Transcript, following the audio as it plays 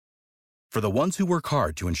For the ones who work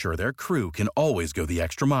hard to ensure their crew can always go the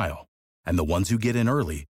extra mile, and the ones who get in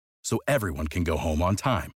early so everyone can go home on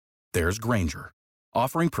time, there's Grainger,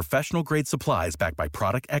 offering professional-grade supplies backed by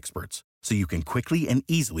product experts so you can quickly and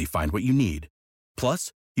easily find what you need.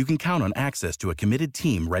 Plus, you can count on access to a committed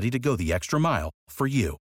team ready to go the extra mile for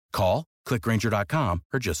you. Call, click Grainger.com,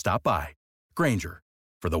 or just stop by. Grainger,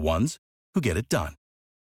 for the ones who get it done.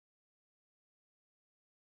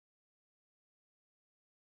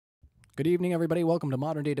 Good evening, everybody. Welcome to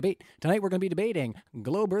Modern Day Debate. Tonight we're going to be debating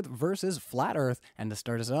Globe Earth versus Flat Earth. And to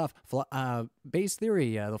start us off, Base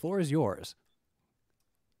Theory, the floor is yours.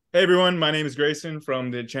 Hey everyone, my name is Grayson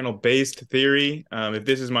from the channel Based Theory. If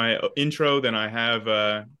this is my intro, then I have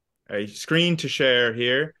a screen to share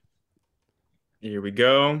here. Here we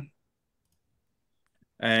go.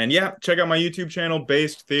 And yeah, check out my YouTube channel,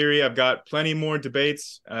 Based Theory. I've got plenty more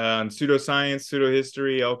debates on pseudoscience,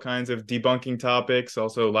 pseudohistory, all kinds of debunking topics,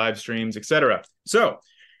 also live streams, etc. So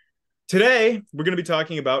today we're going to be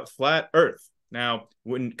talking about Flat Earth. Now,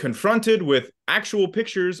 when confronted with actual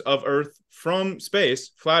pictures of Earth from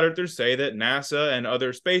space, flat earthers say that NASA and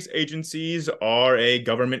other space agencies are a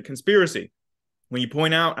government conspiracy. When you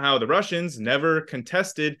point out how the Russians never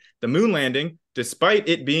contested the moon landing, despite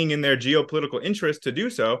it being in their geopolitical interest to do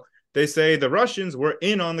so, they say the Russians were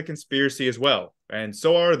in on the conspiracy as well. And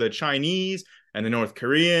so are the Chinese and the North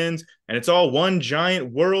Koreans, and it's all one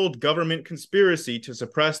giant world government conspiracy to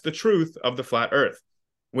suppress the truth of the flat Earth.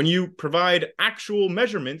 When you provide actual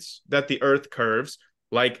measurements that the Earth curves,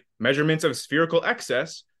 like measurements of spherical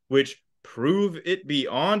excess, which prove it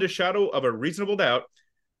beyond a shadow of a reasonable doubt,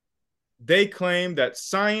 they claim that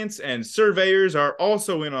science and surveyors are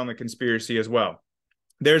also in on the conspiracy as well.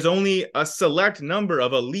 There's only a select number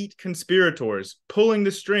of elite conspirators pulling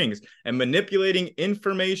the strings and manipulating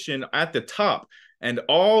information at the top. And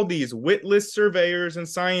all these witless surveyors and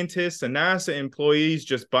scientists and NASA employees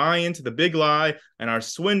just buy into the big lie and are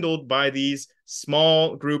swindled by these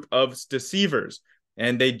small group of deceivers.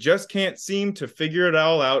 And they just can't seem to figure it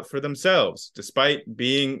all out for themselves, despite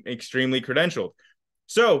being extremely credentialed.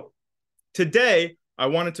 So today, I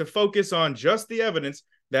wanted to focus on just the evidence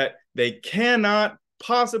that they cannot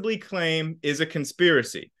possibly claim is a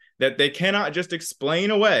conspiracy, that they cannot just explain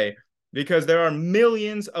away, because there are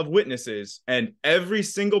millions of witnesses and every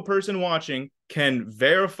single person watching can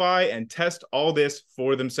verify and test all this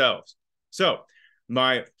for themselves. So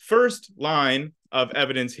my first line of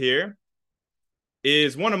evidence here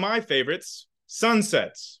is one of my favorites,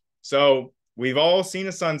 sunsets. So we've all seen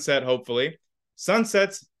a sunset, hopefully.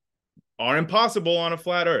 Sunsets are impossible on a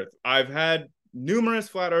flat Earth. I've had numerous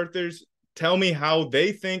flat earthers tell me how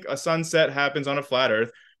they think a sunset happens on a flat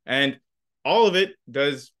Earth, and all of it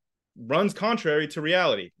runs contrary to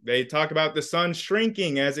reality. They talk about the sun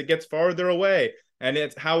shrinking as it gets farther away, and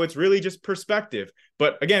it's how it's really just perspective.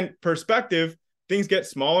 But again, perspective, things get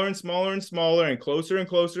smaller and smaller and smaller and closer and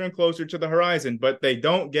closer and closer to the horizon, but they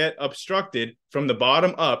don't get obstructed from the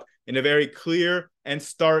bottom up in a very clear and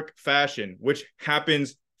stark fashion, which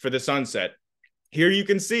happens for the sunset. Here you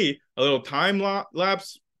can see a little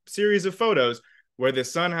time-lapse series of photos where the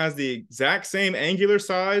sun has the exact same angular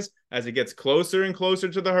size as it gets closer and closer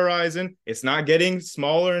to the horizon. It's not getting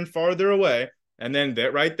smaller and farther away. And then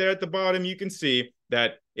right there at the bottom, you can see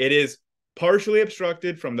that it is partially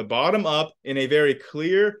obstructed from the bottom up in a very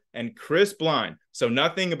clear and crisp line. So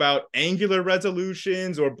nothing about angular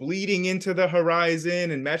resolutions or bleeding into the horizon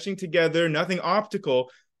and meshing together, nothing optical,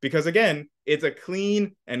 because again, it's a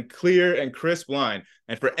clean and clear and crisp line.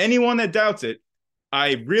 And for anyone that doubts it,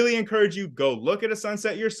 I really encourage you, go look at a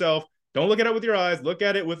sunset yourself. Don't look at it with your eyes. Look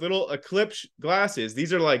at it with little eclipse glasses.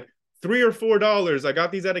 These are like $3 or $4. I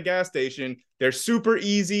got these at a gas station. They're super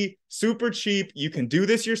easy, super cheap. You can do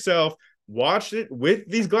this yourself. Watch it with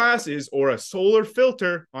these glasses or a solar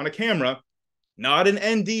filter on a camera, not an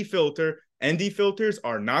ND filter. ND filters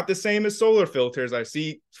are not the same as solar filters. I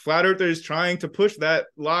see flat earthers trying to push that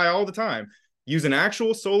lie all the time. Use an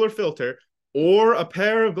actual solar filter or a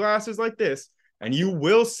pair of glasses like this, and you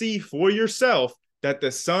will see for yourself that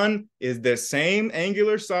the sun is the same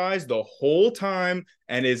angular size the whole time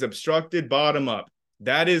and is obstructed bottom up.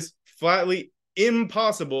 That is flatly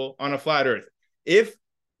impossible on a flat Earth. If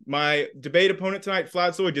my debate opponent tonight,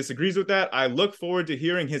 Flatzoid, disagrees with that, I look forward to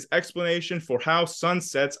hearing his explanation for how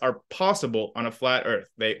sunsets are possible on a flat Earth.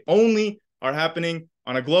 They only are happening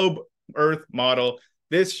on a globe Earth model.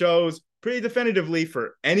 This shows pretty definitively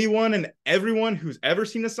for anyone and everyone who's ever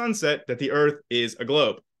seen a sunset that the Earth is a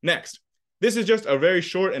globe. Next, this is just a very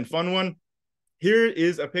short and fun one. Here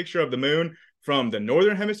is a picture of the moon from the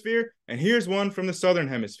northern hemisphere, and here's one from the southern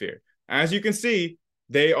hemisphere. As you can see,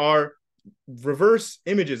 they are reverse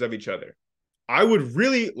images of each other. I would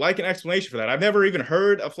really like an explanation for that. I've never even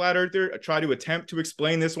heard a flat earther try to attempt to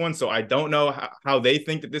explain this one, so I don't know how they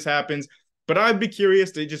think that this happens, but I'd be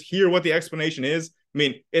curious to just hear what the explanation is. I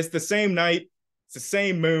mean, it's the same night, it's the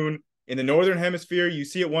same moon. In the northern hemisphere, you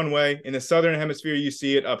see it one way. In the southern hemisphere, you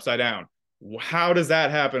see it upside down. How does that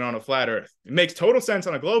happen on a flat earth? It makes total sense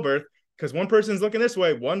on a globe earth because one person's looking this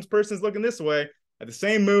way, one person's looking this way. At the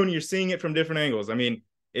same moon, you're seeing it from different angles. I mean,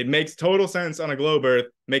 it makes total sense on a globe earth,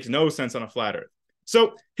 makes no sense on a flat earth.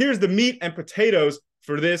 So here's the meat and potatoes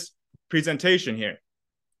for this presentation here.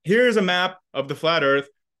 Here's a map of the flat earth.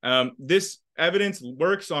 This evidence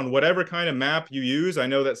works on whatever kind of map you use. I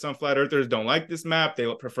know that some flat earthers don't like this map. They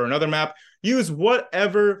prefer another map. Use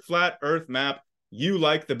whatever flat earth map you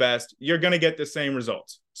like the best. You're going to get the same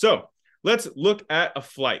results. So let's look at a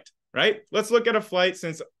flight, right? Let's look at a flight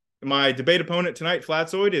since my debate opponent tonight,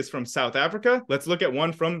 Flatzoid, is from South Africa. Let's look at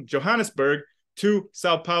one from Johannesburg to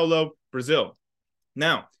Sao Paulo, Brazil.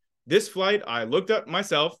 Now, this flight, I looked up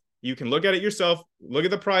myself. You can look at it yourself. Look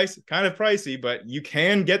at the price, kind of pricey, but you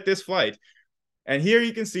can get this flight. And here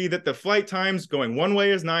you can see that the flight times going one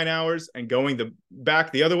way is 9 hours and going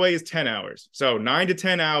back the other way is 10 hours. So 9 to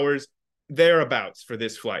 10 hours thereabouts for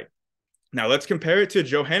this flight. Now let's compare it to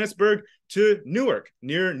Johannesburg to Newark,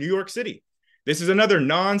 near New York City. This is another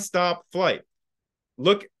nonstop flight.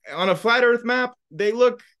 Look on a flat earth map, they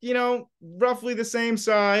look, roughly the same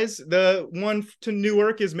size. The one to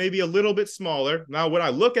Newark is maybe a little bit smaller. Now, when I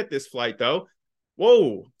look at this flight though,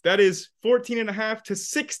 whoa, that is 14 and a half to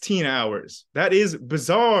 16 hours. That is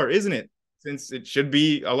bizarre, isn't it? Since it should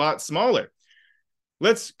be a lot smaller.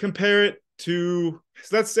 Let's compare it to,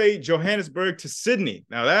 let's say, Johannesburg to Sydney.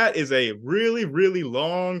 Now, that is a really, really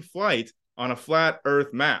long flight on a flat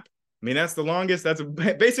earth map. I mean, that's the longest. That's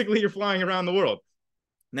basically you're flying around the world.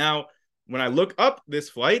 Now, when I look up this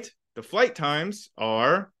flight, the flight times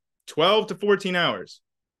are 12 to 14 hours.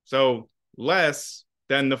 So less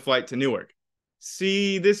than the flight to Newark.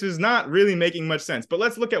 See, this is not really making much sense, but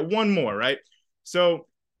let's look at one more, right? So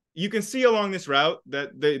you can see along this route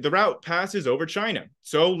that the route passes over China.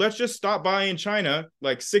 So let's just stop by in China,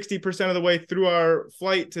 like 60% of the way through our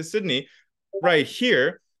flight to Sydney right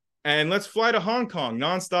here. And let's fly to Hong Kong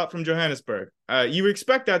nonstop from Johannesburg. You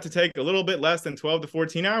expect that to take a little bit less than 12 to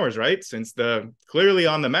 14 hours, right? Since clearly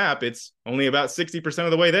on the map, it's only about 60%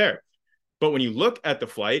 of the way there. But when you look at the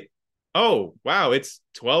flight, oh, wow, it's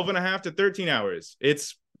 12 and a half to 13 hours.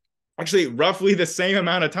 It's actually roughly the same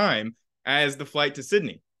amount of time as the flight to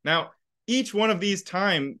Sydney. Now, each one of these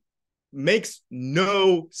time makes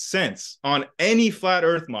no sense on any flat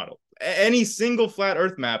earth model. Any single flat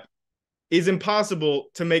earth map is impossible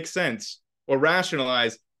to make sense or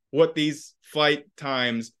rationalize what these flight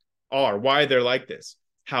times are, why they're like this.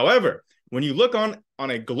 However, when you look on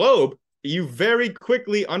a globe, you very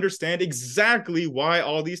quickly understand exactly why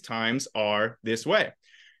all these times are this way.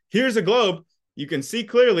 Here's a globe. You can see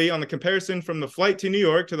clearly on the comparison from the flight to New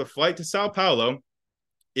York to the flight to Sao Paulo,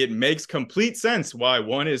 it makes complete sense why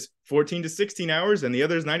one is 14 to 16 hours and the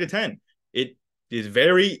other is 9 to 10. It is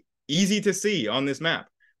very easy to see on this map.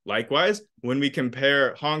 Likewise, when we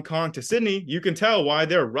compare Hong Kong to Sydney, you can tell why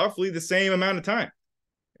they're roughly the same amount of time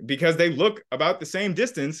because they look about the same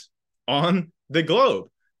distance on the globe.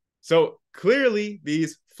 So clearly,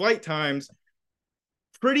 these flight times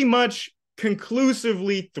pretty much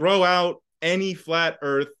conclusively throw out any flat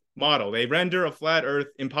Earth model. They render a flat Earth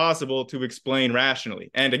impossible to explain rationally.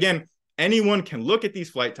 And again, anyone can look at these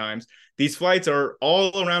flight times. These flights are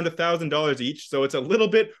all around $1,000 each, so it's a little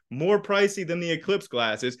bit more pricey than the eclipse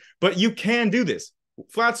glasses, but you can do this.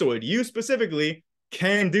 Flatzoid, you specifically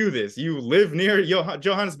can do this. You live near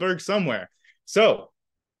Johannesburg somewhere. So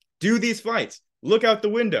do these flights. Look out the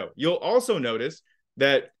window. You'll also notice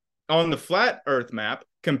that on the flat Earth map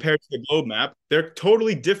compared to the globe map, they're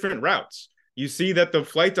totally different routes. You see that the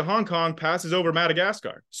flight to Hong Kong passes over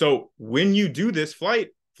Madagascar. So when you do this flight,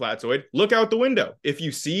 Flatzoid, look out the window. If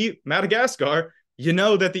you see Madagascar, you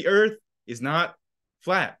know that the Earth is not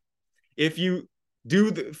flat. If you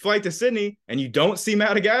do the flight to Sydney and you don't see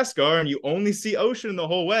Madagascar and you only see ocean the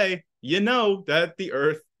whole way, you know that the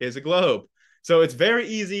Earth is a globe. So it's very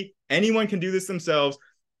easy. Anyone can do this themselves.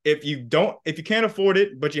 If you can't afford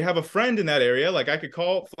it, but you have a friend in that area, like I could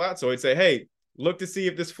call Flatzoid, say, hey, look to see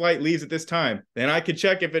if this flight leaves at this time. Then I could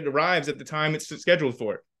check if it arrives at the time it's scheduled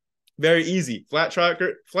for. Very easy. Flight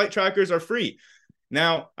trackers are free.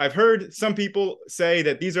 Now, I've heard some people say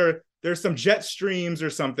that there's some jet streams or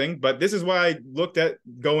something, but this is why I looked at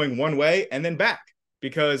going one way and then back.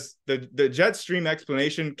 because the jet stream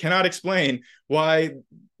explanation cannot explain why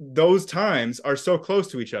those times are so close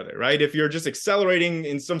to each other, right? If you're just accelerating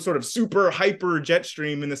in some sort of super hyper jet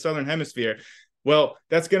stream in the southern hemisphere, well,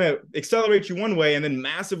 that's going to accelerate you one way and then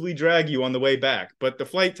massively drag you on the way back. But the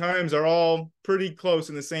flight times are all pretty close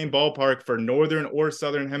in the same ballpark for northern or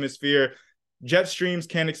southern hemisphere. Jet streams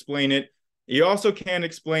can't explain it. You also can't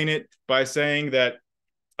explain it by saying that,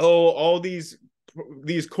 oh, all these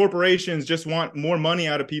corporations just want more money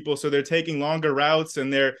out of people, so they're taking longer routes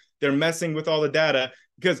and they're messing with all the data,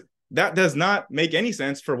 because that does not make any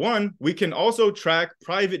sense. For one, we can also track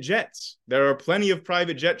private jets. There are plenty of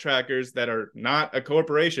private jet trackers that are not a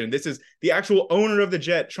corporation. This is the actual owner of the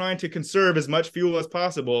jet trying to conserve as much fuel as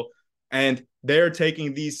possible, and they're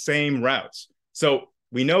taking these same routes. So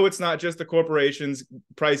we know it's not just the corporations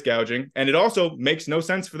price gouging, and it also makes no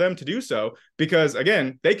sense for them to do so because,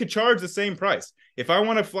 again, they could charge the same price. If I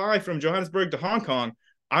want to fly from Johannesburg to Hong Kong,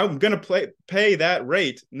 I'm going to pay that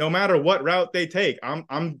rate no matter what route they take.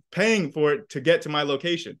 I'm paying for it to get to my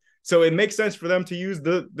location. So it makes sense for them to use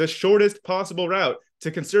the shortest possible route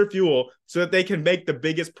to conserve fuel so that they can make the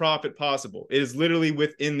biggest profit possible. It is literally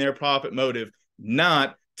within their profit motive,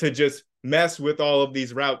 not to just mess with all of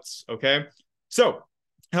these routes, okay? So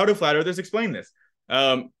how do flat earthers explain this?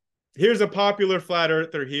 Here's a popular flat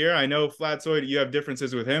earther here. I know Flatzoid, you have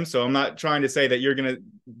differences with him, so I'm not trying to say that you're going to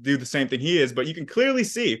do the same thing he is, but you can clearly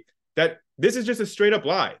see that this is just a straight up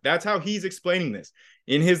lie. That's how he's explaining this.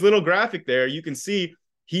 In his little graphic there, you can see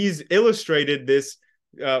he's illustrated this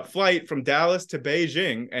flight from Dallas to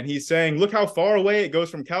Beijing, and he's saying, look how far away it goes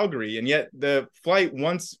from Calgary, and yet the flight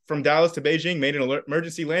once from Dallas to Beijing made an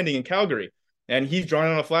emergency landing in Calgary, and he's drawn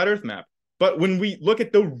on a flat earth map. But when we look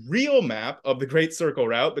at the real map of the Great Circle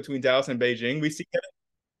route between Dallas and Beijing, we see that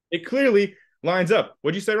it clearly lines up.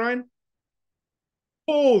 What'd you say, Ryan?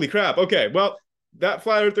 Holy crap. Okay, well, that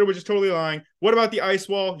flat earther was just totally lying. What about the ice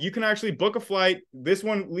wall? You can actually book a flight. This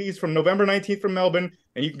one leaves from November 19th from Melbourne,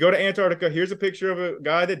 and you can go to Antarctica. Here's a picture of a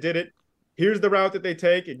guy that did it. Here's the route that they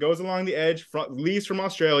take. It goes along the edge, leaves from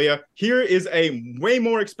Australia. Here is a way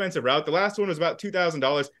more expensive route. The last one was about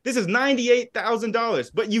 $2,000. This is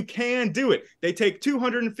 $98,000, but you can do it. They take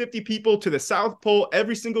 250 people to the South Pole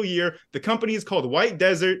every single year. The company is called White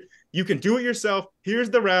Desert. You can do it yourself. Here's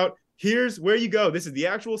the route. Here's where you go. This is the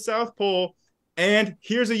actual South Pole. And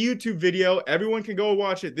here's a YouTube video. Everyone can go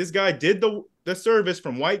watch it. This guy did the service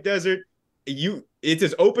from White Desert. It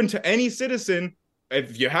is open to any citizen.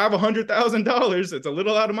 If you have $100,000, it's a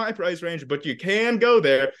little out of my price range, but you can go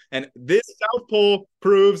there. And this South Pole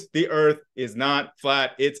proves the Earth is not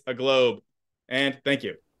flat. It's a globe. And thank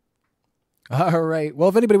you. All right. Well,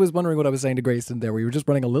 if anybody was wondering what I was saying to Grayson there, we were just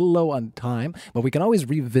running a little low on time, but we can always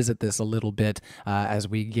revisit this a little bit as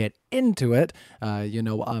we get into it.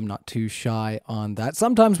 I'm not too shy on that.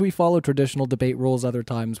 Sometimes we follow traditional debate rules. Other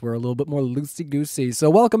times we're a little bit more loosey-goosey. So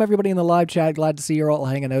welcome everybody in the live chat. Glad to see you're all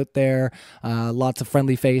hanging out there. Lots of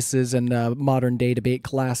friendly faces and modern day debate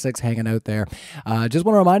classics hanging out there. Just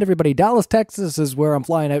want to remind everybody, Dallas, Texas is where I'm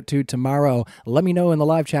flying out to tomorrow. Let me know in the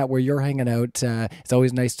live chat where you're hanging out. It's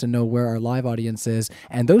always nice to know where our live audience is.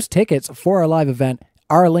 And those tickets for our live event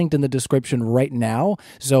are linked in the description right now.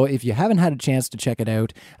 So if you haven't had a chance to check it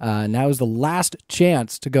out, now is the last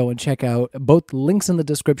chance to go and check out both links in the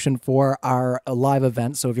description for our live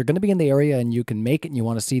event. So if you're going to be in the area and you can make it and you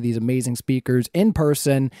want to see these amazing speakers in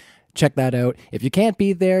person, check that out. If you can't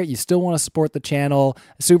be there, you still want to support the channel,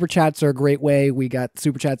 super chats are a great way. We got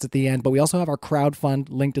super chats at the end, but we also have our crowdfund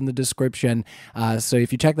linked in the description. So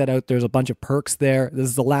if you check that out, there's a bunch of perks there. This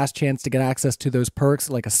is the last chance to get access to those perks,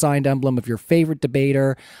 like a signed emblem of your favorite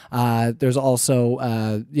debater. There's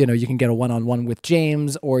also, you can get a one-on-one with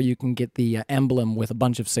James, or you can get the emblem with a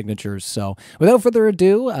bunch of signatures. So without further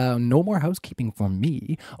ado, no more housekeeping for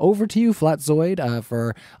me. Over to you, Flatzoid,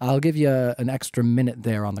 I'll give you an extra minute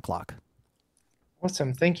there on the clock.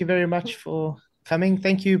 Awesome. Thank you very much for coming.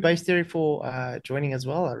 Thank you, Base Theory, for joining as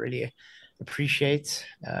well. I really appreciate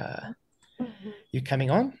you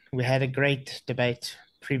coming on. We had a great debate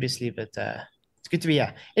previously, but it's good to be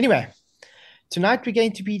here. Anyway, tonight we're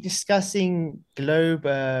going to be discussing globe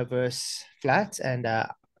versus flat, and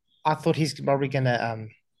I thought he's probably going to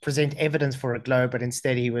present evidence for a globe, but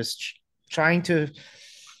instead he was trying to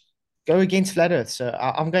go against flat Earth. So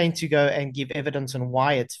I'm going to go and give evidence on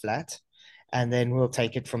why it's flat, and then we'll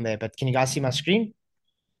take it from there. But can you guys see my screen?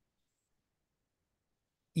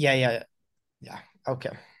 Yeah. Okay.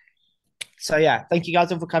 So yeah, thank you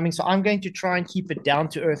guys all for coming. So I'm going to try and keep it down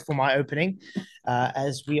to earth for my opening,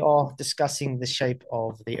 as we are discussing the shape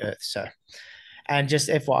of the Earth. So, and just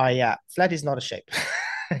FYI, flat is not a shape.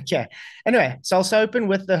 Okay. Anyway, so I'll open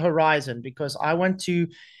with the horizon because I want to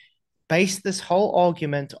base this whole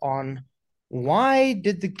argument on why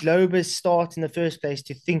did the globers start in the first place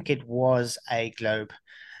to think it was a globe?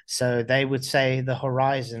 So they would say the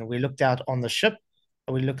horizon. We looked out on the ship.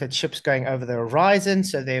 We looked at ships going over the horizon.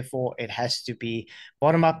 So therefore, it has to be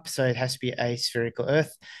bottom up. So it has to be a spherical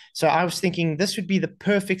Earth. So I was thinking this would be the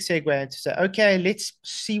perfect segue to say, okay, let's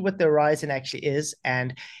see what the horizon actually is.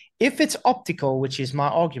 And if it's optical, which is my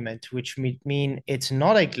argument, which mean it's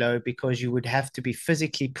not a globe because you would have to be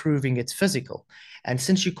physically proving it's physical. And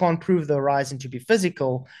since you can't prove the horizon to be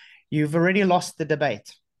physical, you've already lost the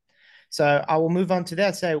debate. So I will move on to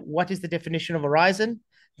that. So what is the definition of horizon?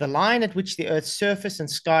 The line at which the Earth's surface and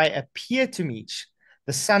sky appear to meet.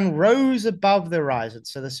 The sun rose above the horizon.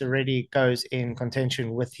 So this already goes in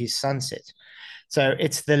contention with his sunset. So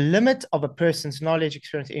it's the limit of a person's knowledge,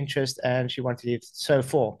 experience, interest, and she wanted it so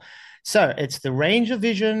forth. So it's the range of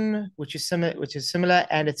vision, which is similar,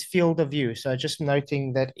 and its field of view. So just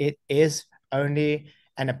noting that it is only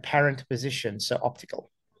an apparent position, so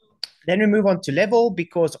optical. Then we move on to level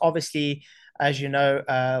because obviously, as you know,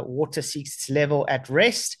 water seeks its level at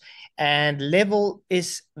rest, and level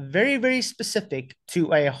is very, very specific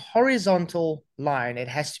to a horizontal line. It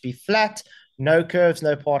has to be flat, no curves,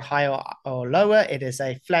 no part higher or lower. It is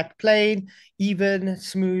a flat plane, even,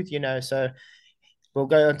 smooth, so we'll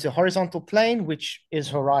go into horizontal plane, which is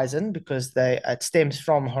horizon because it stems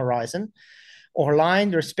from horizon, or line,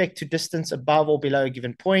 with respect to distance above or below a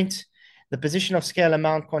given point. The position of scale,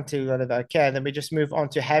 amount, quantity, whatever. Okay, then we just move on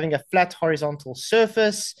to having a flat horizontal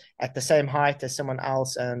surface at the same height as someone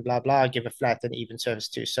else and blah, blah, give a flat and even surface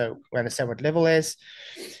too. So we understand what level is.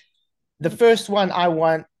 The first one I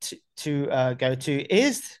want to go to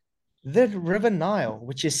is the River Nile,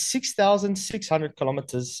 which is 6,600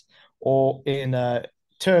 kilometers, or in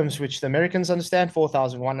terms which the Americans understand,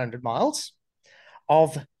 4,100 miles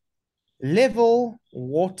of level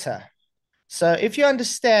water. So if you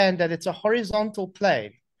understand that it's a horizontal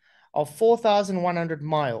plane of 4,100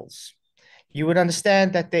 miles, you would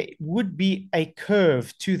understand that there would be a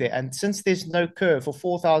curve to there. And since there's no curve for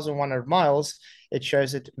 4,100 miles, it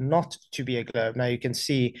shows it not to be a globe. Now you can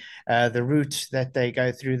see the route that they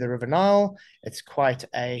go through the River Nile. It's quite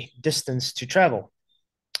a distance to travel.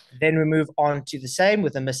 Then we move on to the same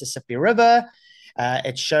with the Mississippi River.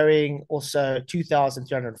 It's showing also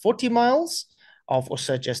 2,340 miles of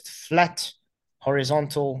also just flat,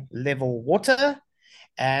 horizontal, level water.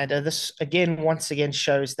 And this, again, once again,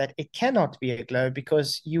 shows that it cannot be a globe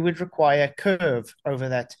because you would require a curve over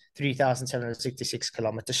that 3,766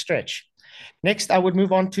 kilometer stretch. Next, I would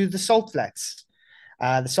move on to the salt flats.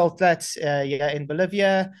 The salt flats in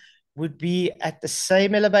Bolivia would be at the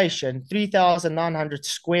same elevation, 3,900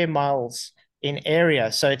 square miles in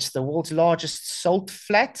area. So it's the world's largest salt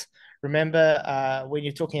flat. Remember, when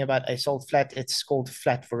you're talking about a salt flat, it's called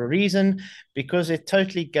flat for a reason, because it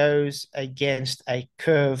totally goes against a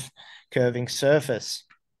curving surface.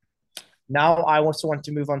 Now, I also want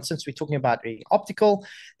to move on, since we're talking about being optical.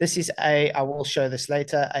 This is I will show this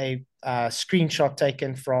later, a screenshot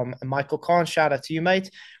taken from Michael Kahn. Shout out to you, mate,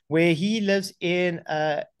 where he lives in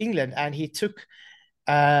England, and he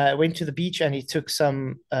went to the beach and he took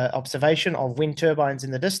some observation of wind turbines in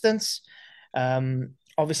the distance.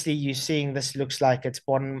 Obviously, you're seeing this looks like it's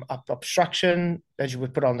bottom-up obstruction that you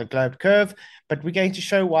would put on the globe curve, but we're going to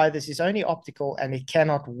show why this is only optical and it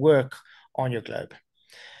cannot work on your globe.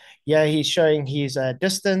 Yeah, he's showing his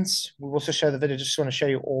distance. We'll also show the video. Just want to show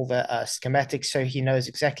you all the schematics so he knows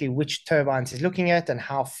exactly which turbines he's looking at and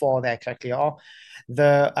how far they exactly are.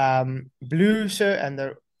 The blue, sir,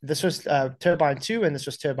 and this was turbine 2 and this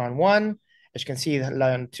was turbine 1. As you can see, the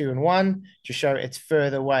line 2 and 1 to show it's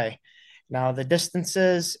further away. Now, the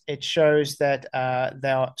distances, it shows that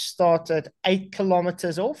they are started 8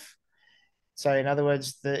 kilometers off. So in other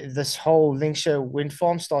words, this whole Linksha wind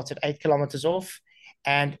farm started 8 kilometers off,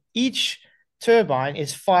 and each turbine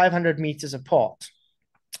is 500 meters apart.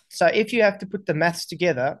 So if you have to put the maths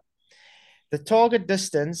together, the target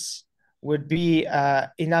distance would be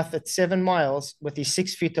enough at 7 miles with the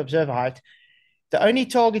 6 feet observer height. The only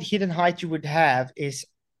target hidden height you would have is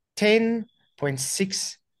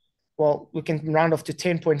 10.6. Well, we can round off to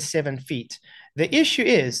 10.7 feet. The issue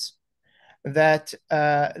is that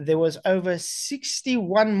there was over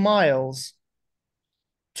 61 miles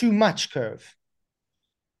too much curve.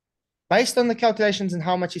 Based on the calculations and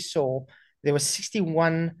how much he saw, there was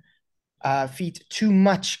 61 feet too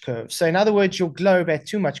much curve. So in other words, your globe had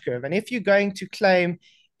too much curve. And if you're going to claim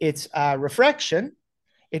it's refraction,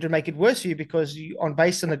 it would make it worse for you because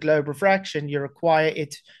based on the globe refraction, you require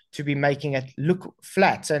it to be making it look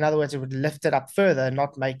flat. So in other words, it would lift it up further and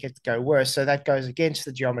not make it go worse. So that goes against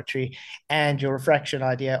the geometry and your refraction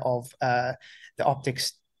idea of the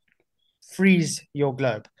optics freeze your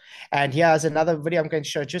globe. And here's another video I'm going to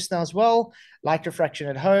show just now as well. Light refraction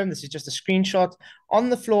at home. This is just a screenshot on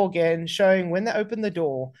the floor again, showing when they open the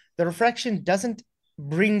door, the refraction doesn't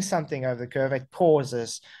bring something over the curve. It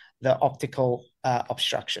causes the optical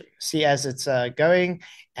obstruction. See, as it's going,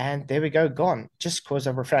 and there we go, gone, just because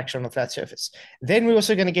of refraction on the flat surface. Then we're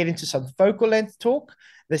also going to get into some focal length talk.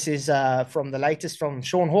 This is from the latest from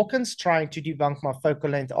Sean Hawkins, trying to debunk my focal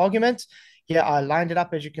length argument. Here I lined it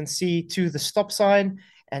up, as you can see, to the stop sign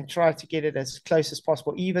and try to get it as close as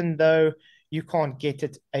possible, even though you can't get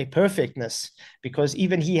it a perfectness, because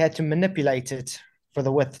even he had to manipulate it for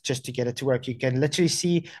the width just to get it to work. You can literally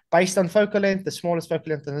see, based on focal length, the smallest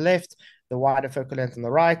focal length on the left, the wider focal length on the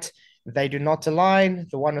right. They do not align.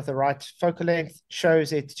 The one with the right focal length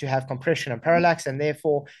shows it to have compression and parallax, and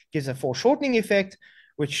therefore gives a foreshortening effect,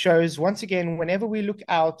 which shows, once again, whenever we look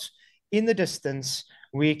out in the distance,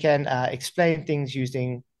 we can explain things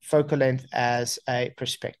using focal length as a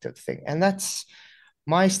perspective thing. And that's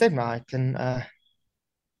my statement. I can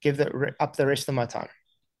give up the rest of my time.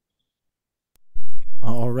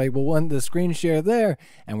 All right, we'll end the screen share there,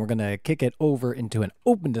 and we're going to kick it over into an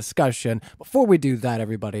open discussion. Before we do that,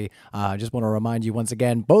 everybody, I just want to remind you once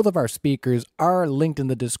again, both of our speakers are linked in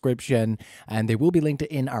the description, and they will be linked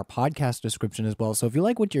in our podcast description as well. So if you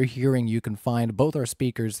like what you're hearing, you can find both our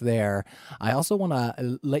speakers there. I also want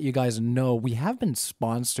to let you guys know we have been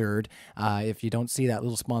sponsored, if you don't see that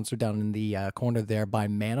little sponsor down in the corner there, by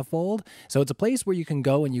Manifold. So it's a place where you can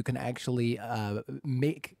go and you can actually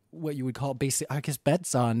make what you would call basic, I guess,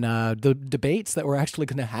 bets on the debates that we're actually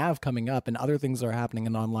going to have coming up, and other things that are happening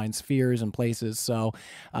in online spheres and places. So,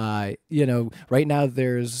 right now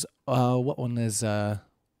there's what one is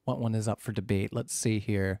up for debate? Let's see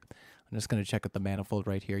here. I'm just going to check out the Manifold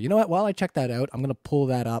right here. You know what? While I check that out, I'm going to pull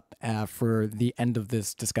that up for the end of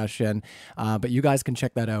this discussion. But you guys can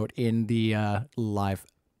check that out in the live.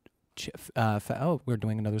 We're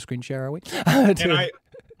doing another screen share, are we? And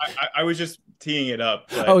I was just teeing it up.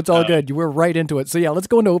 But, it's all good. You were right into it. So yeah, let's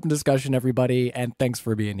go into open discussion, everybody. And thanks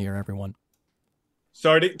for being here, everyone.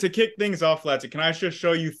 Sorry, to kick things off, Flatzoid, can I just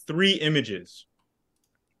show you 3 images?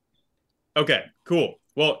 Okay, cool.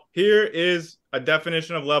 Well, here is a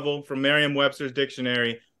definition of level from Merriam-Webster's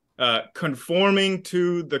dictionary, conforming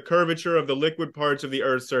to the curvature of the liquid parts of the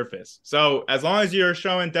Earth's surface. So as long as you're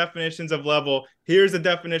showing definitions of level, here's a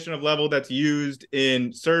definition of level that's used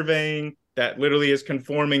in surveying, that literally is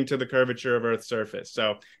conforming to the curvature of Earth's surface.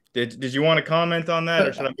 So did you want to comment on that,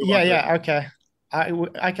 or should I move on? Yeah, okay.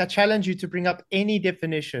 I can challenge you to bring up any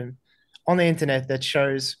definition on the internet that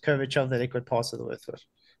shows curvature of the liquid parts of the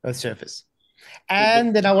Earth's surface.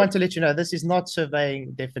 And then I want to let you know, this is not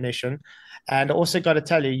surveying definition. And also got to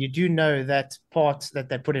tell you, you do know that part that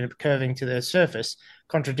they put in curving to the surface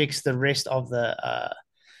contradicts the rest of the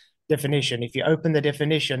definition. If you open the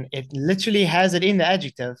definition, it literally has it in the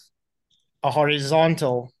adjective, a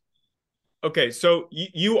horizontal. Okay, so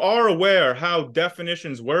you are aware how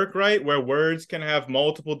definitions work, right? Where words can have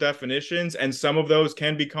multiple definitions and some of those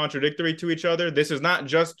can be contradictory to each other. This is not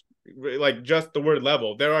just the word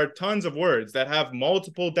level. There are tons of words that have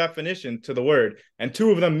multiple definitions to the word, and 2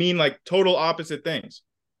 of them mean like total opposite things.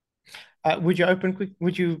 Would you open quick?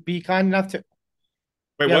 Would you be kind enough to?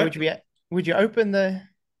 Wait, yeah, what? Would you open the?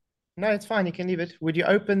 No, it's fine. You can leave it. Would you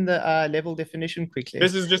open the level definition quickly?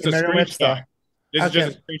 This is just a screenshot. This is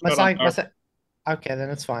just a screenshot. Okay, then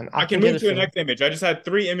it's fine. I can move to the next image. I just had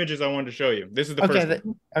 3 images I wanted to show you. This is the first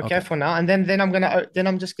one. Okay, for now. And then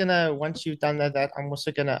I'm just gonna, once you've done that, I'm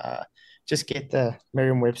also gonna just get the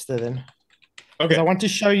Merriam-Webster then. Okay. I want to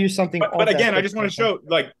show you something. But again, I just want to show,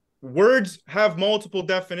 like, words have multiple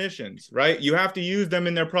definitions, right? You have to use them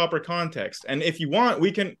in their proper context. And if you want,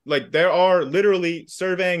 we can, like, there are literally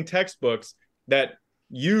surveying textbooks that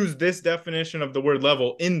use this definition of the word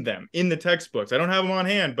level in the textbooks. I don't have them on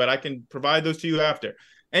hand, but I can provide those to you after.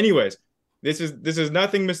 Anyways, this is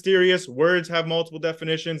nothing mysterious. Words have multiple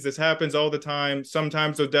definitions. This happens all the time.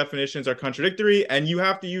 Sometimes those definitions are contradictory, and you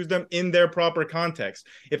have to use them in their proper context.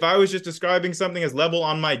 If I was just describing something as level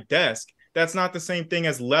on my desk, that's not the same thing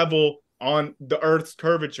as level on the Earth's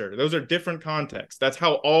curvature. Those are different contexts. That's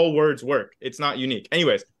how all words work. It's not unique.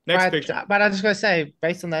 Anyways, next picture. But I just gotta say,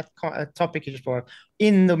 based on that topic you just brought up,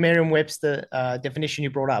 in the Merriam-Webster definition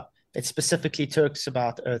you brought up, it specifically talks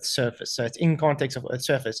about Earth's surface. So it's in context of Earth's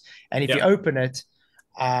surface. And if you open it,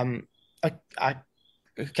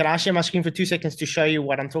 Can I share my screen for 2 seconds to show you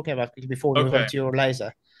what I'm talking about before we move on Okay. to your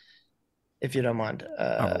laser, if you don't mind?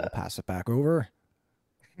 I will pass it back over.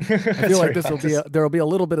 I feel like there will be a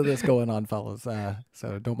little bit of this going on, fellas.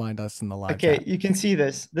 So don't mind us in the live Okay, chat. you can see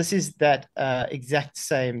this. This is that exact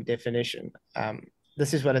same definition.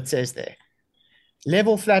 This is what it says there.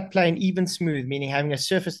 Level, flat, plane, even, smooth, meaning having a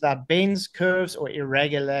surface without bends, curves, or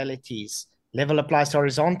irregularities. Level applies to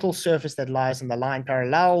horizontal surface that lies on the line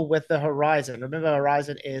parallel with the horizon. Remember,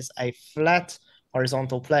 horizon is a flat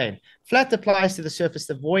horizontal plane. Flat applies to the surface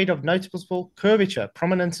devoid of noticeable curvature,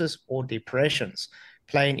 prominences, or depressions.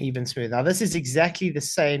 Plane, even, smooth. Now, this is exactly the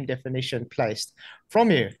same definition placed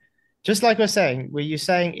from you. Just like we're saying, were you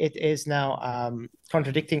saying it is now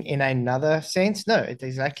contradicting in another sense? No, it's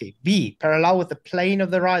exactly. B, parallel with the plane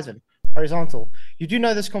of the horizon, horizontal. You do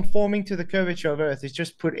know this conforming to the curvature of Earth is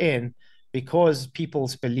just put in because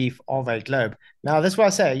people's belief of a globe. Now, that's why I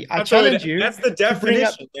say I challenge you. That's the to bring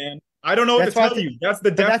up. definition, man. I don't know what to tell you. That's the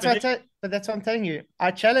definition. But that's what I'm telling you. I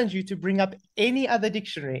challenge you to bring up any other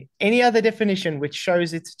dictionary, any other definition which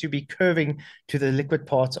shows it to be curving to the liquid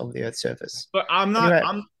parts of the Earth's surface. But Anyway,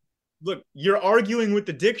 look, you're arguing with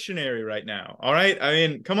the dictionary right now. All right. I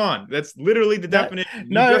mean, come on. That's literally the definition.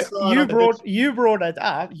 You brought it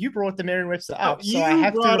up. You brought the Merriam-Webster up. So I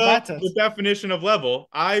have to rebut it. The definition of level.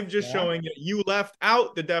 I'm just showing that you left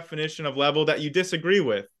out the definition of level that you disagree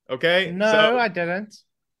with. Okay. No, I didn't.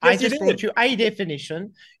 Yes, I just brought you a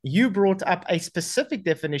definition. You brought up a specific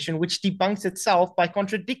definition which debunks itself by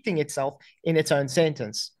contradicting itself in its own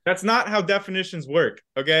sentence. That's not how definitions work,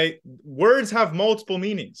 okay? Words have multiple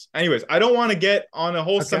meanings. Anyways, I don't want to get on a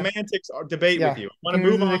whole semantics debate with you. I want to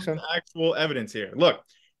move on to actual evidence here. Look,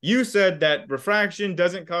 you said that refraction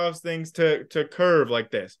doesn't cause things to curve like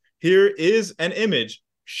this. Here is an image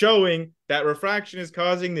showing that refraction is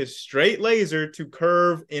causing this straight laser to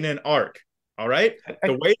curve in an arc. All right.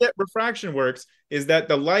 The way that refraction works is that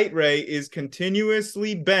the light ray is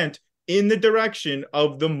continuously bent in the direction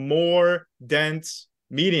of the more dense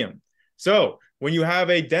medium. So when you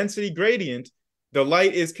have a density gradient, the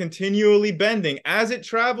light is continually bending as it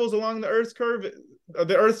travels along the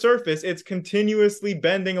Earth's surface. It's continuously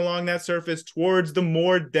bending along that surface towards the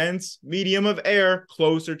more dense medium of air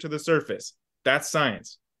closer to the surface. That's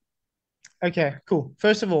science. Okay, cool.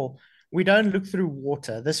 First of all, we don't look through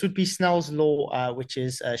water. This would be Snell's law, which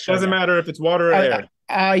is doesn't matter if it's water or air.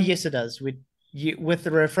 Yes, it does. With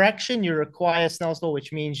the refraction, you require Snell's law,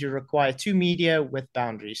 which means you require two media with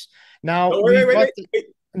boundaries. Now,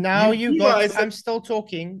 I'm still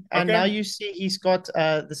talking, and now you see he's got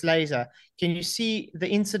this laser. Can you see the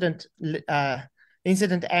incident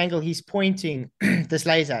angle he's pointing this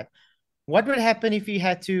laser at? What would happen if he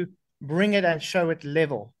had to bring it and show it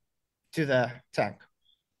level to the tank?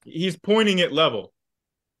 He's pointing it level.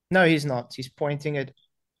 No, he's not. He's pointing it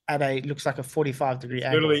at looks like a 45-degree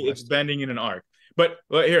angle. Literally, it's bending in an arc. But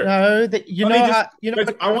here. No,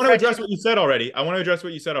 I want to address what you said already. I want to address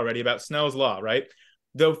what you said already about Snell's law, right?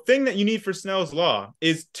 The thing that you need for Snell's law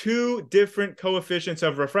is two different coefficients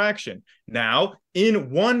of refraction. Now, in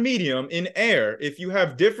one medium, in air, if you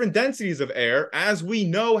have different densities of air, as we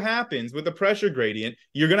know happens with the pressure gradient,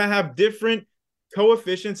 you're going to have different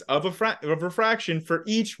coefficients of refraction for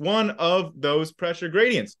each one of those pressure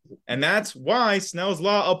gradients. And that's why Snell's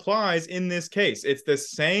law applies in this case. It's the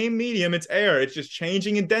same medium, it's air, it's just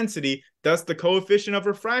changing in density. Thus, the coefficient of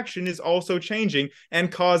refraction is also changing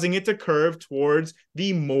and causing it to curve towards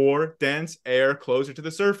the more dense air closer to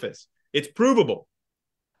the surface. It's provable.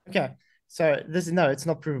 Okay. So it's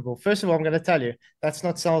not provable. First of all, I'm going to tell you, that's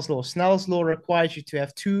not Snell's law. Snell's law requires you to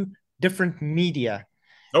have two different media.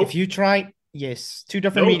 Nope. If you try... Yes, two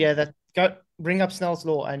different media that bring up Snell's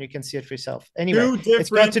law and you can see it for yourself. Anyway, it's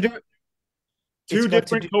got to do two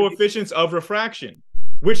different coefficients of refraction,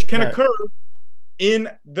 which can occur in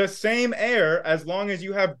the same air as long as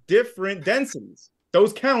you have different densities.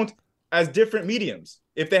 Those count as different mediums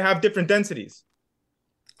if they have different densities.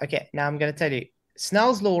 Okay, now I'm going to tell you,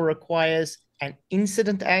 Snell's law requires an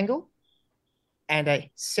incident angle and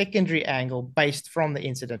a secondary angle based from the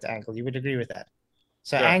incident angle. You would agree with that?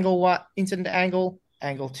 So angle what? Incident angle,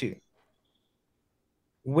 angle 2.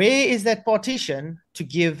 Where is that partition to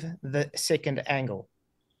give the second angle?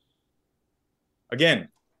 Again,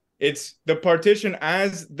 it's the partition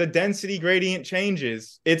as the density gradient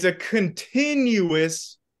changes. It's a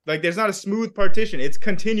continuous, like there's not a smooth partition. It's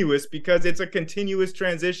continuous because it's a continuous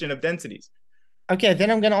transition of densities. Okay, then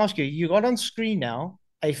I'm going to ask you, you got on screen now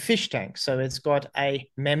a fish tank. So it's got a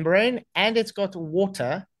membrane and it's got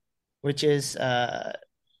water, which is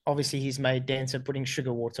obviously he's made denser, putting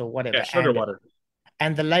sugar water or whatever. Yeah, sugar water.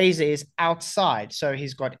 And the laser is outside. So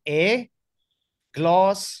he's got air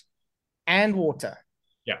glass, and water.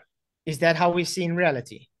 Yeah. Is that how we see in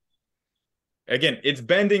reality? Again, it's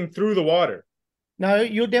bending through the water. No,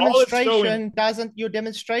 your All it's showing, demonstration doesn't, your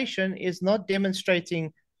demonstration is not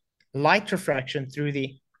demonstrating light refraction through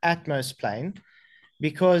the Atmos plane,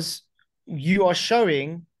 because you are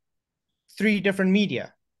showing three different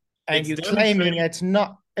media and it's you're claiming demonstrating. it's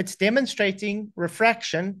not, it's demonstrating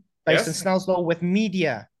refraction based on Yes. Snell's law with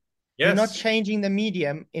media. You're not Yes. changing the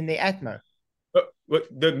medium in the Atmo. But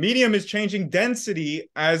the medium is changing density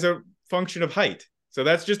as a function of height. So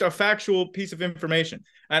that's just a factual piece of information.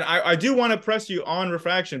 And I do want to press you on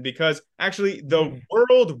refraction, because actually the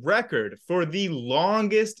world record for the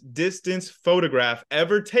longest distance photograph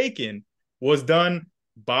ever taken was done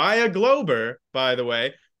by a glober, by the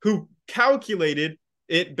way, who calculated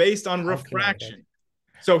it based on refraction.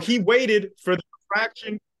 So he waited for the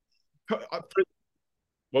refraction.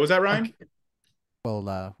 What was that, Ryan? Okay.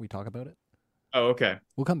 Well, we talk about it. Oh, okay.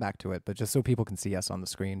 We'll come back to it, but just so people can see us on the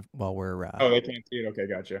screen while we're. Oh, they can't see it. Okay,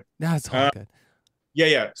 gotcha. No, it's all good.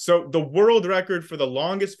 Yeah. So the world record for the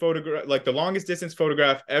longest photograph, like the longest distance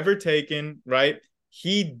photograph ever taken, right?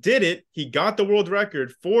 He did it. He got the world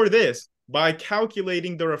record for this by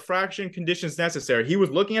calculating the refraction conditions necessary. He was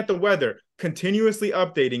looking at the weather, continuously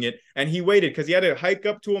updating it, and he waited because he had to hike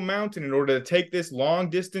up to a mountain in order to take this long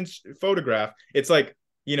distance photograph. It's like,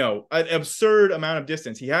 an absurd amount of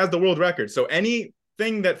distance. He has the world record. So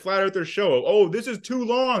anything that flat earthers show, oh, this is too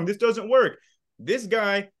long, this doesn't work. This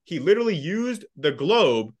guy, he literally used the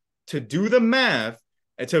globe to do the math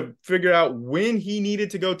and to figure out when he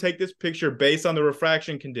needed to go take this picture based on the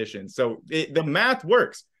refraction conditions. So the math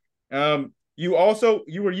works. You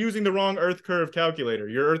were using the wrong Earth curve calculator.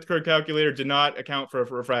 Your Earth curve calculator did not account for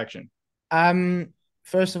refraction.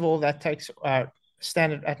 First of all, that takes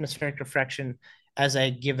standard atmospheric refraction as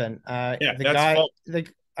a given. Yeah, the that's guy, false.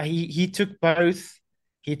 He took both.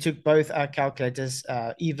 He took both our calculators,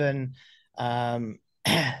 even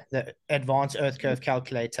the advanced Earth curve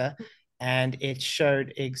calculator, and it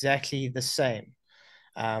showed exactly the same.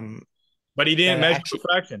 But he didn't measure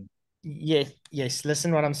refraction. Yes.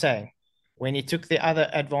 Listen what I'm saying. When he took the other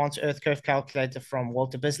advanced Earth curve calculator from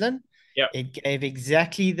Walter Bislin, it gave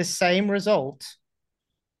exactly the same result,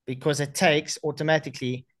 because it takes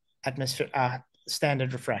automatically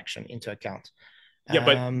standard refraction into account. Yeah,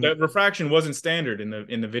 but the refraction wasn't standard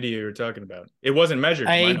in the video you're talking about. It wasn't measured.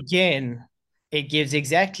 Again, it gives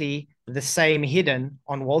exactly the same hidden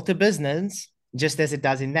on Walter Bislin's, just as it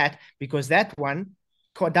does in that, because that one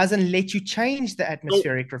doesn't let you change the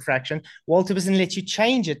atmospheric refraction. Walter Bislin lets you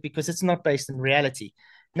change it because it's not based in reality.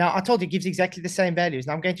 Now, I told you it gives exactly the same values.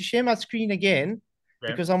 Now I'm going to share my screen again,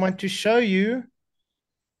 because I want to show you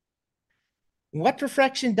what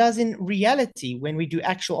refraction does in reality when we do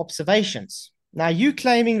actual observations. Now, you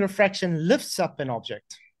claiming refraction lifts up an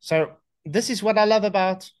object. So this is what I love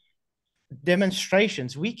about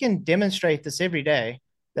demonstrations. We can demonstrate this every day,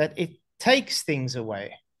 that it takes things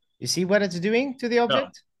away. You see what it's doing to the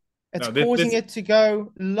object? It's causing it to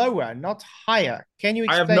go lower, not higher. Can you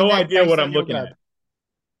explain that? I have no idea what I'm looking at.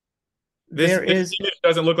 This image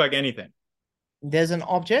doesn't look like anything. There's an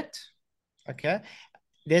object. Okay.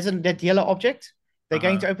 There's that yellow object. They're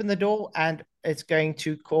going to open the door and it's going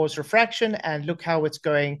to cause refraction, and look how it's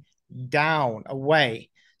going down,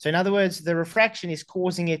 away. So in other words, the refraction is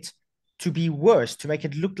causing it to be worse, to make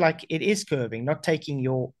it look like it is curving, not taking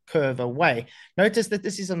your curve away. Notice that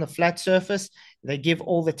this is on the flat surface. They give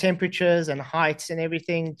all the temperatures and heights and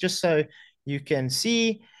everything just so you can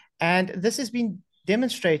see. And this has been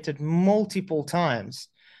demonstrated multiple times.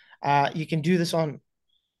 You can do this on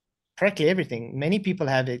practically everything. Many people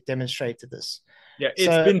have demonstrated this. Yeah, it's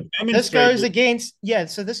been demonstrated.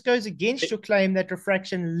 This goes against your claim that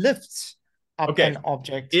refraction lifts up an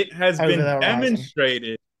object. It has been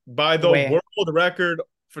demonstrated by the world record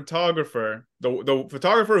photographer, the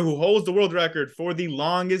photographer who holds the world record for the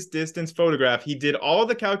longest distance photograph. He did all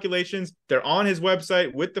the calculations. They're on his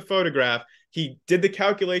website with the photograph. He did the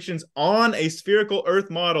calculations on a spherical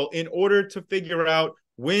Earth model in order to figure out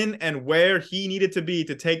when and where he needed to be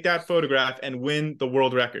to take that photograph and win the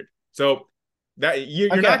world record. So that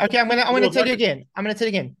you're not. Okay, I'm gonna tell you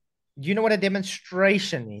again. Do you know what a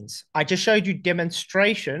demonstration means? I just showed you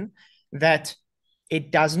demonstration that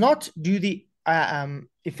it does not do the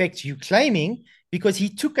effects you claiming, because he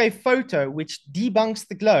took a photo which debunks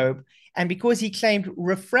the globe, and because he claimed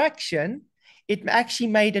refraction, it actually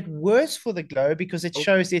made it worse for the globe, because it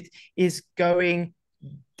shows it is going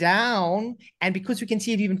down, and because we can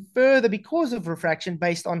see it even further because of refraction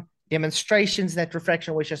based on demonstrations that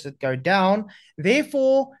refraction wishes it go down.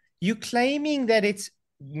 Therefore, you claiming that it's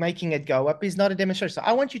making it go up is not a demonstration. So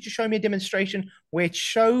I want you to show me a demonstration where it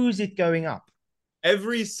shows it going up.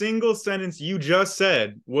 Every single sentence you just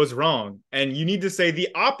said was wrong, and you need to say the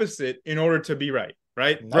opposite in order to be right,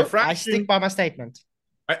 right? No, I Refraction, stick by my statement.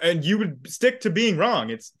 and you would stick to being wrong.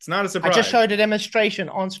 It's not a I surprise. just showed a demonstration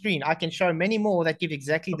on screen. I can show many more that give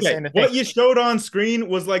exactly the same effect. What you showed on screen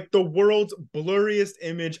was like the world's blurriest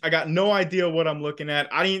image. I got no idea what I'm looking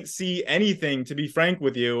at. I didn't see anything, to be frank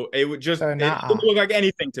with you. It would just, it didn't look like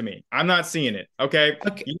anything to me. I'm not seeing it. Okay.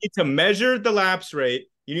 You need to measure the lapse rate.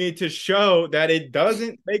 You need to show that it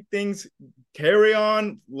doesn't make things carry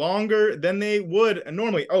on longer than they would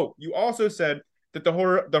normally. Oh, you also said that the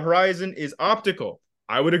horizon is optical.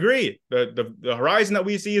 I would agree. The horizon that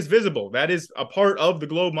we see is visible. That is a part of the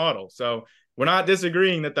globe model. So we're not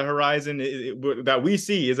disagreeing that the horizon that we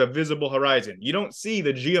see is a visible horizon. You don't see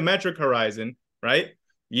the geometric horizon, right?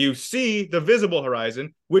 You see the visible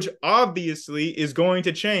horizon, which obviously is going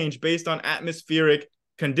to change based on atmospheric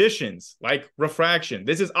conditions like refraction.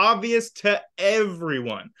 This is obvious to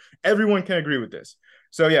everyone. Everyone can agree with this.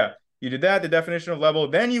 So yeah, you did that, the definition of level.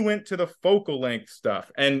 Then you went to the focal length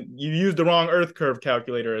stuff, and you used the wrong Earth curve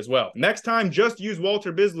calculator as well. Next time, just use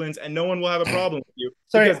Walter Bislin's, and no one will have a problem with you.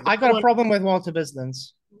 Sorry, I got a problem with Walter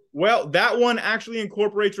Bislin's. Well, that one actually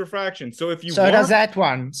incorporates refraction. So if you does that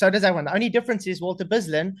one. So does that one. The only difference is Walter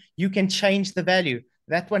Bislin, you can change the value.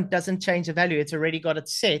 That one doesn't change the value. It's already got it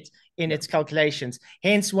set in its calculations.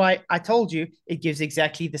 Hence why I told you it gives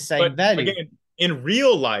exactly the same value. Again, in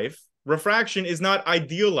real life, refraction is not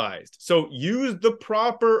idealized. So use the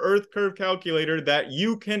proper Earth curve calculator that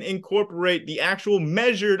you can incorporate the actual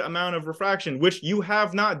measured amount of refraction, which you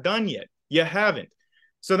have not done yet. You haven't.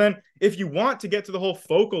 So then if you want to get to the whole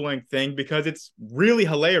focal length thing, because it's really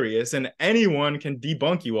hilarious and anyone can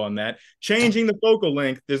debunk you on that, changing the focal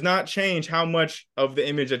length does not change how much of the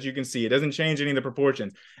image that you can see. It doesn't change any of the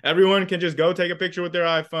proportions. Everyone can just go take a picture with their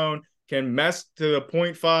iPhone, can mess to the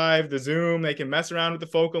 0.5, the zoom. They can mess around with the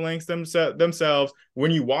focal lengths themselves.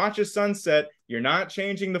 When you watch a sunset, you're not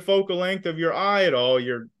changing the focal length of your eye at all.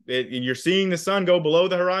 You're seeing the sun go below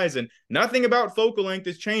the horizon. Nothing about focal length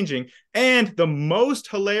is changing. And the most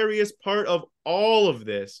hilarious part of all of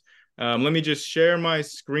this, let me just share my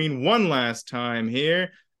screen one last time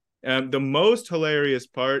here. The most hilarious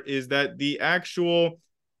part is that the actual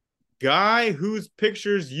guy whose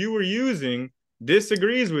pictures you were using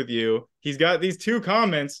disagrees with you. He's got these two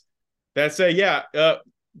comments that say,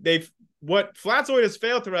 what Flatzoid has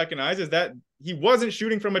failed to recognize is that he wasn't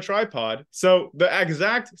shooting from a tripod. So the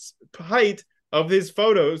exact height of his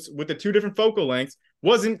photos with the two different focal lengths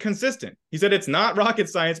wasn't consistent. He said it's not rocket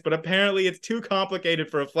science, but apparently it's too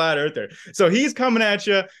complicated for a flat earther. So he's coming at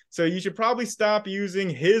you. So you should probably stop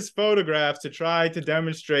using his photographs to try to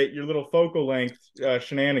demonstrate your little focal length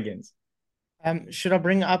shenanigans. Should I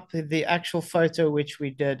bring up the actual photo which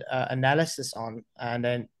we did analysis on? And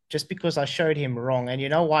then just because I showed him wrong, and you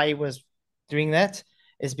know why he was doing that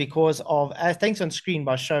is because of thanks on screen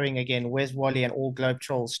by showing again where's Wally and all globe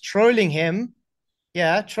trolls trolling him.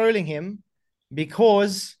 Yeah, trolling him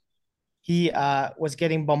because he was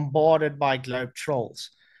getting bombarded by globe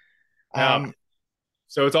trolls.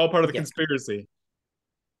 So it's all part of the conspiracy.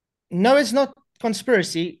 No, it's not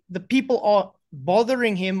conspiracy. The people are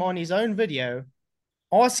bothering him on his own video,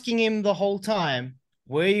 asking him the whole time,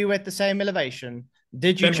 were you at the same elevation?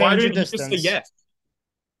 Did you change your distance? Just say yes?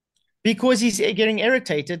 Because he's getting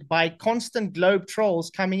irritated by constant globe trolls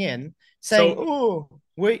coming in saying,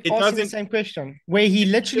 we're asking the same question, where he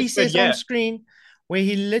literally says on screen,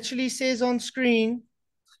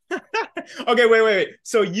 Okay, wait.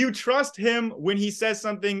 So you trust him when he says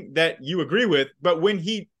something that you agree with, but when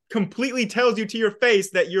he completely tells you to your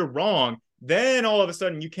face that you're wrong, then all of a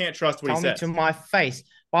sudden you can't trust what he says. Tell me to my face.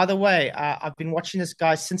 By the way, I've been watching this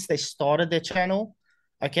guy since they started their channel.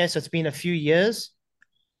 Okay, so it's been a few years.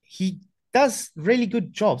 He does really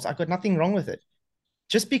good jobs. I've got nothing wrong with it.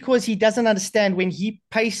 Just because he doesn't understand when he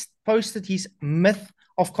posted his myth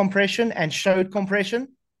of compression and showed compression,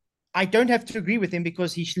 I don't have to agree with him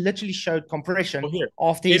because he literally showed compression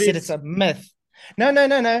after he said it's a myth.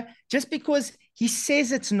 No. Just because he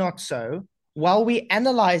says it's not so, while we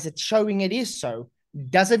analyze it, showing it is so,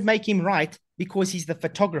 doesn't make him right because he's the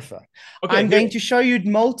photographer. Okay, I'm going to show you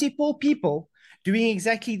multiple people doing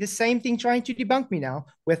exactly the same thing, trying to debunk me now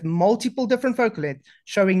with multiple different focal lengths,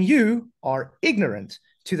 showing you are ignorant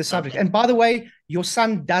to the subject. And by the way, your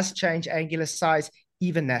sun does change angular size.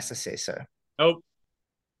 Even NASA says so. Oh.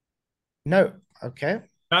 No. Okay.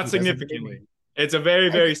 Not significantly. It's a very,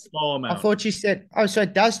 very small amount. I thought you said, so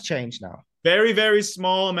it does change now. very, very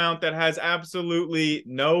small amount that has absolutely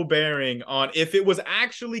no bearing on if it was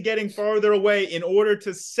actually getting farther away in order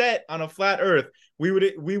to set on a flat Earth. We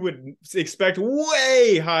would expect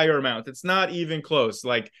way higher amounts. It's not even close.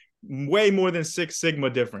 Like way more than 6 sigma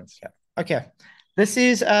difference. Okay. This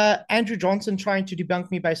is Andrew Johnson trying to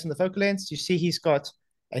debunk me based on the focal lengths. You see he's got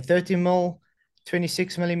a 30 mil,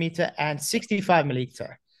 26 millimeter, and 65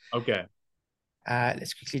 millimeter. Okay.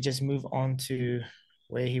 Let's quickly just move on to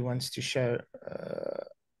where he wants to show.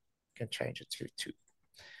 Can change it to 2.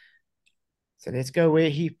 So let's go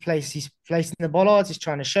where he's placing the bollards. He's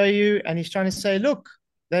trying to show you, and he's trying to say, look,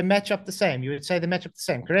 they match up the same. You would say they match up the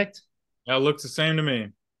same, correct? That looks the same to me.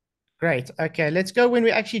 Great. Okay, let's go when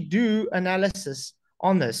we actually do analysis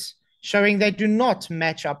on this, showing they do not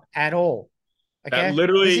match up at all. Okay, that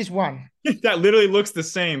literally, this is one. That literally looks the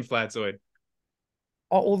same, Flatzoid.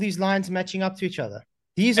 Are all these lines matching up to each other?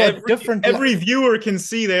 These are different. Every viewer can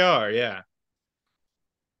see they are, yeah.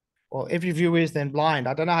 Well, every viewer is then blind.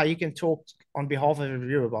 I don't know how you can talk on behalf of a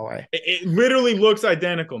viewer, by the way. It literally looks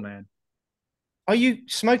identical, man. Are you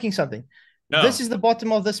smoking something? No. This is the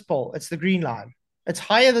bottom of this pole. It's the green line. It's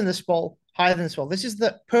higher than this pole, higher than this pole. This is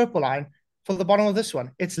the purple line for the bottom of this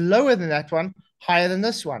one. It's lower than that one, higher than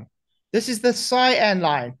this one. This is the cyan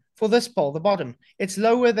line for this pole, the bottom. It's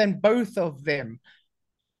lower than both of them.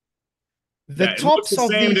 The tops of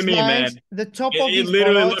these lines, the top of these bollards, it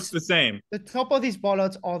literally looks the same. The top of these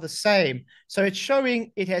bollards are the same. So it's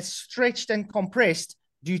showing it has stretched and compressed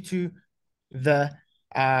due to the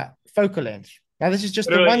focal length. Now, this is just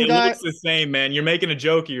the one guy. It looks the same, man. You're making a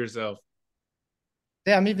joke of yourself.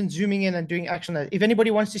 Yeah, I'm even zooming in and doing action. If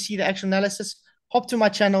anybody wants to see the action analysis, hop to my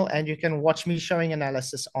channel and you can watch me showing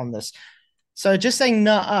analysis on this. So just saying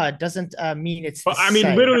nah doesn't mean it's the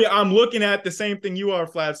same. Literally, I'm looking at the same thing you are,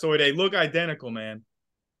 Flatzoid. They look identical, man.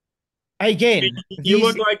 Again, you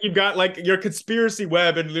look like you've got like your conspiracy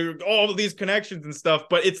web and all of these connections and stuff,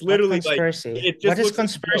 but it's literally like it just what is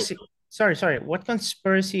conspiracy? Sorry. What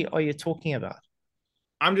conspiracy are you talking about?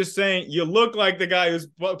 I'm just saying you look like the guy who's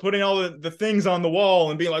putting all the things on the wall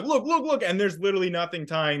and being like, look, and there's literally nothing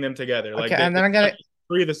tying them together. Okay, and then I'm gonna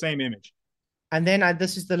agree the same image. And then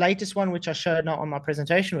this is the latest one, which I showed now on my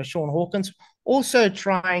presentation with Sean Hawkins, also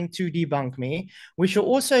trying to debunk me. We shall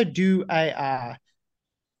also do a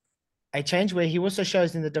change where he also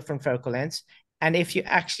shows in the different focal lengths. And if you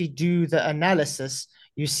actually do the analysis,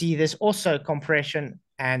 you see there's also compression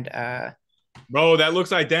and bro, that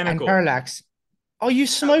looks identical. And parallax. Are you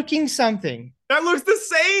smoking something? That looks the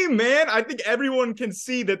same, man. I think everyone can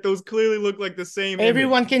see that those clearly look like the same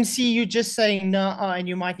Everyone image. Can see you just saying nah, and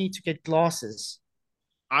you might need to get glasses.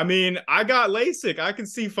 I mean, I got LASIK. I can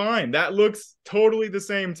see fine. That looks totally the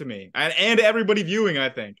same to me. And everybody viewing, I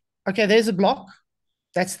think. Okay, there's a block.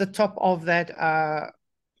 That's the top of that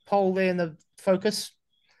pole there in the focus.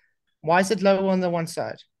 Why is it low on the one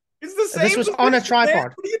side? It's the same. This was on a tripod.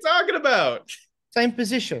 Man. What are you talking about? Same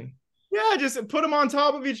position. Yeah, just put them on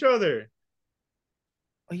top of each other.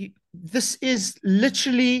 This is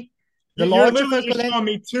literally the larger focal length. Showing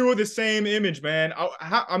me two of the same image, man.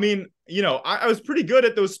 I mean, you know, I was pretty good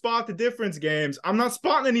at those spot the difference games. I'm not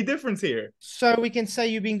spotting any difference here. So we can say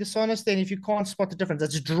you're being dishonest then if you can't spot the difference.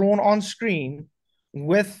 That's drawn on screen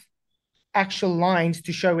with actual lines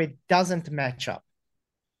to show it doesn't match up.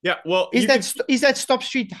 Yeah, well, is that stop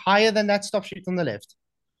street higher than that stop street on the left?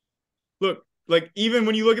 Look, like even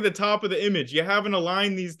when you look at the top of the image, you haven't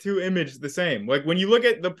aligned these two images the same. Like when you look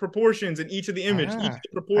at the proportions in each of the image, each of the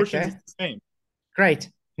proportions is the same. Great.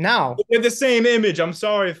 Now they're the same image. I'm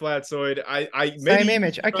sorry, Flatzoid. Same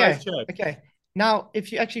image. Okay. Now,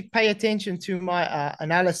 if you actually pay attention to my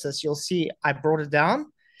analysis, you'll see I brought it down,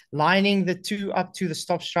 lining the two up to the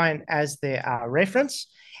stop sign as their reference,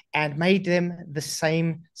 and made them the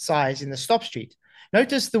same size in the stop street.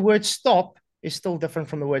 Notice the word stop is still different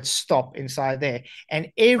from the word stop inside there. And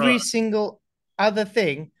every single other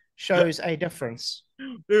thing shows a difference.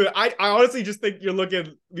 Dude, I honestly just think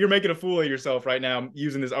you're making a fool of yourself right now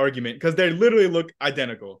using this argument because they literally look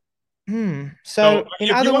identical. So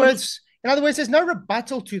in other words, there's no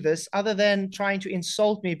rebuttal to this other than trying to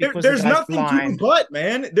insult me because there's nothing to rebut,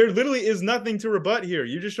 man. There literally is nothing to rebut here.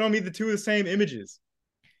 You just show me the two of the same images.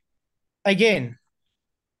 Again,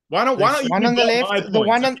 why don't you one on the left, the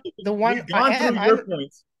one We've gone through your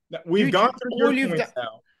points. We've gone through your points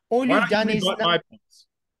now. All you've done is my points.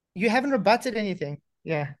 You haven't rebutted anything.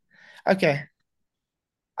 Yeah. Okay.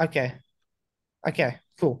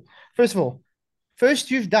 Cool. First of all,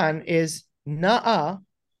 you've done is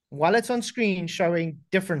while it's on screen showing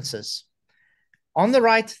differences. On the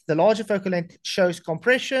right, the larger focal length shows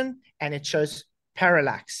compression and it shows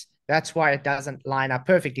parallax. That's why it doesn't line up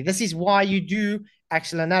perfectly. This is why you do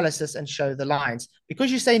actual analysis and show the lines.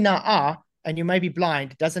 Because you say nah, and you may be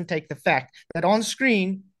blind, doesn't take the fact that on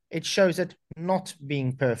screen, it shows it not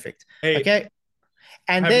being perfect. Hey, okay.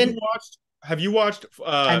 And have then you watched have you watched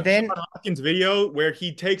and then Sean Hawkins' video where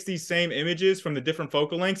he takes these same images from the different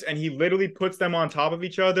focal lengths and he literally puts them on top of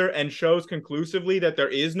each other and shows conclusively that there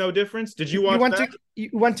is no difference? Did you watch that? You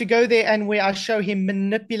want to go there and where I show him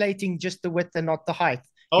manipulating just the width and not the height.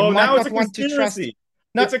 Oh, you might now it's not a want to trust. conspiracy.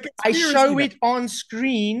 No, It's a I conspiracy show now. it on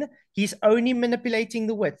screen. He's only manipulating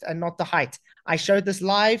the width and not the height. I showed this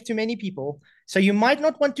live to many people. So you might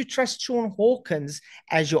not want to trust Sean Hawkins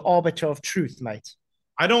as your arbiter of truth, mate.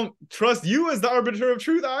 I don't trust you as the arbiter of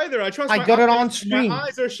truth either. I trust I got it on eyes. screen. My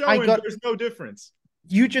eyes are showing there's no difference.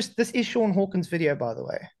 This is Sean Hawkins' video, by the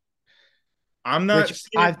way. I'm not.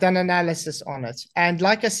 I've done analysis on it. And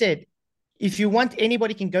like I said, if you want,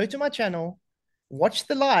 anybody can go to my channel, watch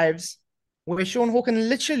the lives where Sean Hawkins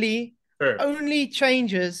literally only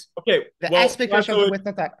changes the aspect ratio of the width,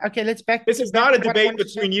 not that. Okay, let's back. This is not a debate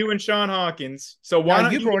between you and Sean Hawkins. So why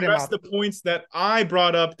don't you address the points that I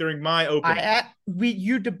brought up during my opening?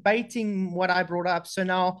 You debating what I brought up. So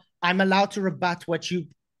now I'm allowed to rebut what you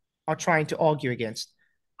are trying to argue against.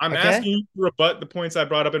 I'm asking you to rebut the points I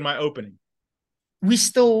brought up in my opening. We're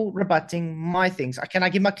still rebutting my things. Can I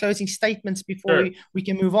give my closing statements before we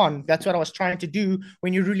can move on? That's what I was trying to do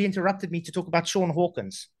when you really interrupted me to talk about Sean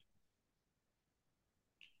Hawkins.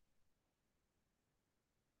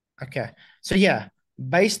 Okay. So yeah,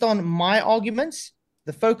 based on my arguments,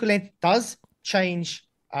 the focal length does change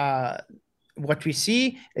what we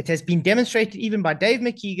see. It has been demonstrated even by Dave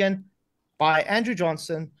McKeegan, by Andrew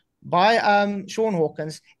Johnson, by Sean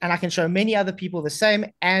Hawkins, and I can show many other people the same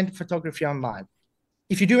and photography online.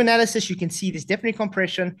 If you do analysis, you can see there's definitely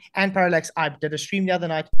compression and parallax. I did a stream the other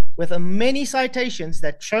night with many citations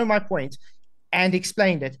that show my point and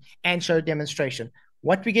explained it and showed demonstration.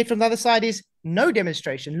 What we get from the other side is no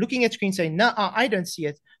demonstration, looking at screen saying, no, I don't see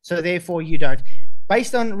it, so therefore you don't.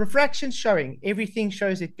 Based on refraction showing, everything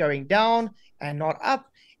shows it going down and not up.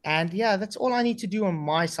 And yeah, that's all I need to do on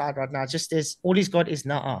my side right now. Just is all he's got is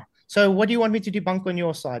nah. So what do you want me to debunk on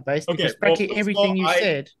your side, based? Okay, because practically everything you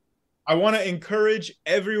said. I want to encourage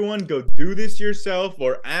everyone, go do this yourself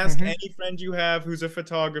or ask any friend you have who's a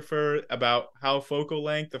photographer about how focal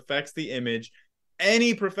length affects the image.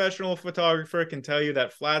 Any professional photographer can tell you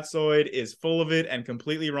that Flatzoid is full of it and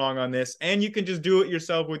completely wrong on this. And you can just do it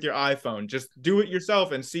yourself with your iPhone. Just do it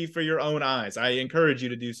yourself and see for your own eyes. I encourage you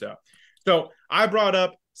to do so. So I brought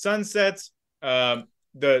up sunsets,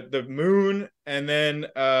 the moon, and then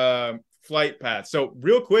flight path. So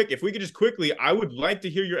real quick, if we could just quickly, I would like to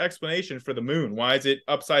hear your explanation for the moon. Why is it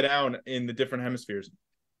upside down in the different hemispheres?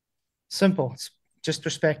 Simple. It's just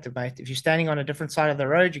perspective, mate. If you're standing on a different side of the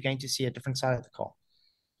road, you're going to see a different side of the car.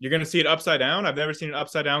 You're going to see it upside down? I've never seen an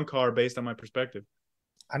upside down car based on my perspective.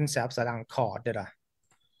 I didn't say upside down car, did I?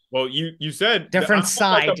 Well, you said different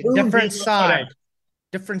side, like different side,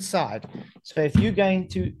 different side. So if you're going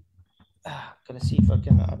to, gotta see if I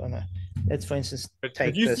can, I don't know. Let's, for instance, take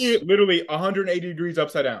if you this. see it literally 180 degrees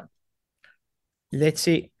upside down. Let's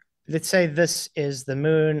see. Let's say this is the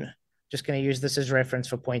moon. Just going to use this as reference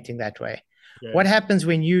for pointing that way. Okay. What happens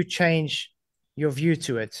when you change your view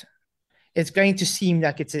to it? It's going to seem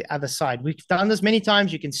like it's the other side. We've done this many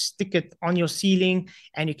times. You can stick it on your ceiling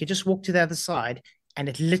and you can just walk to the other side and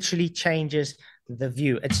it literally changes the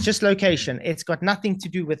view. It's just location. It's got nothing to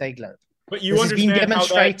do with a globe. But you understand been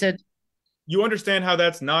demonstrated. You understand how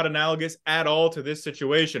that's not analogous at all to this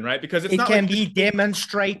situation, right? Because it's it can be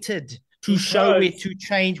demonstrated to show it to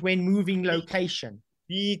change when moving location.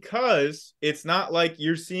 Because it's not like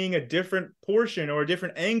you're seeing a different portion or a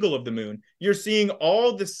different angle of the moon. You're seeing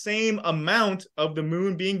all the same amount of the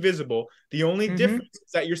moon being visible. The only difference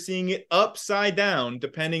is that you're seeing it upside down,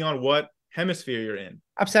 depending on what hemisphere you're in.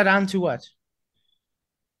 Upside down to what?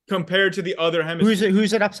 Compared to the other hemisphere.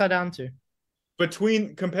 Who's it upside down to?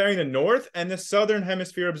 Comparing the north and the southern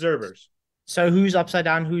hemisphere observers. So who's upside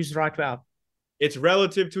down? Who's right way up? It's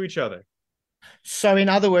relative to each other. So in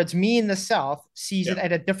other words, me in the south sees it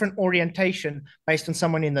at a different orientation based on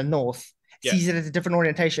someone in the north sees it at a different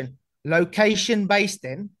orientation. Location based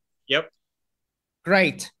then. Yep.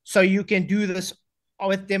 Great. So you can do this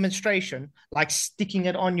with demonstration, like sticking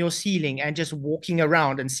it on your ceiling and just walking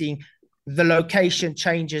around and seeing the location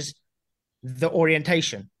changes the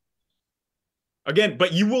orientation. Again,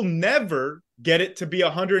 but you will never get it to be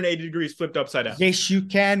 180 degrees flipped upside down? Yes, you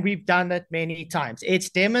can. We've done it many times. It's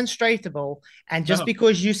demonstratable. And just No.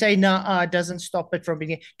 because you say, no, it doesn't stop it from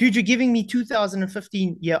being, dude, you're giving me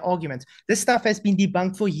 2015-year arguments. This stuff has been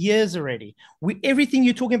debunked for years already. Everything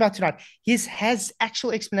you're talking about tonight has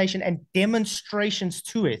actual explanation and demonstrations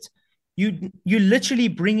to it. You're literally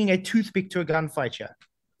bringing a toothpick to a gunfight here.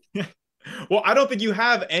 Well, I don't think you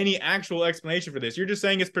have any actual explanation for this. You're just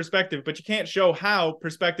saying it's perspective, but you can't show how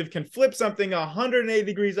perspective can flip something 180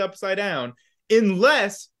 degrees upside down,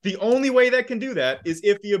 unless the only way that can do that is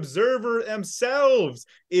if the observer themselves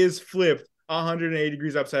is flipped 180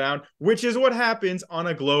 degrees upside down, which is what happens on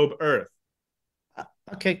a globe Earth.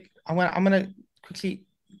 Okay, I'm gonna quickly.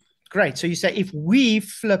 Great. So you say if we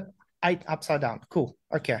flip 8 upside down, cool.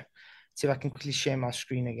 Okay, let's see if I can quickly share my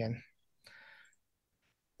screen again.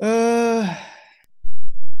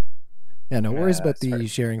 Yeah, no worries about the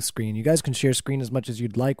sharing screen. You guys can share screen as much as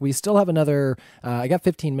you'd like. We still have another, I got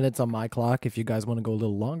 15 minutes on my clock. If you guys want to go a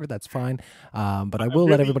little longer, that's fine. But I will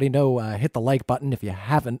let everybody know, hit the like button if you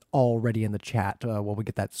haven't already in the chat while we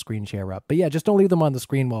get that screen share up. But yeah, just don't leave them on the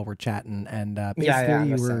screen while we're chatting. And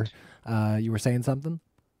you were saying something?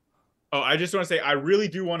 Oh, I just want to say, I really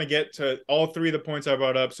do want to get to all 3 of the points I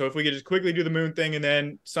brought up. So if we could just quickly do the moon thing and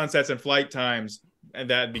then sunsets and flight times, and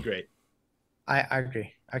that'd be great. I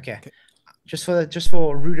agree. Okay. Just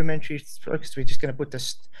for rudimentary focus, we're just going to put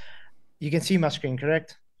this. You can see my screen,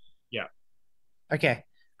 correct? Yeah. Okay,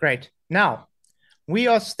 great. Now, we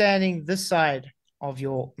are standing this side of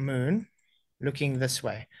your moon, looking this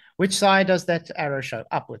way. Which side does that arrow show?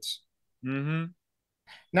 Upwards. Mm-hmm.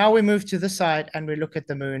 Now we move to this side and we look at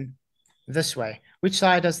the moon this way. Which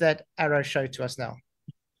side does that arrow show to us now?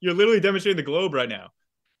 You're literally demonstrating the globe right now.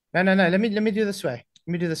 No. Let me do this way.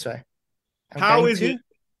 Let me do this way. How is it?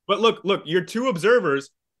 But look, your 2 observers,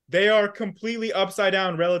 they are completely upside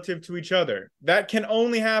down relative to each other. That can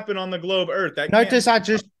only happen on the globe Earth. Notice I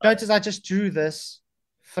just drew this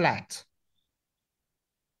flat.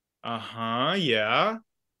 Yeah.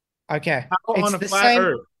 Okay. How on a flat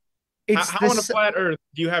Earth? How on a flat Earth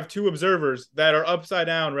do you have 2 observers that are upside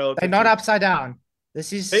down relative? They're not upside down.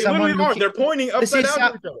 This is they literally are. They're pointing upside down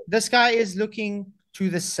to each other. This guy is looking to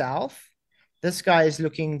the south. This guy is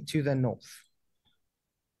looking to the north.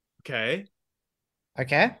 Okay.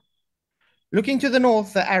 Looking to the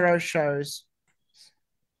north, the arrow shows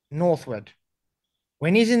northward.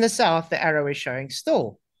 When he's in the south, the arrow is showing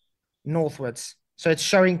still northwards. So it's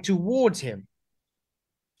showing towards him.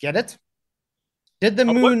 Get it? Did the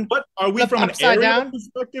moon what are we from an aerial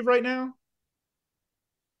perspective right now?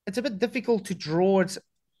 It's a bit difficult to draw it.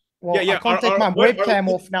 Well, I can't take my webcam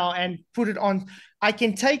off now and put it on. I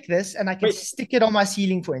can take this and I can stick it on my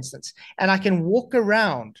ceiling, for instance, and I can walk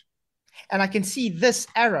around and I can see this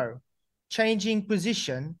arrow changing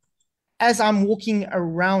position as I'm walking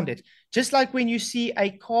around it. Just like when you see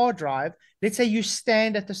a car drive, let's say you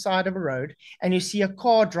stand at the side of a road and you see a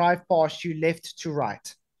car drive past you left to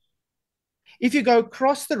right. If you go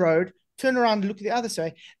across the road, turn around and look at the other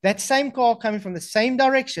side, that same car coming from the same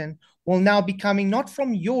direction will now be coming not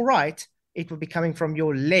from your right, it will be coming from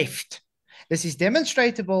your left. This is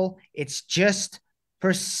demonstratable. It's just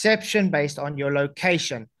perception based on your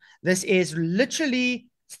location. This is literally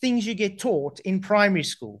things you get taught in primary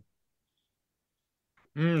school.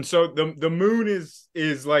 So the moon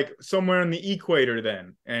is like somewhere on the equator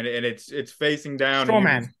then, and it's facing down. Straw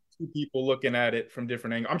man. 2 people looking at it from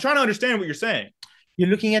different angles. I'm trying to understand what you're saying. You're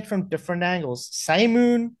looking at it from different angles. Same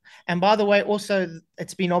moon. And by the way, also,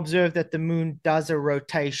 it's been observed that the moon does a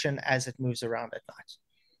rotation as it moves around at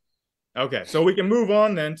night. Okay, so we can move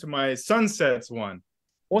on then to my sunsets one.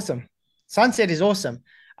 Awesome. Sunset is awesome.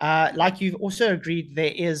 Like you've also agreed,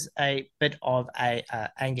 there is a bit of a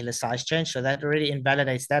angular size change, so that already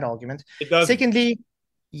invalidates that argument. It does. Secondly,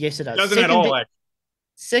 yes, it does. It doesn't at all.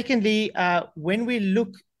 Secondly, when we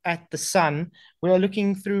look at the sun, we are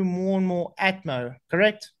looking through more and more atmo,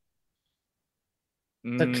 correct?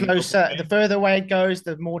 The closer, the further away it goes,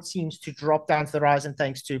 the more it seems to drop down to the horizon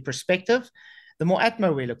thanks to perspective, the more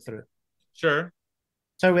atmo we look through. Sure.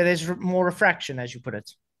 So where there's more refraction, as you put it,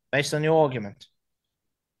 based on your argument.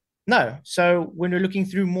 No. So when we're looking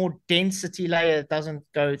through more density layer, it doesn't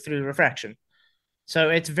go through refraction. So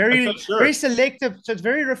it's very selective. So it's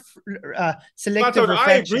very selective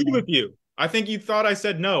refraction. I agreed with you. I think you thought I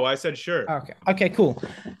said no. I said sure. Okay, cool.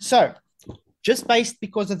 So just based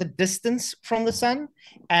because of the distance from the sun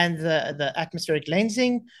and the atmospheric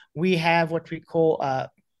lensing, we have what we call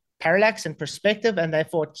parallax and perspective, and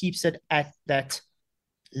therefore it keeps it at that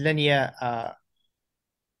linear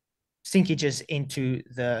sinkages into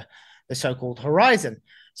the the so-called horizon.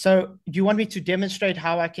 So do you want me to demonstrate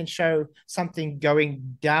how I can show something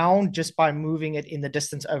going down just by moving it in the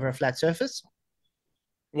distance over a flat surface?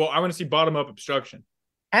 Well, I want to see bottom-up obstruction.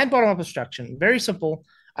 And bottom-up obstruction. Very simple.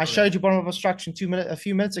 I Okay. showed you bottom-up obstruction a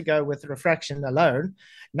few minutes ago with refraction alone.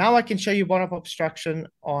 Now I can show you bottom-up obstruction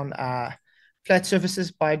on flat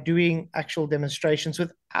surfaces by doing actual demonstrations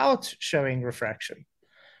without showing refraction.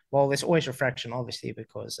 Well, there's always refraction, obviously,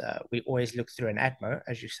 because we always look through an Atmo,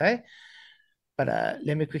 as you say. But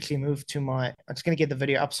let me quickly move to I'm just going to get the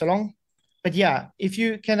video up so long. But yeah, if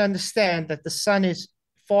you can understand that the sun is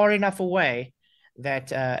far enough away that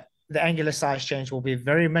the angular size change will be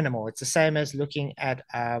very minimal. It's the same as looking at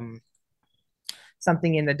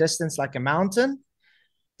something in the distance like a mountain.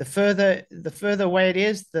 The further away it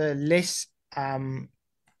is, the less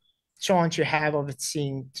chance you have of it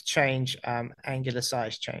seeing to change angular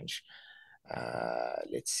size change.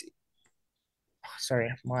 Let's see. Oh,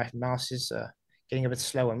 sorry, my mouse is getting a bit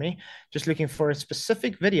slow on me. Just looking for a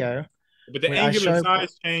specific video. But the angular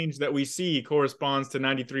size change that we see corresponds to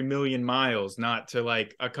 93 million miles, not to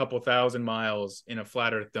like a couple thousand miles in a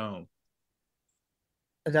flat Earth dome.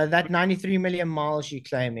 That 93 million miles you're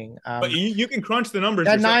claiming. But you can crunch the numbers.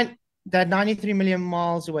 That 93 million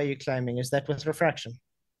miles away you're claiming, is that with refraction?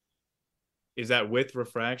 Is that with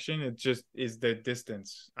refraction? It just is the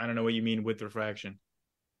distance. I don't know what you mean with refraction.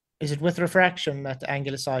 Is it with refraction that the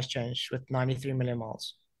angular size change with 93 million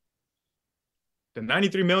miles? The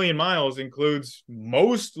 93 million miles includes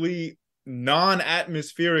mostly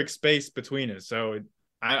non-atmospheric space between us. So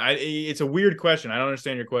it's a weird question. I don't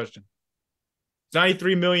understand your question. It's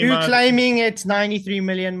 93 million You're miles. claiming it's 93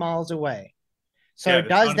 million miles away. So yeah,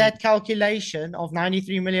 does that calculation of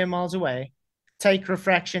 93 million miles away take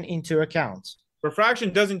refraction into account?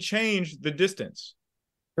 Refraction doesn't change the distance.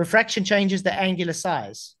 Refraction changes the angular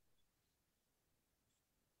size.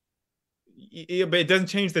 Yeah, but it doesn't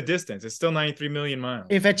change the distance. It's still 93 million miles.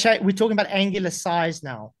 If we're talking about angular size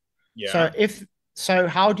now. Yeah. So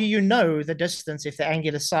how do you know the distance if the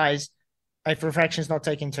angular size, if refraction is not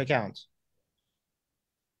taken into account?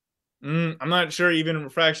 I'm not sure even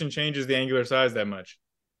refraction changes the angular size that much.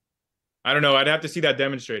 I don't know. I'd have to see that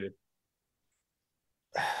demonstrated.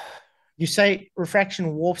 You say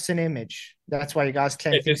refraction warps an image. That's why you guys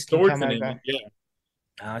claim it things can come over. Image,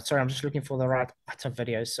 yeah. Sorry, I'm just looking for the right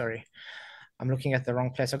videos. Sorry. I'm looking at the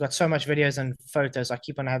wrong place. I've got so much videos and photos. I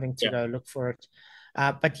keep on having to go look for it.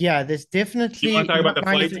 But yeah, there's definitely. You want to talk about the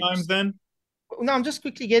flight times then? No, I'm just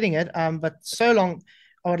quickly getting it. But so long,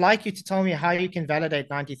 I would like you to tell me how you can validate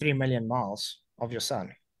 93 million miles of your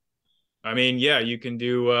sun. I mean, yeah, you can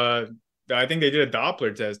do. I think they did a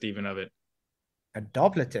Doppler test even of it. A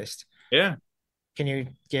Doppler test? Yeah. Can you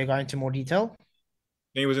go into more detail?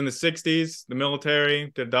 I think it was in the 60s. The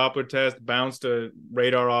military did a Doppler test, bounced a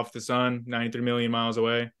radar off the sun 93 million miles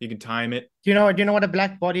away. You can time it. Do you know what a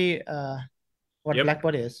black body black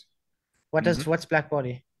body is? What's black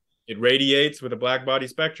body? It radiates with a black body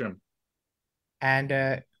spectrum.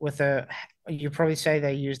 And you probably say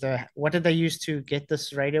they used what did they use to get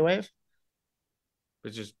this radio wave?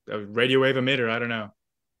 It's just a radio wave emitter. I don't know.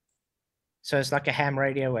 So it's like a ham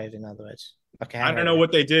radio wave, in other words. I don't know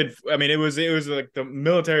what they did. I mean, it was like the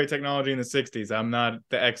military technology in the 60s. I'm not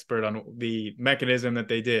the expert on the mechanism that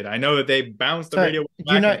they did. I know that they bounced the radio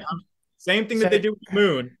back. Same thing that they do with the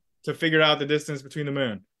moon to figure out the distance between the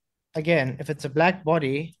moon. Again, if it's a black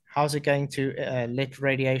body, how's it going to let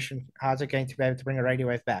radiation? How's it going to be able to bring a radio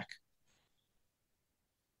wave back?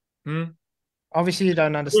 Obviously, you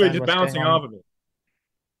don't understand. Just bouncing off of it.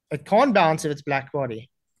 It can't bounce if it's black body.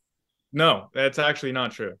 No, that's actually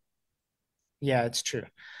not true. Yeah, it's true.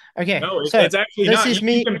 Okay. No, it's actually not.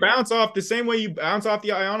 You can bounce off the same way you bounce off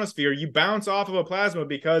the ionosphere. You bounce off of a plasma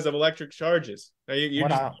because of electric charges.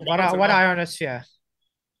 What ionosphere?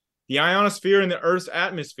 The ionosphere in the Earth's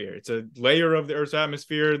atmosphere. It's a layer of the Earth's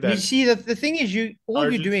atmosphere that. You see, the thing is,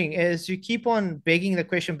 all you're doing is you keep on begging the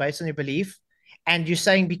question based on your belief, and you're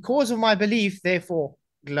saying because of my belief, therefore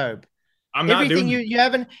globe. I'm not everything doing you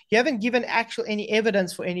haven't given any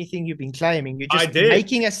evidence for anything you've been claiming. You're just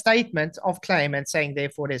making a statement of claim and saying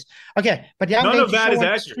therefore it is. Okay, but now I'm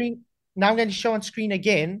going to show on screen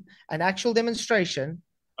again an actual demonstration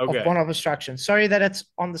of bottom-up obstruction. Sorry that it's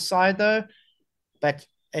on the side though, but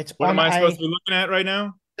it's what am I supposed to be looking at right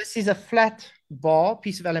now? This is a flat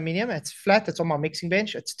piece of aluminium. It's flat. It's on my mixing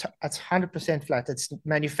bench. It's 100% flat. It's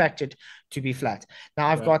manufactured to be flat. Now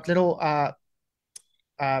I've got little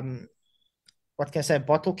what can I say,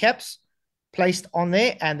 bottle caps placed on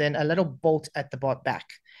there, and then a little bolt at the back.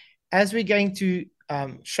 As we're going to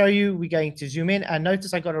show you, we're going to zoom in, and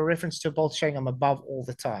notice I got a reference to a bolt showing I'm above all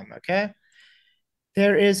the time, okay?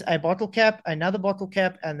 There is a bottle cap, another bottle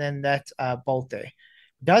cap, and then that bolt there.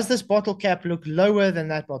 Does this bottle cap look lower than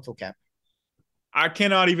that bottle cap? I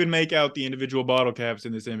cannot even make out the individual bottle caps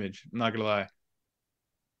in this image. I'm not gonna lie.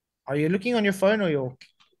 Are you looking on your phone or your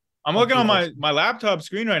I'm looking on computer? my laptop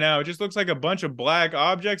screen right now. It just looks like a bunch of black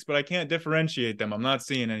objects, but I can't differentiate them. I'm not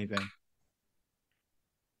seeing anything.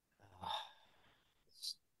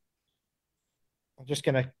 I'm just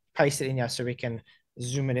going to paste it in here so we can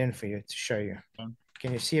zoom it in for you to show you.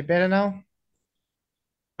 Can you see it better now?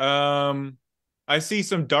 I see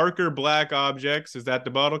some darker black objects. Is that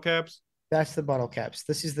the bottle caps? That's the bottle caps.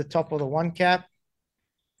 This is the top of the one cap.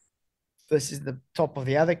 This is the top of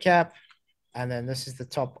the other cap. And then this is the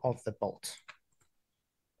top of the bolt.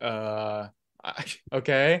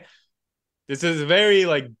 Okay. This is very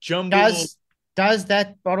like jumbled. Does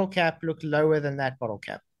that bottle cap look lower than that bottle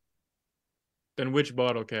cap? Than which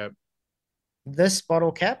bottle cap? This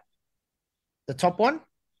bottle cap, the top one.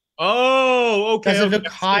 Oh, okay. Does it look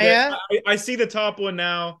higher? I see the top one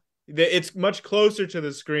now. It's much closer to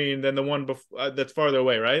the screen than the one that's farther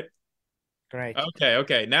away, right? Great.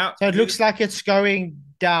 Okay. Now, so it looks like it's going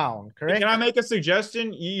down, correct? Can I make a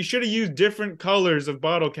suggestion? You should have used different colors of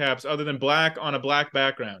bottle caps other than black on a black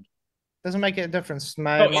background. Doesn't make a difference.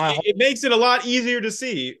 It makes it a lot easier to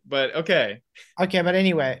see, but okay. Okay, but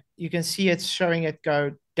anyway, you can see it's showing it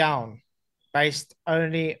go down based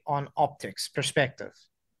only on optics perspective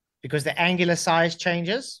because the angular size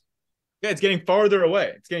changes. Yeah, it's getting farther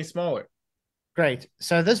away. It's getting smaller. Great.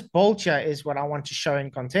 So this bolt here is what I want to show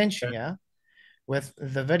in contention here with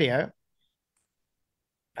the video.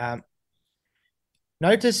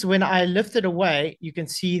 Notice when I lift it away, you can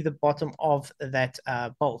see the bottom of that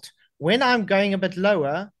bolt. When I'm going a bit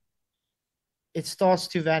lower, it starts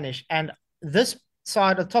to vanish. And this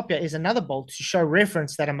side of top here is another bolt to show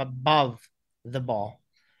reference that I'm above the bar.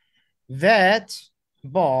 That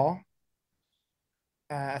bar,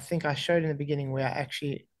 I think I showed in the beginning where I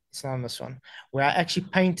actually, it's not on this one, where I actually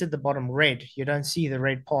painted the bottom red. You don't see the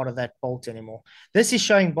red part of that bolt anymore. This is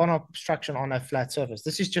showing bottom obstruction on a flat surface.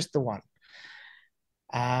 This is just the one.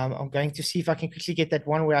 I'm going to see if I can quickly get that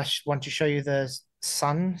one where I want to show you the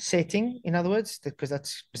sun setting, in other words, because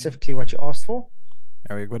that's specifically what you asked for.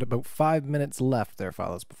 All right, we've got about 5 minutes left there,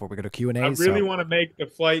 fellas, before we go to Q&A. I really want to make the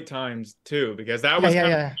flight times, too, because that was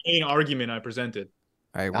kind of the main argument I presented.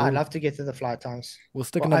 All right, I'd love to get to the flight times. We'll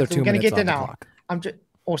stick another 2 minutes get on there the now. clock.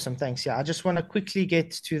 Awesome, thanks. Yeah, I just want to quickly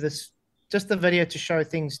get to this, just the video to show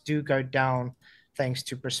things do go down thanks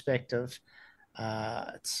to perspective.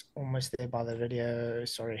 It's almost there by the video.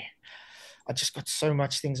 Sorry, I just got so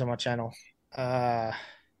much things on my channel. But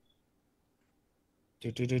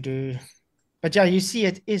yeah, you see,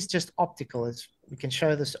 it is just optical. We can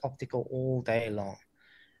show this optical all day long.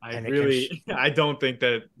 I don't think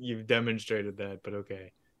that you've demonstrated that, but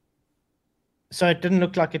okay. So it didn't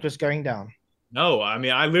look like it was going down. No, I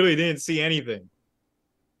mean, I literally didn't see anything.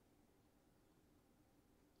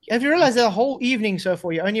 Have you realized that the whole evening so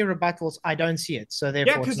far, your only rebuttals, I don't see it. So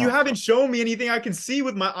therefore, yeah, because you haven't shown me anything I can see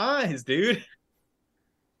with my eyes, dude.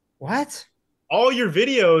 What? All your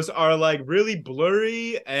videos are like really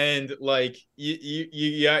blurry and like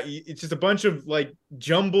it's just a bunch of like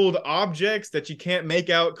jumbled objects that you can't make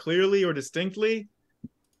out clearly or distinctly.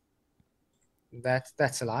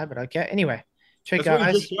 That's a lie, but okay. Anyway, check out. That's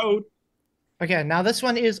what you just showed. Okay, now this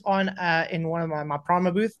one is on in one of my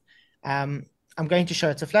primer booth. I'm going to show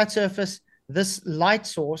it's a flat surface. This light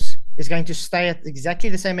source is going to stay at exactly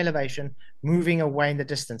the same elevation, moving away in the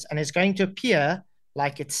distance, and it's going to appear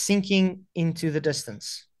like it's sinking into the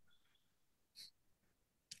distance.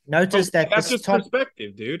 Notice that's just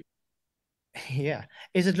perspective, dude. Yeah.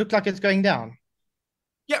 Does it look like it's going down?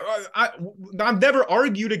 Yeah, I've never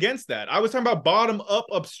argued against that. I was talking about bottom-up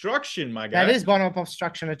obstruction, my guy. That is bottom-up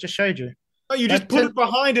obstruction. I just showed you. Oh, you just put it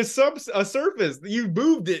behind a surface. You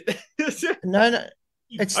moved it. No.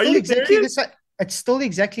 It's still exactly the same. It's still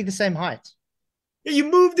exactly the same height. Yeah,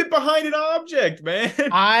 you moved it behind an object, man.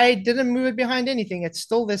 I didn't move it behind anything. It's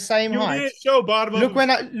still the same height. You didn't show bottom up.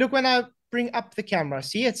 Look when I bring up the camera.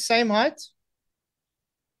 See, it's same height.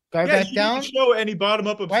 Go back down. Didn't show any bottom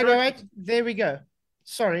up obstruction. Wait. There we go.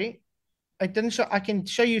 Sorry, I didn't show. I can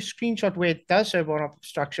show you a screenshot where it does show bottom up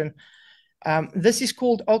obstruction. This is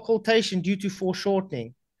called occultation due to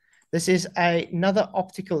foreshortening. This is another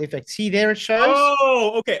optical effect. See there it shows.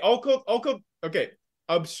 Oh, okay. Okay.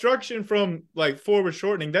 Obstruction from like forward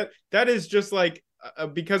shortening. That is just like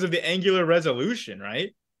because of the angular resolution,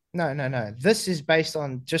 right? No. This is based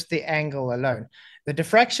on just the angle alone. The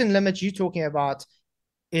diffraction limit you're talking about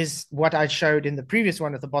is what I showed in the previous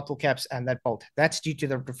one with the bottle caps and that bolt. That's due to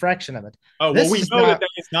the diffraction limit. Oh, well, we know that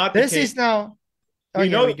is not the case. This is now. We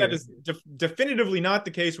yeah, know we that do. is definitively not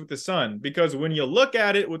the case with the sun, because when you look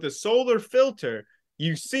at it with a solar filter,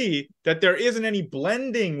 you see that there isn't any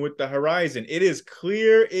blending with the horizon. It is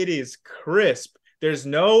clear, it is crisp. There's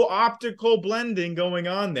no optical blending going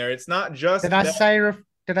on there. It's not just Did I that. say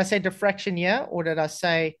did I say diffraction here, or did I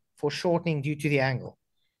say foreshortening due to the angle?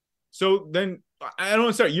 So then I don't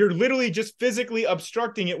understand. You're literally just physically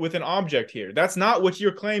obstructing it with an object here. That's not what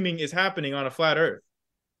you're claiming is happening on a flat Earth.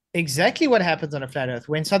 Exactly what happens on a flat Earth.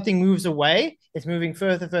 When something moves away, it's moving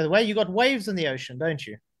further away. You got waves in the ocean, don't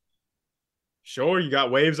you? Sure, you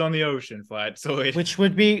got waves on the ocean, flat. So Which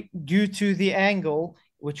would be due to the angle,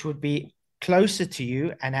 which would be closer to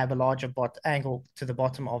you and have a larger angle to the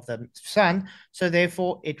bottom of the sun. So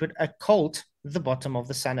therefore, it would occult the bottom of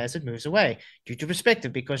the sun as it moves away due to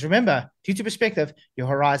perspective. Because remember, due to perspective, your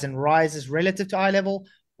horizon rises relative to eye level,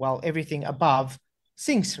 while everything above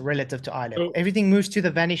sinks relative to eye level. So, everything moves to the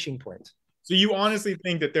vanishing point. So you honestly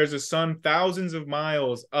think that there's a sun thousands of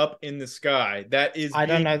miles up in the sky that is I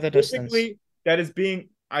don't know the distance. That is being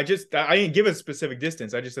I didn't give a specific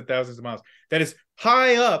distance. I just said thousands of miles. That is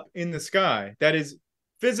high up in the sky. That is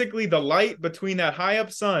physically the light between that high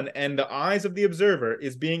up sun and the eyes of the observer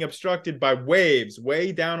is being obstructed by waves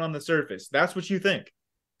way down on the surface. That's what you think.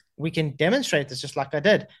 We can demonstrate this just like I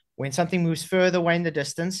did. When something moves further away in the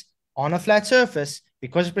distance on a flat surface,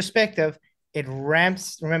 because of perspective, it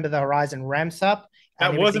ramps. Remember, the horizon ramps up.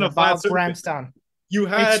 That wasn't a flat surface. Ramps down. You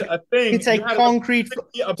had a thing. It's a concrete.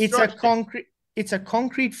 It's a concrete. It's a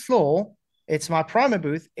concrete floor. It's my primer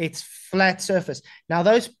booth. It's flat surface. Now,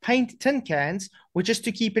 those paint tin cans were just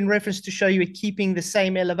to keep in reference to show you it keeping the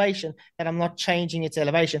same elevation, and I'm not changing its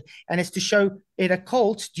elevation. And it's to show it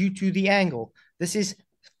occults due to the angle. This is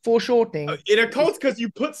foreshortening. It occults because you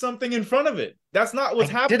put something in front of it. That's not what's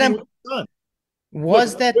happening with the sun.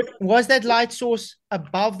 Was that light source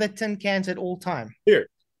above the tin cans at all time? Here,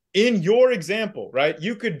 in your example, right,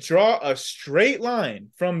 you could draw a straight line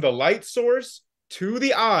from the light source to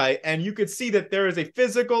the eye, and you could see that there is a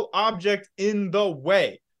physical object in the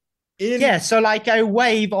way. So like a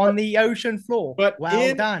wave on the ocean floor. But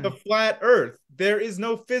well done. The flat Earth, there is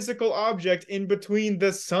no physical object in between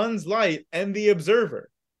the sun's light and the observer.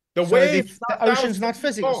 The ocean's not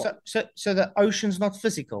physical. So the ocean's not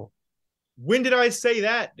physical. When did I say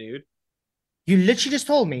that, dude? You literally just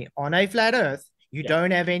told me on a flat Earth, you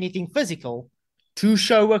don't have anything physical to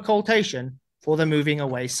show occultation for the moving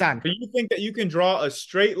away sun. But you think that you can draw a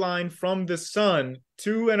straight line from the sun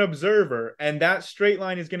to an observer, and that straight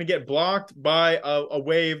line is going to get blocked by a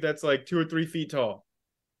wave that's like 2 or 3 feet tall?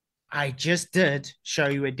 I just did show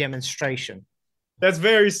you a demonstration. That's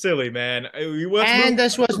very silly, man.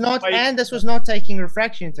 This was not taking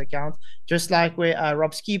refraction into account, just like where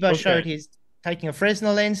Rob Skiba showed his taking a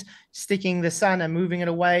Fresnel lens, sticking the sun and moving it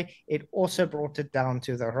away. It also brought it down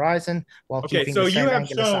to the horizon while keeping the same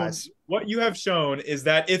angular size. What you have shown is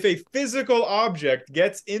that if a physical object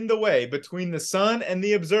gets in the way between the sun and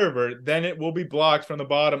the observer, then it will be blocked from the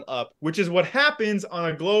bottom up, which is what happens on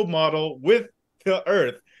a globe model with the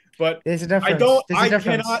Earth. But there's a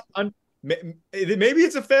difference. Maybe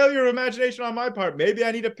it's a failure of imagination on my part. Maybe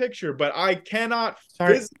I need a picture, but I cannot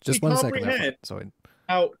just one comprehend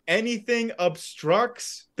how anything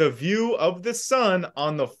obstructs the view of the sun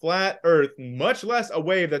on the flat Earth, much less a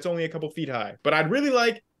wave that's only a couple feet high. But I'd really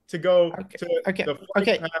like to go to the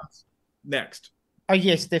flight paths next. Oh,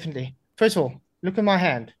 yes, definitely. First of all, look at my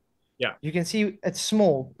hand. Yeah. You can see it's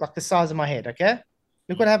small, like the size of my head, okay?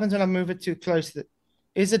 Look what happens when I move it too close.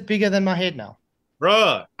 Is it bigger than my head now?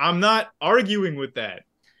 Bruh, I'm not arguing with that.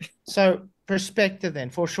 So, perspective then,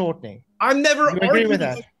 foreshortening. I'm never arguing with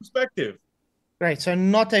that perspective. Great. So,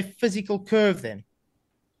 not a physical curve then?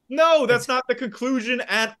 No, that's not the conclusion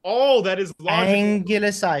at all. That is logical.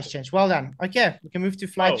 Angular size change. Well done. Okay, we can move to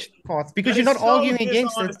flight path because you're not arguing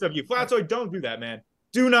against it. Of you. Flatzoid, don't do that, man.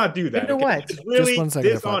 Do not do that. You know what? Really, just one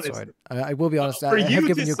second, Flatzoid. I will be honest. I have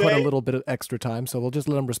given you quite a little bit of extra time, so we'll just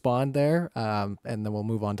let him respond there, and then we'll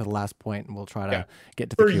move on to the last point, and we'll try to get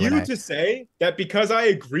to the Q&A. For you to say that because I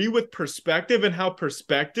agree with perspective and how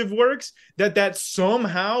perspective works, that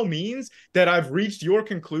somehow means that I've reached your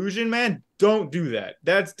conclusion, man, don't do that.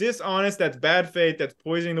 That's dishonest. That's bad faith. That's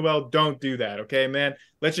poisoning the well. Don't do that, okay, man?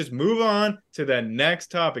 Let's just move on to the next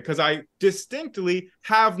topic because I distinctly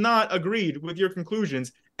have not agreed with your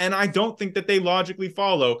conclusions, and I don't think that they logically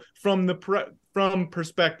follow from from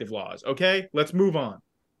perspective laws. Okay, let's move on.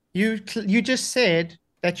 You just said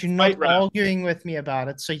that you're not arguing with me about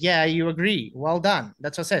it, so yeah, you agree. Well done.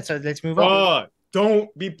 That's what I said. So let's move on.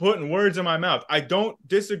 Don't be putting words in my mouth. I don't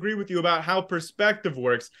disagree with you about how perspective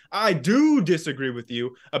works. I do disagree with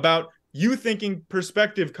you about you thinking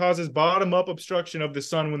perspective causes bottom-up obstruction of the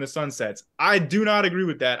sun when the sun sets. I do not agree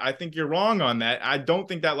with that. I think you're wrong on that. I don't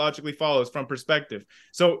think that logically follows from perspective.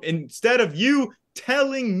 So instead of you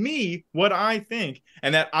telling me what I think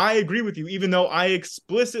and that I agree with you, even though I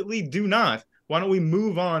explicitly do not, why don't we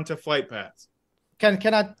move on to flight paths?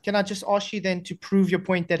 Can I just ask you then to prove your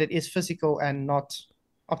point that it is physical and not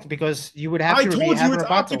optical? Because you would have I to told have you a it's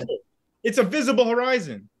rebuttal. optical. It's a visible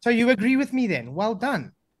horizon. So you agree with me then? Well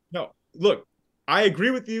done. No, look, I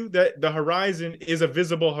agree with you that the horizon is a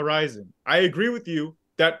visible horizon. I agree with you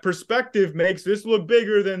that perspective makes this look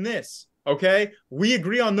bigger than this. Okay? We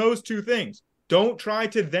agree on those two things. Don't try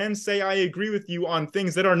to then say I agree with you on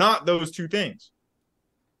things that are not those two things.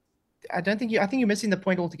 I think you're missing the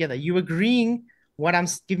point altogether. You agreeing what I'm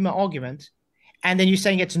giving my argument, and then you're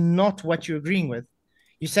saying it's not what you're agreeing with.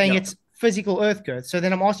 You're saying it's physical earth girth. So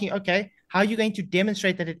then I'm asking you, okay, how are you going to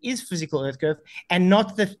demonstrate that it is physical earth girth and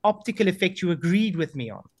not the optical effect you agreed with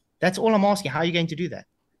me on? That's all I'm asking. How are you going to do that?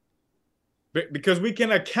 Because we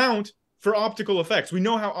can account for optical effects. We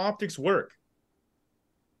know how optics work.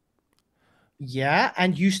 Yeah,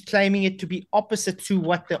 and you claiming it to be opposite to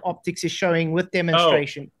what the optics is showing with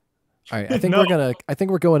demonstration. All right, I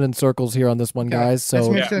think we're going in circles here on this one, guys. So let's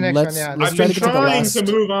move to the next one. Yeah, I've been trying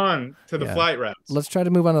to move on to the flight routes. Let's try to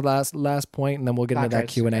move on to the last point, and then we'll get into that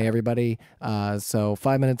Q&A, everybody. So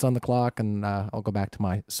 5 minutes on the clock, and I'll go back to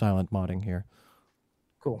my silent modding here.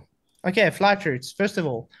 Cool. Okay, flight routes. First of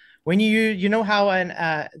all, when you know how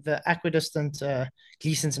the equidistant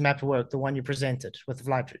Gleason's map worked, the one you presented with the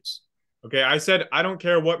flight routes. Okay, I said I don't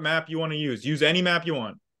care what map you want to use. Use any map you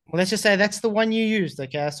want. Well, let's just say that's the one you used,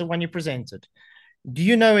 okay? That's the one you presented. Do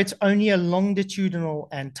you know it's only a longitudinal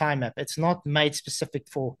and time map? It's not made specific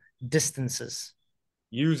for distances.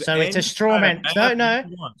 So it's a straw man. No.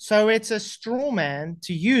 So it's a straw man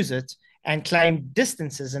to use it and claim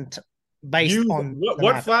distances and based on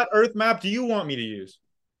what flat Earth map do you want me to use?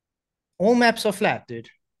 All maps are flat, dude.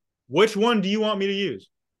 Which one do you want me to use?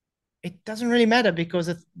 It doesn't really matter because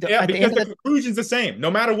the conclusion's the same.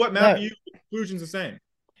 No matter what map you use, the conclusion's the same.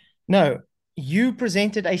 No, you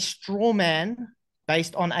presented a straw man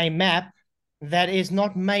based on a map that is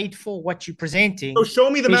not made for what you're presenting. So show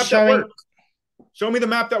me the map that works. Show me the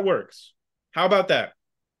map that works. How about that?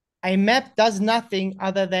 A map does nothing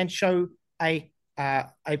other than show a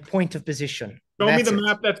point of position. Show me the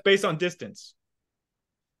map that's based on distance.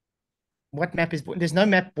 What map is? There's no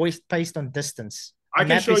map based on distance. I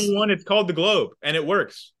can show you one. It's called the globe, and it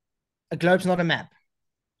works. A globe's not a map.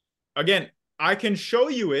 Again, I can show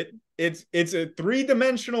you it. It's a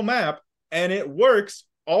 3-dimensional map, and it works.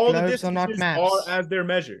 All the distances are as they're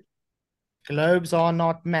measured. Globes are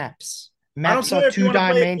not maps. Maps are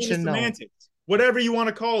 2-dimensional. Whatever you want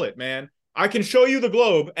to call it, man. I can show you the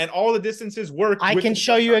globe, and all the distances work. I can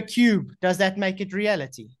show you a cube. Does that make it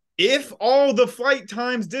reality? If all the flight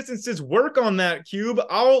times distances work on that cube,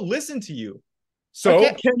 I'll listen to you. So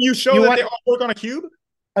can you show that they all work on a cube?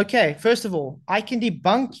 Okay, first of all, I can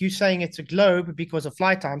debunk you saying it's a globe because of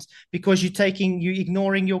flight times, because you're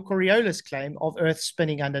ignoring your Coriolis claim of Earth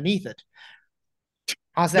spinning underneath it.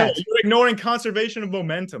 How's that? No, you're ignoring conservation of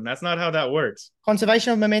momentum. That's not how that works.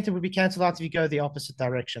 Conservation of momentum would be cancelled out if you go the opposite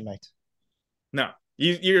direction, mate. No,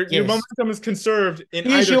 your momentum is conserved in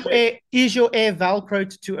is your air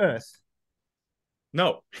velcroed to Earth?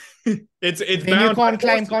 No, it's then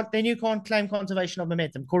you can't claim conservation of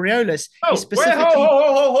momentum. Coriolis is specifically.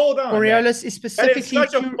 Hold on. Coriolis is specifically.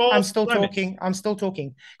 I'm still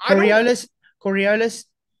talking. Coriolis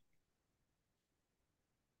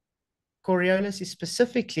is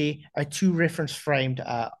specifically a 2 reference framed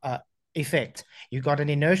effect. You got an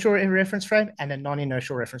inertial reference frame and a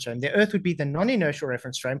non-inertial reference frame. The Earth would be the non-inertial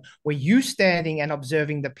reference frame where you standing and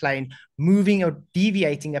observing the plane moving or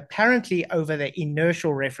deviating apparently over the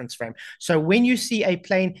inertial reference frame. So when you see a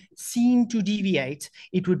plane seen to deviate,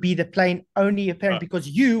 it would be the plane only apparent because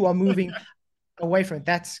you are moving away from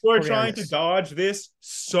it. We're trying to dodge this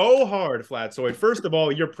so hard, Flatzoid. First of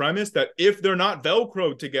all, your premise that if they're not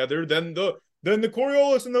Velcroed together, then the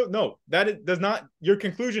Coriolis and your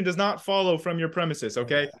conclusion does not follow from your premises,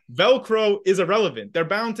 okay? Velcro is irrelevant. They're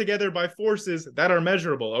bound together by forces that are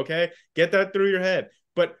measurable, okay? Get that through your head.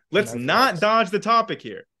 But let's not dodge the topic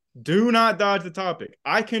here. Do not dodge the topic.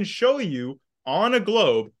 I can show you on a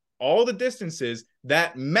globe all the distances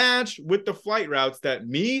that match with the flight routes that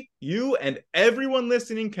me, you, and everyone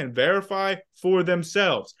listening can verify for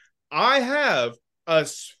themselves. I have a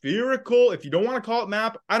spherical, if you don't want to call it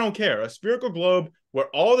map, I don't care, a spherical globe where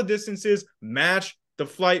all the distances match the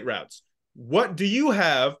flight routes. What do you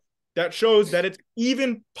have that shows that it's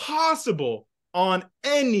even possible on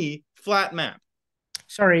any flat map?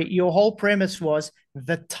 Sorry, your whole premise was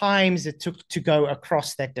the times it took to go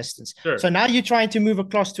across that distance. Sure. So now you're trying to move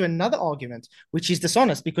across to another argument, which is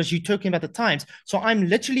dishonest because you're talking about the times. So I'm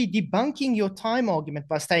literally debunking your time argument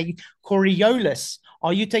by saying Coriolis.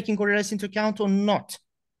 Are you taking Coriolis into account or not?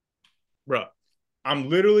 Bro, I'm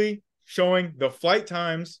literally showing the flight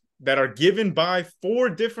times that are given by 4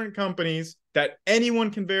 different companies that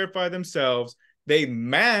anyone can verify themselves. They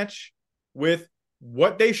match with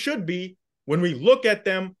what they should be when we look at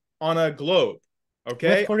them on a globe.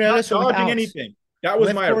 Okay? With Coriolis I'm or not dodging without? anything. That was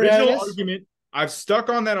With my original Coriolis? argument. I've stuck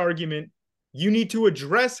on that argument. You need to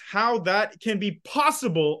address how that can be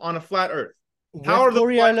possible on a flat Earth. How are the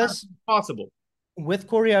flight times possible? With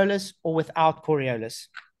Coriolis or without Coriolis?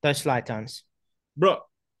 Those flight times. Bro,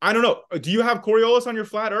 I don't know. Do you have Coriolis on your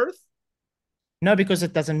flat Earth? No, because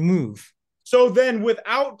it doesn't move. So then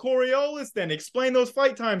without Coriolis, then explain those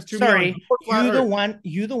flight times to me. Sorry,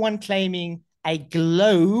 you're the one claiming a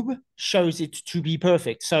globe shows it to be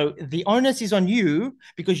perfect. So the onus is on you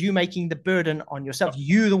because you're making the burden on yourself.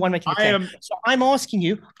 You the one making the claim. So I'm asking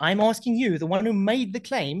you, the one who made the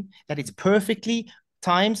claim that it's perfectly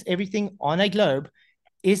times everything on a globe,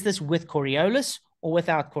 is this with Coriolis or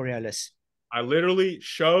without Coriolis? I literally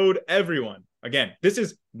showed everyone. Again, this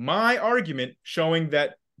is my argument showing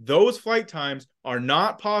that those flight times are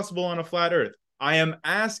not possible on a flat Earth. I am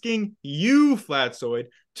asking you, Flatzoid,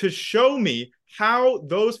 to show me how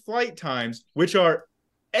those flight times, which are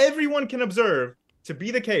everyone can observe to be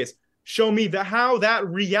the case, show me how that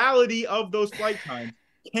reality of those flight times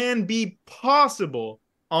can be possible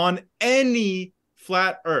on any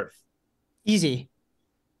flat Earth. Easy.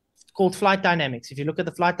 It's called flight dynamics. If you look at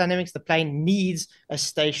the flight dynamics, the plane needs a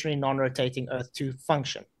stationary, non-rotating Earth to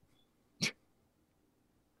function.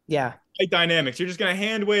 Yeah. Flight dynamics. You're just going to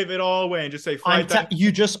hand wave it all away and just say flight dynamics.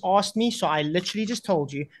 You just asked me, so I literally just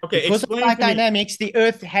told you. Okay, because of flight dynamics, the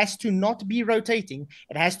Earth has to not be rotating.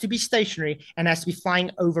 It has to be stationary and has to be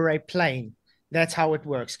flying over a plane. That's how it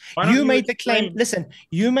works. You made the claim. Listen,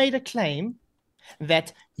 you made a claim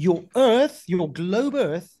that your Earth, your globe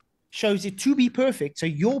Earth, shows it to be perfect. So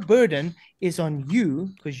your burden is on you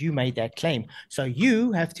because you made that claim. So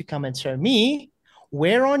you have to come and show me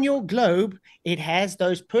where on your globe it has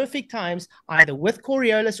those perfect times, either with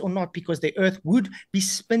Coriolis or not, because the Earth would be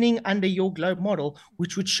spinning under your globe model,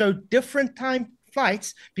 which would show different time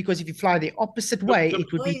flights, because if you fly the opposite way, it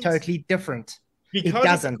would be totally different. It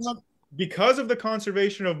doesn't. Because of the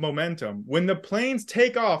conservation of momentum, when the planes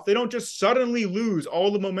take off, they don't just suddenly lose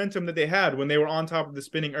all the momentum that they had when they were on top of the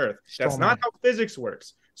spinning Earth. That's not how physics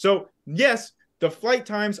works. So, yes, the flight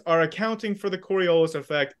times are accounting for the Coriolis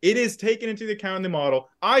effect. It is taken into account in the model.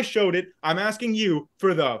 I showed it. I'm asking you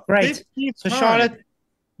for the 15th time. Charlotte.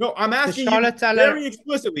 No, I'm asking you very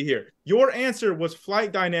explicitly here. Your answer was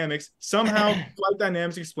flight dynamics. Somehow flight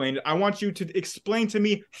dynamics explained it. I want you to explain to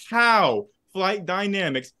me how flight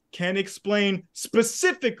dynamics can explain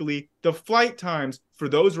specifically the flight times for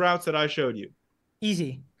those routes that I showed you.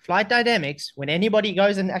 Easy. Flight dynamics, when anybody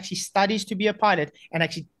goes and actually studies to be a pilot and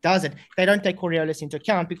actually does it, they don't take Coriolis into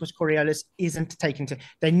account because Coriolis isn't taken to.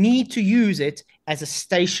 They need to use it as a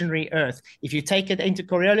stationary Earth. If you take it into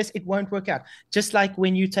Coriolis, it won't work out. Just like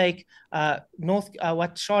when you take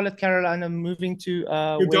Charlotte, Carolina, moving to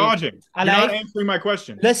you're dodging. LA. You're not answering my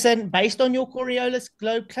question. Listen, based on your Coriolis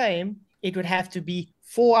globe claim, it would have to be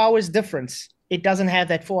 4 hours difference. It doesn't have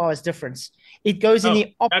that 4 hours difference. It goes in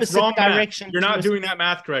the opposite direction. Math. You're not doing that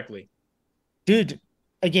math correctly. Dude,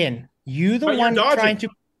 again, you the one trying to...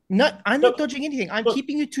 No, I'm not dodging anything. I'm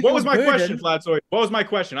keeping you to your burden. What was my question, Flatzoid? What was my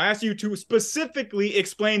question? I asked you to specifically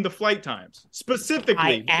explain the flight times.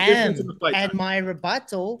 Specifically. I am. And my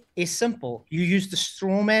rebuttal is simple. You use the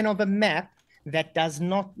straw man of a map that does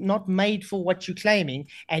not made for what you're claiming,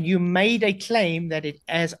 and you made a claim that it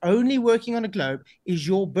as only working on a globe is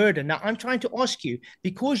your burden. Now I'm trying to ask you,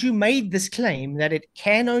 because you made this claim that it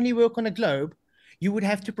can only work on a globe, you would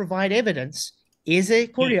have to provide evidence. Is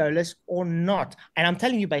it Coriolis or not? And I'm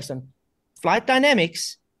telling you, based on flight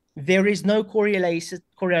dynamics, there is no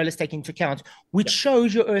Coriolis taken into account, which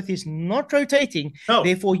shows your Earth is not rotating. No.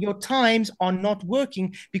 Therefore, your times are not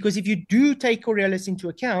working, because if you do take Coriolis into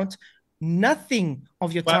account, nothing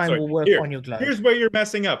of your time will work on your globe. Here's where you're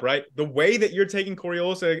messing up, right? The way that you're taking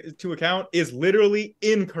Coriolis into account is literally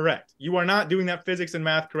incorrect. You are not doing that physics and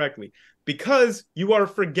math correctly, because you are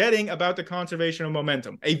forgetting about the conservation of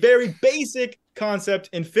momentum, a very basic concept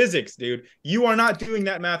in physics, dude. You are not doing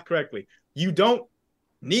that math correctly. You don't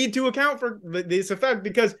need to account for this effect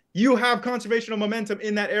because you have conservation of momentum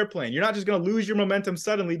in that airplane. You're not just going to lose your momentum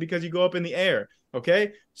suddenly because you go up in the air.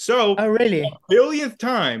 Okay, so really, billionth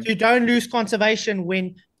time, you don't lose conservation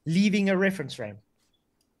when leaving a reference frame.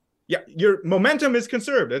 Yeah, your momentum is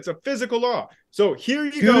conserved. It's a physical law. So here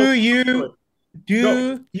you Do go. you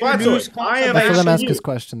Flatzoid, lose I am Let's let him asking ask you. his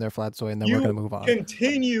question there, Flatzoid, and then we're going to move on.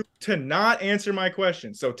 Continue to not answer my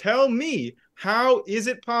question. So tell me, how is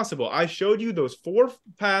it possible? I showed you those 4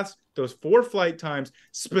 paths, those 4 flight times,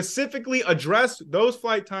 specifically address those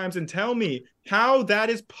flight times and tell me how that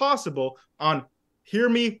is possible on, hear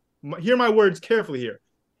my words carefully here,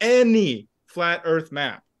 any flat Earth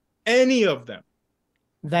map, any of them.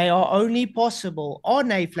 They are only possible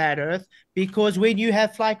on a flat Earth because when you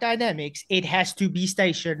have flight dynamics, it has to be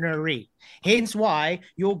stationary. Hence why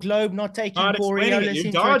your globe not taking Coriolis You're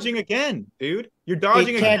into dodging again, dude. You're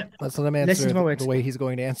dodging again. Let's let him answer the way he's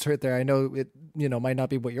going to answer it there. I know it, might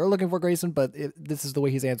not be what you're looking for, Grayson, but this is the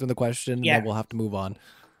way he's answering the question, and then we'll have to move on.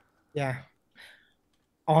 Yeah.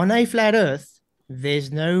 On a flat Earth,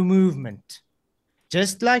 there's no movement.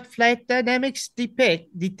 Just like flight dynamics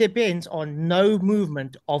depends on no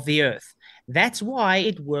movement of the Earth. That's why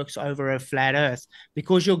it works over a flat Earth,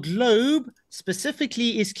 because your globe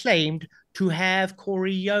specifically is claimed to have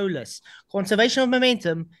Coriolis. Conservation of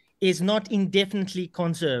momentum is not indefinitely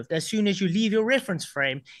conserved. As soon as you leave your reference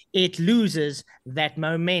frame, it loses that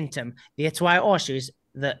momentum. That's why I asked you, is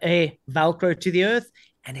the A Velcro to the Earth?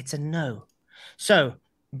 And it's a no. So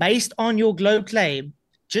based on your globe claim,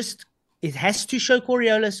 it has to show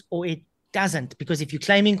Coriolis or it doesn't, because if you're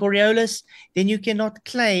claiming Coriolis, then you cannot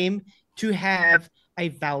claim to have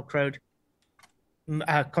a Velcroed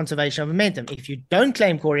conservation of momentum. If you don't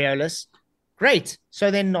claim Coriolis, great.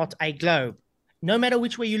 So they're not a globe. No matter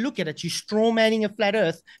which way you look at it, you're straw manning a flat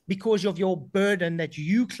Earth because of your burden that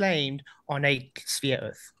you claimed on a sphere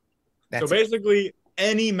Earth. So basically,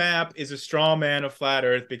 any map is a straw man of flat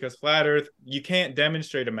Earth, because flat Earth, you can't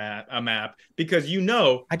demonstrate a map because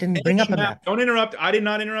I didn't bring up a map. Don't interrupt. I did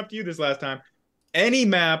not interrupt you this last time. Any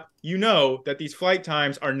map, that these flight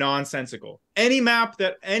times are nonsensical. Any map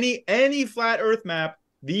that any flat Earth map,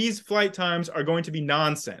 these flight times are going to be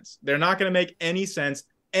nonsense. They're not going to make any sense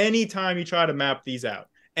anytime you try to map these out.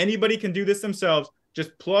 Anybody can do this themselves.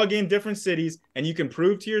 Just plug in different cities and you can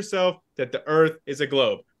prove to yourself that the Earth is a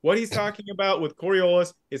globe. What he's talking about with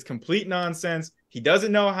Coriolis is complete nonsense. He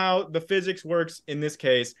doesn't know how the physics works in this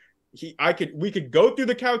case. We could go through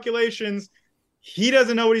the calculations. He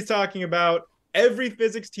doesn't know what he's talking about. Every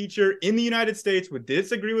physics teacher in the United States would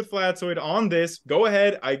disagree with Flatzoid on this. Go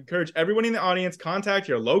ahead. I encourage everyone in the audience, contact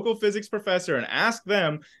your local physics professor and ask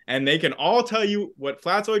them, and they can all tell you what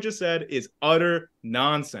Flatzoid just said is utter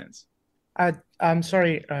nonsense. I'm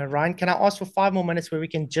sorry, Ryan, can I ask for 5 more minutes where we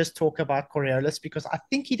can just talk about Coriolis? Because I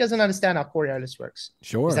think he doesn't understand how Coriolis works.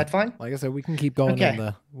 Sure. Is that fine? Like I said, we can keep going.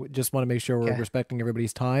 Okay. We just want to make sure we're respecting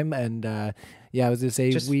everybody's time. And I was going to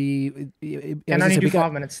say, can only do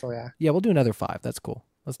 5 minutes still, yeah. Yeah, we'll do another 5. That's cool.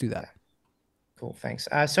 Let's do that. Cool, thanks.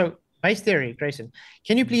 So base theory, Grayson,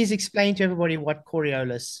 can you please explain to everybody what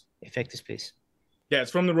Coriolis effect is, please? Yeah, it's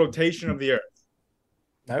from the rotation of the Earth.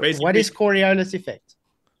 No, what is Coriolis effect?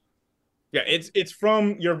 Yeah, it's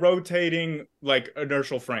from your rotating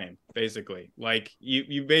inertial frame, basically.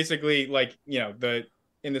 You basically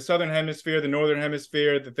in the southern hemisphere, the northern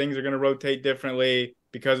hemisphere, the things are going to rotate differently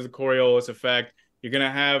because of the Coriolis effect. You're going to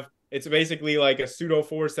have, it's basically like a pseudo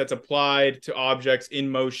force that's applied to objects in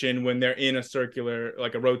motion when they're in a circular,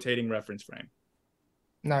 like a rotating reference frame.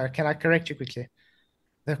 No, can I correct you quickly?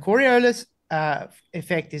 The Coriolis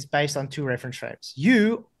effect is based on 2 reference frames.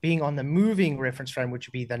 You being on the moving reference frame, which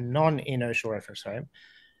would be the non-inertial reference frame,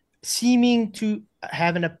 seeming to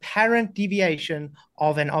have an apparent deviation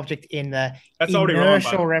of an object in the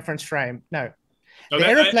inertial reference frame. No, the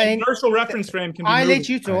airplane inertial reference frame can be I moving. let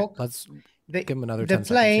you talk. Right, let's give him another 10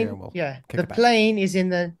 seconds here. And we'll the plane is in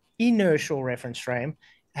the inertial reference frame,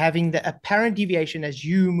 having the apparent deviation as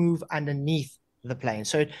you move underneath the plane.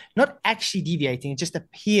 So not actually deviating, it just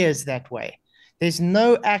appears that way. There's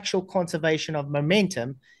no actual conservation of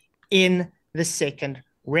momentum in the second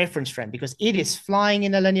reference frame because it is flying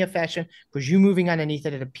in a linear fashion. Because you're moving underneath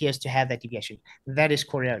it, it appears to have that deviation. That is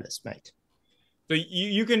Coriolis, mate. So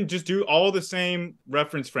you can just do all the same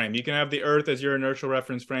reference frame. You can have the Earth as your inertial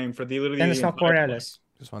reference frame for literally. Then it's not Coriolis.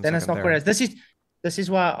 Then it's not Coriolis. This is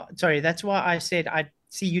why. Sorry, that's why I said I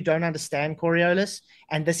see you don't understand Coriolis,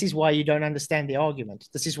 and this is why you don't understand the argument.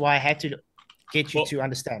 This is why I had to get you to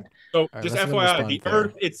understand. So just FYI, the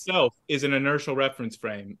Earth itself is an inertial reference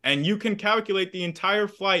frame, and you can calculate the entire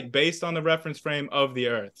flight based on the reference frame of the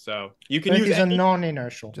Earth. So you can use a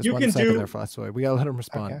non-inertial. Just 1 second there, Flatzoid. We gotta let him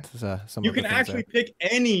respond to some you of the can actually pick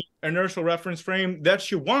any inertial reference frame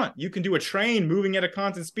that you want. You can do a train moving at a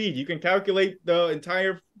constant speed. You can calculate the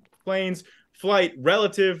entire plane's flight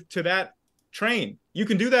relative to that train. You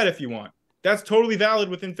can do that if you want. That's totally valid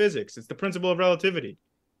within physics. It's the principle of relativity.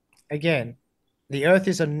 Again, the Earth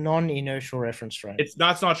is a non-inertial reference frame.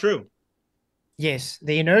 That's not true. Yes,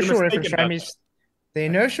 the You're inertial reference mistaken frame about is the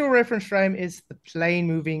inertial reference frame is the plane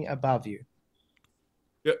moving above you.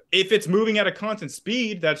 If it's moving at a constant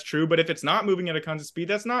speed, that's true. But if it's not moving at a constant speed,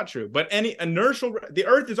 that's not true. But any inertial, the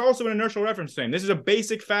Earth is also an inertial reference frame. This is a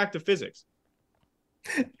basic fact of physics.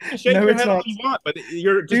 Shake No, your it's head all not. you want, but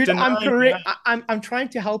you're just Dude, I'm denying. correct. I'm trying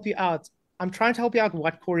to help you out. I'm trying to help you out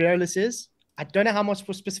what Coriolis is. I don't know how much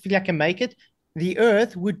more specifically I can make it. The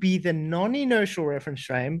Earth would be the non-inertial reference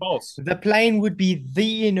frame. False. The plane would be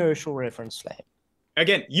the inertial reference frame.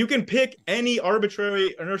 Again, you can pick any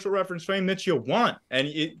arbitrary inertial reference frame that you want, and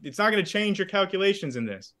it's not going to change your calculations in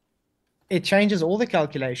this. It changes all the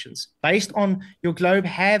calculations based on your globe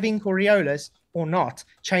having Coriolis or not,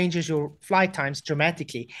 changes your flight times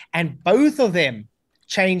dramatically. And both of them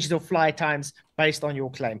change the flight times based on your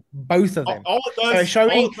claim. Both of them. All it does,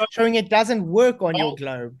 So showing it doesn't work on your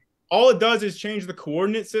globe. All it does is change the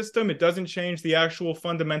coordinate system. It doesn't change the actual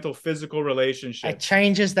fundamental physical relationship. It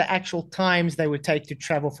changes the actual times they would take to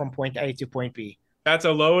travel from point A to point B. That's a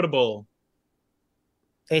loadable.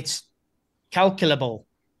 It's calculable.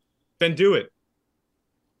 Then do it.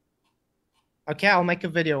 Okay, I'll make a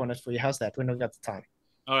video on it for you. How's that? When we've got the time.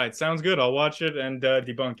 All right, sounds good. I'll watch it and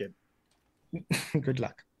debunk it. Good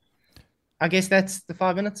luck. I guess that's the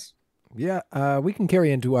 5 minutes. Yeah, we can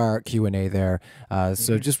carry into our Q&A there.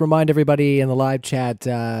 So just remind everybody in the live chat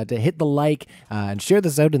to hit the like and share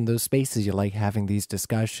this out in those spaces you like having these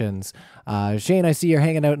discussions. Shane, I see you're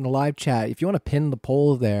hanging out in the live chat. If you want to pin the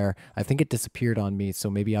poll there, I think it disappeared on me, so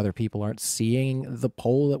maybe other people aren't seeing the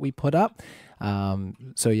poll that we put up.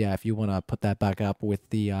 So yeah, if you want to put that back up with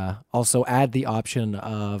the, also add the option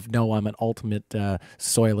of, no, I'm an ultimate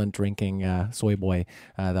soylent drinking soy boy.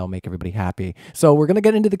 That'll make everybody happy. So we're going to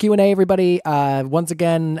get into the Q&A, everybody. Once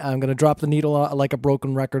again, I'm going to drop the needle like a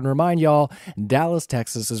broken record and remind y'all, Dallas,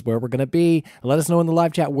 Texas is where we're going to be. Let us know in the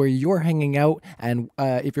live chat where you're hanging out and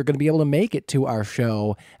if you're going to be able to make it to our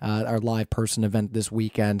show, our live person event this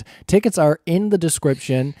weekend. Tickets are in the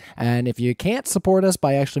description. And if you can't support us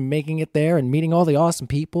by actually making it there and meeting all the awesome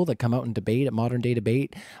people that come out and debate at Modern Day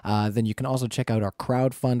Debate, then you can also check out our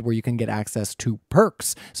crowdfund where you can get access to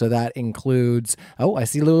perks. So that includes, oh, I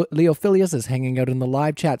see Leo Filius is hanging out in the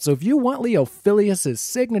live chat. So if you want Leo Filius's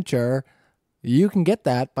signature, you can get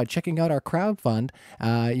that by checking out our crowdfund.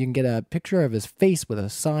 You can get a picture of his face with a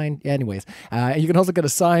sign. Anyways, you can also get a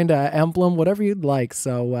signed emblem, whatever you'd like.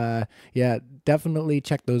 So yeah, definitely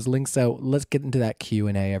check those links out. Let's get into that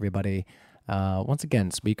Q&A, everybody. Once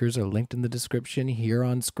again, speakers are linked in the description here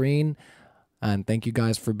on screen. And thank you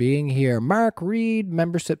guys for being here. Mark Reed,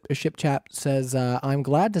 membership chat, says, I'm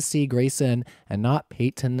glad to see Grayson and not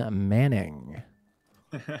Peyton Manning.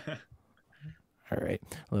 All right,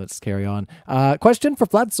 let's carry on. Question for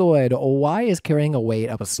Flatzoid. Why is carrying a weight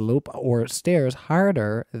up a slope or stairs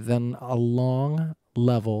harder than a long,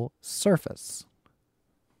 level surface?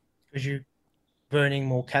 Because you're burning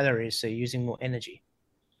more calories, so you're using more energy.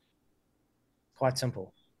 Quite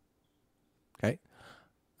simple. Okay.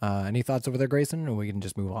 Any thoughts over there, Grayson, or we can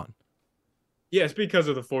just move on? Yeah, it's because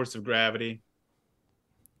of the force of gravity.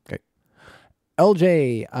 Okay.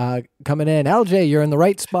 LJ coming in. LJ, you're in the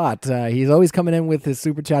right spot. He's always coming in with his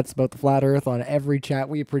super chats about the flat earth on every chat.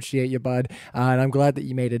 We appreciate you, bud. And I'm glad that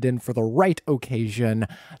you made it in for the right occasion.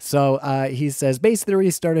 So he says, base theory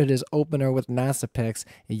started his opener with NASA pics,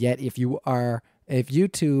 yet if you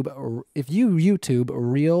YouTube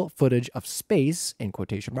real footage of space, in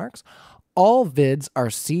quotation marks, all vids are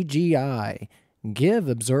CGI. Give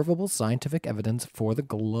observable scientific evidence for the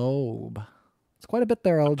globe. It's quite a bit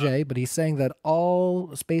there, LJ, but he's saying that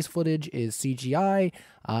all space footage is CGI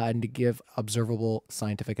and to give observable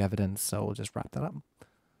scientific evidence. So we'll just wrap that up.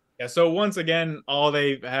 Yeah, so once again, all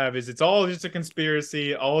they have is it's all just a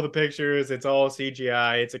conspiracy. All the pictures, it's all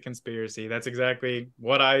CGI. It's a conspiracy. That's exactly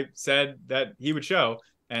what I said that he would show.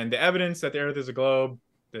 And the evidence that the Earth is a globe,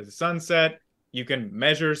 there's a sunset. You can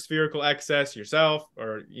measure spherical excess yourself,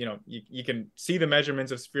 or you can see the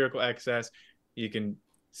measurements of spherical excess. You can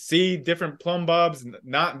see different plumb bobs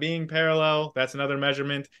not being parallel. That's another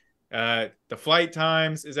measurement. The flight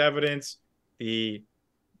times is evidence. I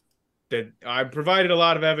provided a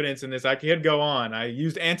lot of evidence in this. I could go on. I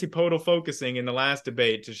used antipodal focusing in the last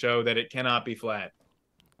debate to show that it cannot be flat.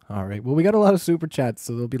 All right. Well, we got a lot of super chats,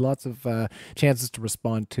 so there'll be lots of chances to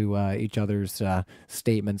respond to each other's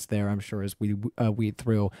statements there, I'm sure, as we weed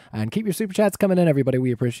through. And keep your super chats coming in, everybody.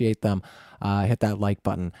 We appreciate them. Hit that like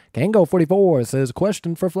button. Kango44 says,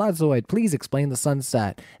 question for Flatzoid. Please explain the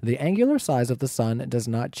sunset. The angular size of the sun does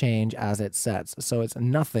not change as it sets, so it's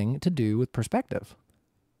nothing to do with perspective.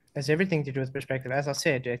 Has everything to do with perspective. As I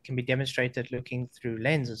said, it can be demonstrated looking through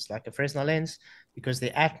lenses like a Fresnel lens, because the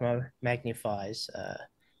Atmo magnifies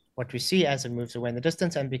what we see as it moves away in the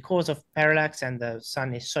distance. And because of parallax and the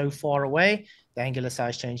sun is so far away, the angular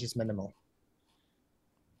size change is minimal.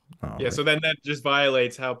 So then that just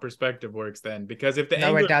violates how perspective works then, because if the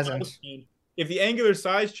angular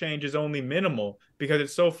size change is only minimal because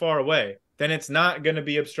it's so far away, then it's not going to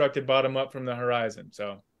be obstructed bottom up from the horizon.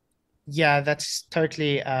 So yeah, that's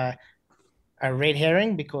totally a red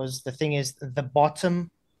herring, because the thing is the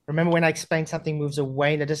bottom. Remember when I explained something moves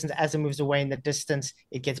away in the distance, as it moves away in the distance,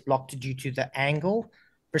 it gets blocked due to the angle.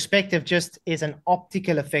 Perspective just is an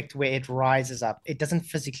optical effect where it rises up. It doesn't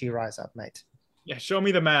physically rise up, mate. Yeah, show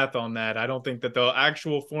me the math on that. I don't think that the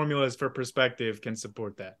actual formulas for perspective can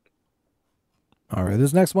support that. All right,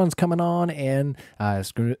 this next one's coming on, and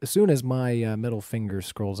as soon as my middle finger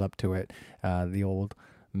scrolls up to it, the old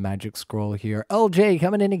magic scroll here. LJ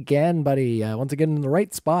coming in again, buddy. Once again in the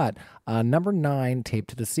right spot. Number 9 taped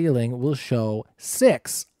to the ceiling will show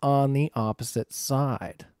 6 on the opposite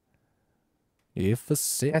side. If a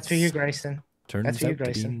 6. That's for you, Grayson. Turns out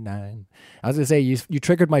to be 9. I was going to say, you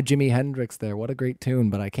triggered my Jimi Hendrix there. What a great tune,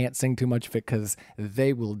 but I can't sing too much of it because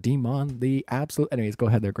they will demon the absolute... Anyways, go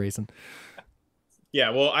ahead there, Grayson.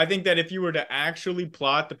 Yeah, well, I think that if you were to actually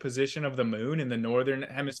plot the position of the moon in the northern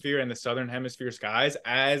hemisphere and the southern hemisphere skies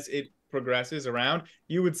as it progresses around,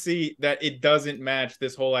 you would see that it doesn't match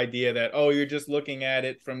this whole idea that, oh, you're just looking at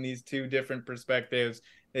it from these two different perspectives.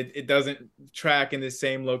 It doesn't track in the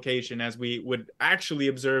same location as we would actually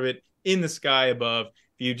observe it in the sky above.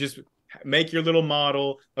 If you just make your little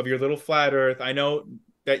model of your little flat Earth, I know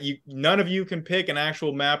that none of you can pick an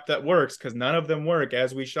actual map that works, because none of them work,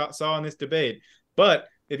 as we saw in this debate. But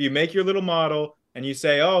if you make your little model and you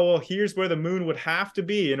say, oh, well, here's where the moon would have to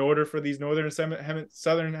be in order for these northern and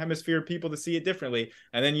southern hemisphere people to see it differently.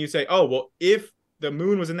 And then you say, oh, well, if the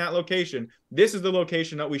moon was in that location, this is the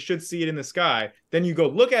location that we should see it in the sky. Then you go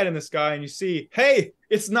look at it in the sky and you see, hey,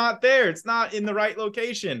 it's not there. It's not in the right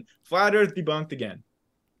location. Flat Earth debunked again.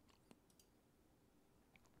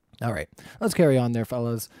 All right, let's carry on there,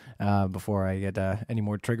 fellas, before I get any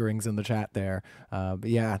more triggerings in the chat there. But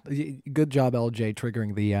yeah, good job, LJ,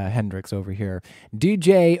 triggering the Hendrix over here.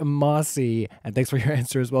 DJ Mossy, and thanks for your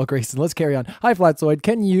answer as well, Grayson. Let's carry on. Hi, Flatzoid.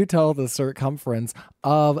 Can you tell the circumference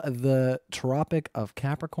of the Tropic of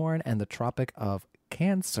Capricorn and the Tropic of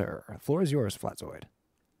Cancer? The floor is yours, Flatzoid.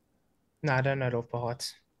 No, I don't know it off by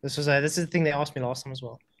heart. This is the thing they asked me last time as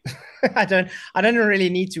well. I don't really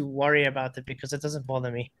need to worry about it because it doesn't bother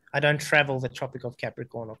me. I don't travel the Tropic of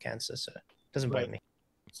Capricorn or Cancer, so it doesn't bother me.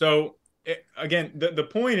 So again, the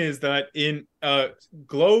point is that in a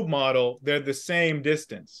globe model, they're the same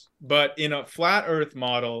distance, but in a flat Earth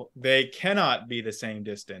model, they cannot be the same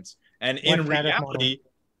distance. And in reality,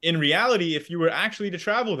 if you were actually to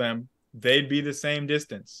travel them, they'd be the same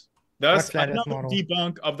distance. Thus, another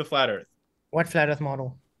debunk of the flat Earth. What flat Earth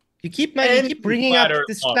model? You keep bringing up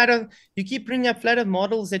flat Earth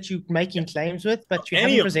models that you're making claims with, but you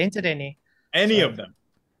haven't presented any. Any of them.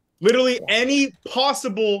 Literally any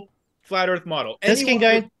possible flat Earth model. This can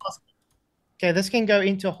go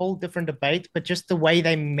into a whole different debate, but just the way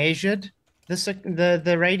they measured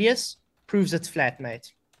the radius proves it's flat,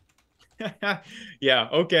 mate. Yeah,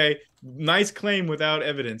 okay. Nice claim without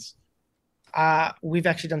evidence. We've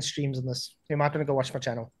actually done streams on this. You might want to go watch my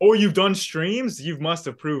channel. Oh, you've done streams? You must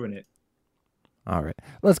have proven it. All right,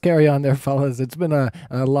 let's carry on there, fellas. It's been a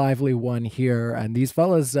lively one here, and these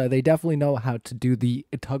fellas, they definitely know how to do the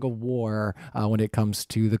tug of war when it comes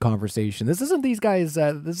to the conversation. This isn't these guys.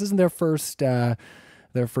 This isn't their first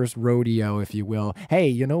rodeo, if you will. Hey,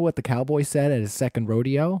 you know what the cowboy said at his second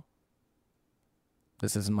rodeo?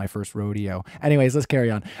 This isn't my first rodeo. Anyways, let's carry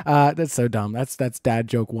on. That's so dumb. That's dad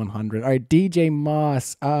joke 100. All right, DJ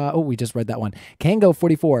Moss. We just read that one.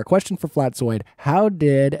 Kango44. Question for Flatzoid. How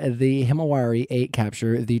did the Himawari 8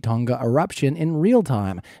 capture the Tonga eruption in real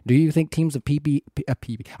time? Do you think teams of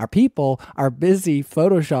our people are busy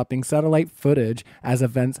photoshopping satellite footage as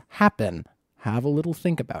events happen? Have a little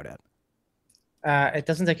think about it. It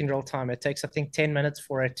doesn't take in real time. It takes, I think, 10 minutes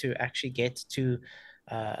for it to actually get to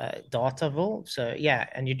Dataville. So yeah,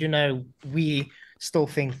 and you do know we still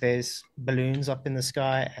think there's balloons up in the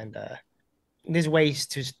sky, and there's ways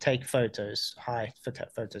to take photos, high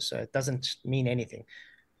photos, so it doesn't mean anything.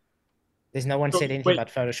 There's no one So, said anything wait, about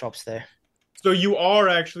Photoshops there. so you are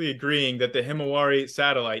actually agreeing that the Himawari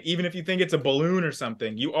satellite, even if you think it's a balloon or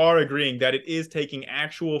something, you are agreeing that it is taking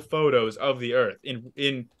actual photos of the Earth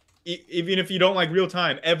even if you don't like real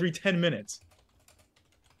time, every 10 minutes.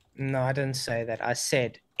 No, I didn't say that. I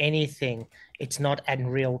said anything. It's not in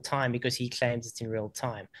real time because he claims it's in real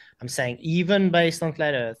time. I'm saying even based on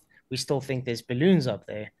flat Earth, we still think there's balloons up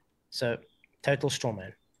there. So total straw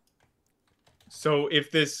man. So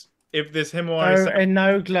if this Himawari No, satellite, and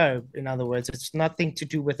no globe. In other words, it's nothing to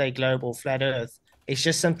do with a globe or flat Earth. It's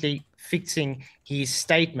just simply fixing his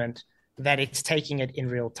statement that it's taking it in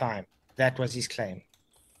real time. That was his claim.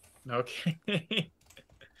 okay.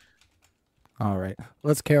 All right,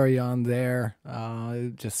 let's carry on there.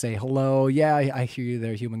 Just say hello. Yeah, I hear you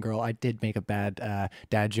there, human girl. I did make a bad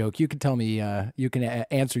dad joke. You can tell me, you can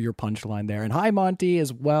answer your punchline there. And hi, Monty,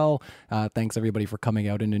 as well. Thanks, everybody, for coming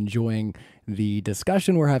out and enjoying the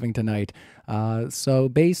discussion we're having tonight. So,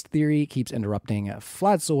 Base Theory keeps interrupting.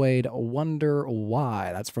 Flatzoid, wonder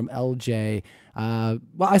why. That's from LJ. Well,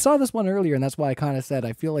 I saw this one earlier, and that's why I kind of said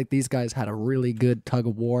I feel like these guys had a really good tug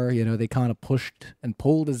of war. You know, they kind of pushed and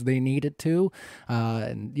pulled as they needed to,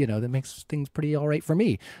 and you know that makes things pretty all right for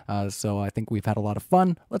me. So I think we've had a lot of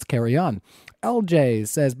fun. Let's carry on. LJ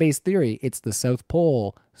says, "Base Theory, it's the South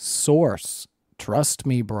Pole. Source, trust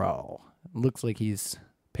me, bro." Looks like he's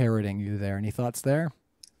parroting you there. Any thoughts there?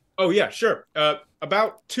 Oh yeah, sure.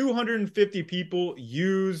 About 250 people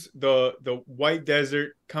use the White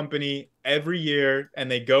Desert Company every year,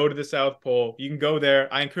 and they go to the South Pole. You can go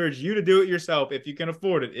there. I encourage you to do it yourself if you can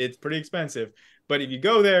afford it. It's pretty expensive, but if you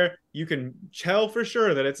go there, you can tell for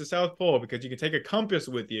sure that it's the South Pole because you can take a compass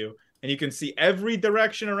with you, and you can see every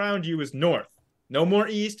direction around you is north. No more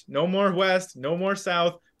east, no more west, no more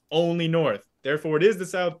south, only north. Therefore, it is the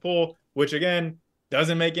South Pole, which again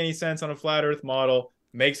doesn't make any sense on a flat Earth model.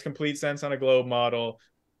 Makes complete sense on a globe model.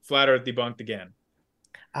 Flat Earth debunked again.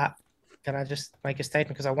 Uh, can I just make a statement?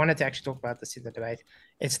 Because I wanted to actually talk about this in the debate.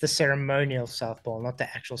 It's the ceremonial South Pole, not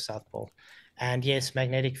the actual South Pole. And yes,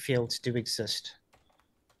 magnetic fields do exist.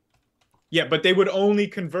 Yeah, but they would only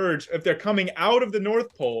converge if they're coming out of the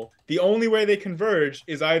North Pole. The only way they converge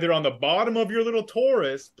is either on the bottom of your little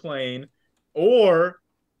torus plane or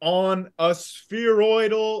on a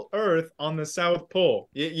spheroidal Earth on the South Pole.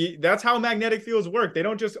 That's how magnetic fields work. They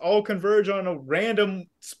don't just all converge on a random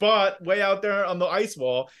spot way out there on the ice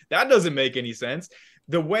wall. That doesn't make any sense.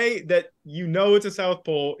 The way that you know it's a South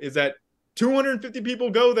Pole is that 250 people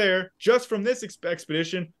go there just from this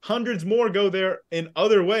expedition. Hundreds more go there in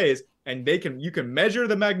other ways, and you can measure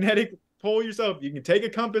the magnetic pole yourself. You can take a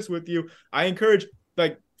compass with you. I encourage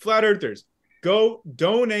like flat earthers, go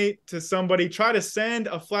donate to somebody. Try to send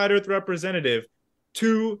a flat earth representative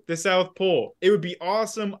to the South Pole. It would be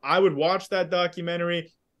awesome. I would watch that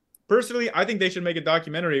documentary. Personally, I think they should make a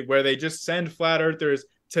documentary where they just send flat earthers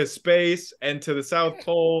to space and to the South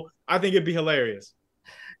Pole. I think it'd be hilarious.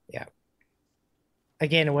 Yeah.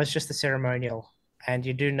 Again, it was just the ceremonial. And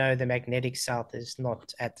you do know the magnetic south is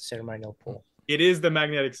not at the ceremonial pole. It is the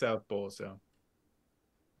magnetic South Pole, so.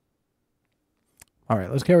 All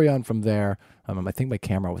right, let's carry on from there. I think my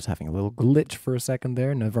camera was having a little glitch for a second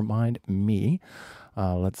there. Never mind me.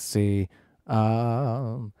 Let's see.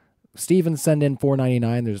 Steven send in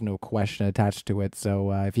 $4.99. There's no question attached to it.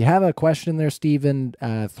 So if you have a question there, Steven,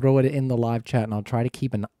 throw it in the live chat, and I'll try to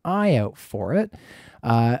keep an eye out for it.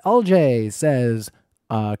 LJ says,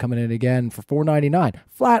 coming in again for $4.99.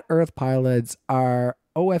 Flat Earth pilots are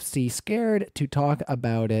OFC scared to talk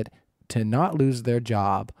about it to not lose their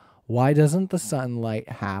job. Why doesn't the sun light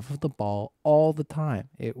half of the ball all the time?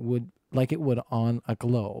 It would on a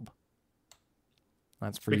globe.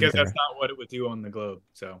 That's for because you there. that's not what it would do on the globe.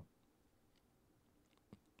 So.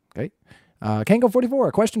 Okay. Kango44,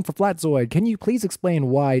 a question for Flatzoid. Can you please explain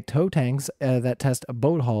why tow tanks that test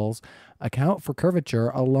boat hulls account for curvature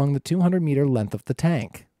along the 200-meter length of the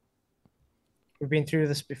tank? We've been through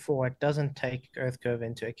this before. It doesn't take earth curve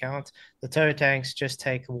into account. The tow tanks just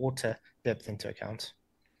take water depth into account.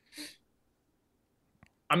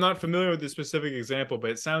 I'm not familiar with the specific example, but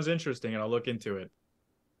it sounds interesting, and I'll look into it.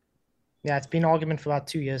 Yeah, it's been an argument for about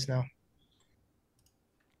 2 years now.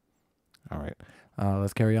 All right.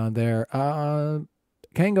 Let's carry on there.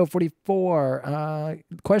 Kango44,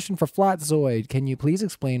 question for Flatzoid. Can you please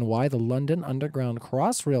explain why the London Underground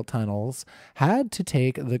Crossrail tunnels had to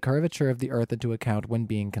take the curvature of the Earth into account when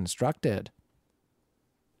being constructed?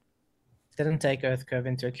 It didn't take earth curve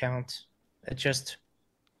into account. It just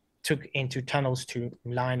took into tunnels to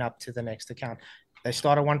line up to the next account. They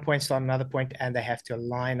start at one point, start another point, and they have to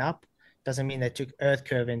line up. Doesn't mean they took earth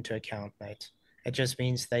curve into account, mate. It just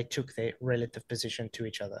means they took their relative position to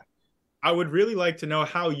each other. I would really like to know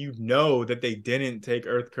how you know that they didn't take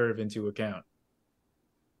Earth curve into account.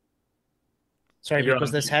 Sorry, You're because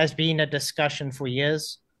on this mute. has been a discussion for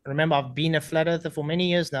years. Remember, I've been a flat earther for many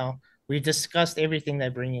years now. We've discussed everything they're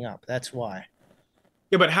bringing up. That's why.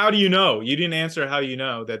 Yeah, but how do you know? You didn't answer how you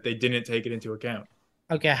know that they didn't take it into account.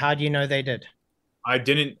 Okay, how do you know they did? I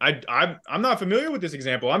didn't. I'm not familiar with this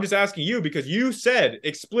example. I'm just asking you because you said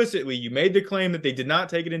explicitly you made the claim that they did not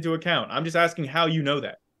take it into account. I'm just asking how you know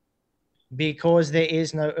that. Because there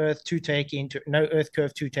is no Earth curve to take into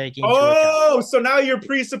account. Oh, so now you're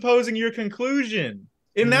presupposing your conclusion.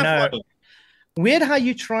 Isn't that No. funny? Weird how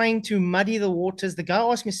you're trying to muddy the waters. The guy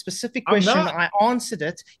asked me a specific I'm question. not. I answered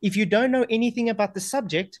it. If you don't know anything about the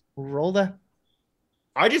subject, roll the.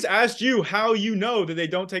 I just asked you how you know that they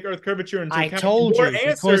don't take Earth curvature into I account. told you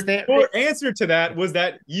because Your answer to that was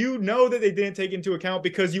that you know that they didn't take into account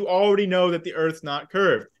because you already know that the Earth's not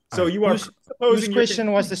curved. So right. you are whose presupposing your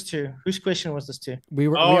question was this to? Whose question was this to? We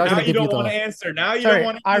are Oh, going now to you give you don't want to the. answer. Now you don't Sorry,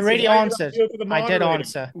 want to I answer. already Now you answered. appeal to the I did moderator.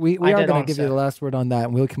 answer. We I are did going to give you answer. the last word on that,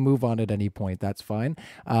 and we can move on at any point. That's fine.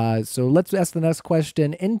 So let's ask the next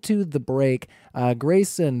question. Into the break,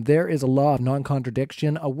 Grayson, there is a law of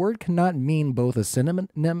non-contradiction. A word cannot mean both a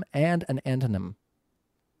synonym and an antonym.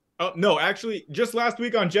 Oh, no, actually, just last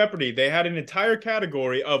week on Jeopardy, they had an entire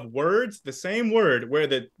category of words, the same word, where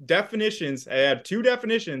the definitions had two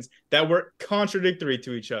definitions that were contradictory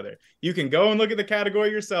to each other. You can go and look at the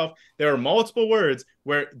category yourself. There are multiple words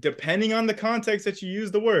where, depending on the context that you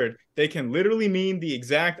use the word, they can literally mean the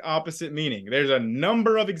exact opposite meaning. There's a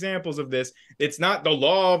number of examples of this. It's not the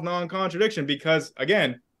law of non-contradiction because,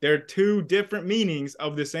 again, there are two different meanings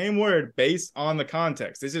of the same word based on the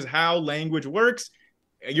context. This is how language works.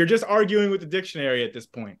 You're just arguing with the dictionary at this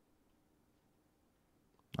point.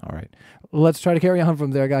 All right. Let's try to carry on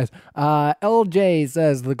from there, guys. LJ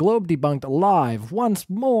says the Globe debunked live once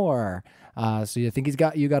more. So you think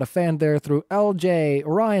you got a fan there through LJ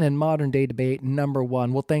Ryan in modern day debate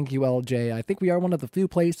 #1. Well, thank you, LJ. I think we are one of the few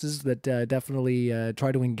places that definitely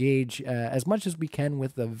try to engage as much as we can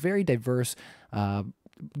with a very diverse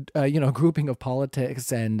grouping of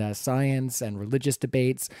politics and science and religious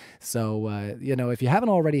debates. So, if you haven't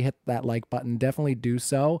already hit that like button, definitely do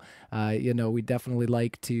so. We definitely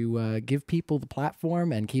like to give people the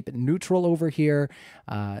platform and keep it neutral over here.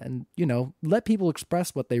 And let people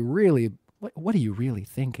express what they really, what are you really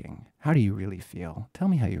thinking? How do you really feel? Tell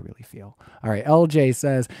me how you really feel. All right. LJ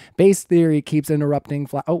says, base theory keeps interrupting.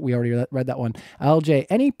 We already read that one. LJ,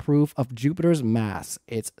 any proof of Jupiter's mass,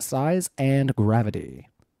 its size, and gravity?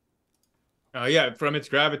 Yeah, from its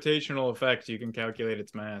gravitational effect, you can calculate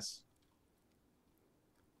its mass.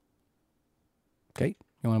 Okay,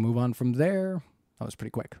 you want to move on from there? That was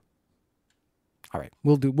pretty quick. All right,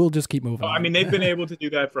 we'll just keep moving on. I mean, they've been able to do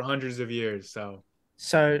that for hundreds of years, so.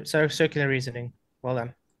 So circular reasoning. Well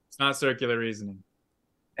done. It's not circular reasoning.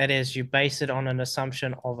 It is. You base it on an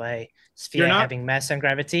assumption of a sphere having mass and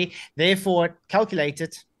gravity. Therefore, calculate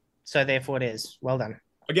it. So therefore, it is. Well done.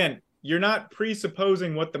 Again, you're not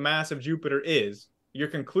presupposing what the mass of Jupiter is. Your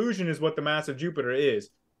conclusion is what the mass of Jupiter is.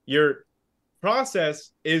 Your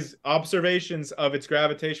process is observations of its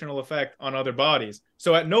gravitational effect on other bodies.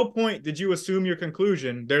 So at no point did you assume your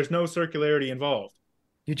conclusion. There's no circularity involved.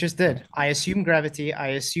 You just did. I assume gravity. I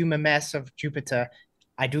assume a mass of Jupiter.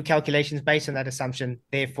 I do calculations based on that assumption.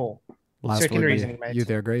 Therefore, circular reasoning, mate. You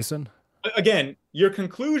there, Grayson? Again, your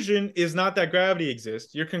conclusion is not that gravity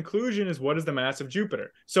exists. Your conclusion is what is the mass of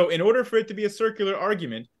Jupiter. So in order for it to be a circular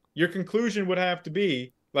argument, your conclusion would have to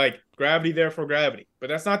be like gravity, therefore gravity. But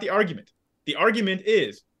that's not the argument. The argument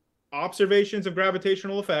is observations of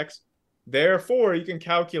gravitational effects. Therefore, you can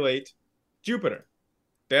calculate Jupiter.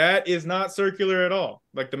 That is not circular at all,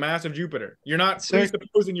 like the mass of Jupiter. You're not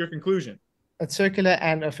presupposing your conclusion. It's circular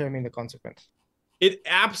and affirming the consequence. It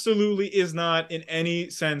absolutely is not in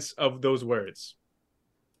any sense of those words.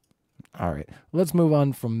 All right, let's move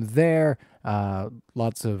on from there.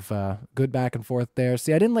 Lots of good back and forth there.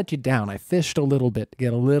 See, I didn't let you down. I fished a little bit to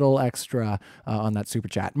get a little extra on that super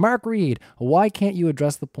chat. Mark Reed, why can't you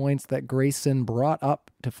address the points that Grayson brought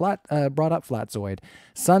up Flatzoid?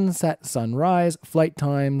 Sunset, sunrise, flight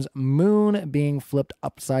times, moon being flipped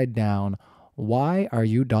upside down. Why are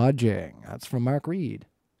you dodging? That's from Mark Reed.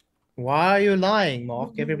 Why are you lying,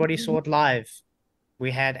 Mark? Everybody saw it live.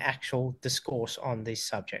 We had actual discourse on these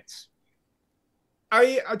subjects.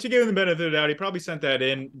 To give him the benefit of the doubt, he probably sent that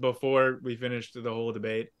in before we finished the whole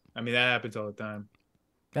debate. I mean, that happens all the time.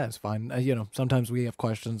 That's fine. Sometimes we have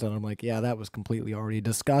questions and I'm like, yeah, that was completely already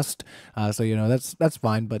discussed. So that's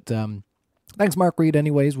fine. But Thanks, Mark Reed.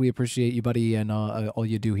 Anyways, we appreciate you, buddy, and all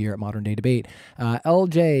you do here at Modern Day Debate.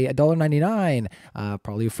 LJ, $1.99,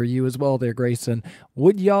 probably for you as well there, Grayson.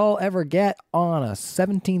 Would y'all ever get on a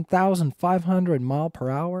 17,500 mile per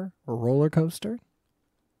hour roller coaster?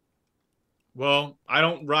 Well, I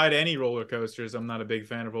don't ride any roller coasters. I'm not a big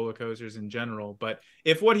fan of roller coasters in general. But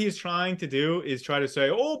if what he's trying to do is try to say,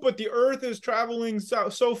 oh, but the Earth is traveling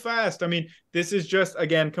so fast. I mean, this is just,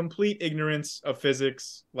 again, complete ignorance of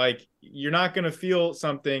physics. Like, you're not going to feel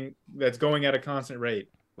something that's going at a constant rate.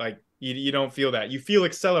 Like, you don't feel that. You feel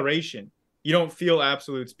acceleration. You don't feel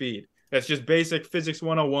absolute speed. That's just basic physics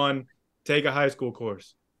 101. Take a high school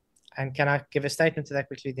course. And can I give a statement to that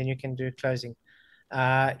quickly? Then you can do closing.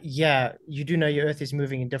 Yeah, you do know your Earth is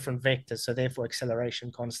moving in different vectors, so therefore acceleration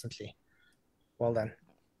constantly. Well done.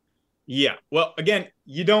 Yeah. Well, again,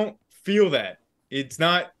 you don't feel that. It's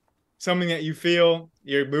not something that you feel.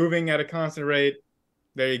 You're moving at a constant rate.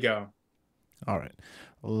 There you go. All right.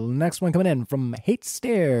 Next one coming in from Hate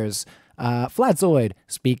Stairs. Flatzoid,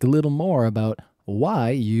 speak a little more about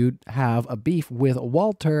why you have a beef with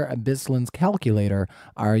Walter Bislin's calculator.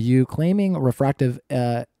 Are you claiming refractive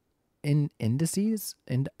indices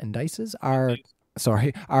are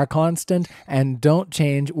constant and don't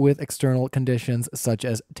change with external conditions such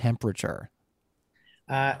as temperature?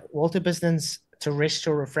 Walter Bislin's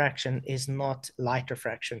terrestrial refraction is not light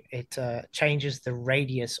refraction. It changes the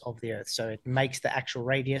radius of the Earth. So it makes the actual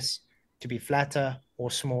radius to be flatter or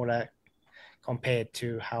smaller compared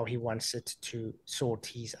to how he wants it to sort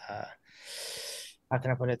his, how can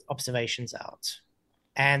I put it, observations out.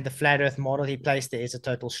 And the flat Earth model he placed there is a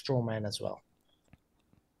total straw man as well.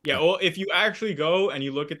 Yeah, well, if you actually go and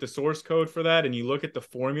you look at the source code for that and you look at the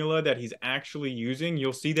formula that he's actually using,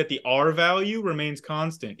 you'll see that the R value remains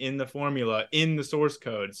constant in the formula in the source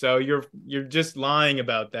code. So you're just lying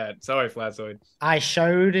about that. Sorry, Flatzoid. I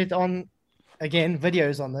showed it on, again,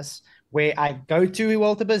 videos on this, where I go to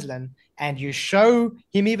Walter Bislin and you show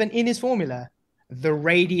him even in his formula, the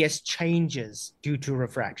radius changes due to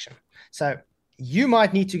refraction. So you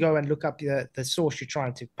might need to go and look up the source you're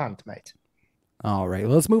trying to punt, mate. All right,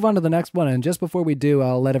 well, let's move on to the next one. And just before we do,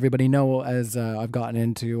 I'll let everybody know, as I've gotten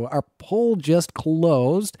into, our poll just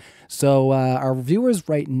closed. So our viewers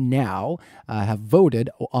right now have voted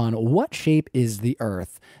on what shape is the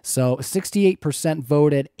Earth. So 68%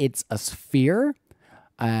 voted it's a sphere,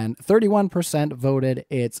 and 31% voted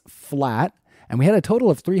it's flat. And we had a total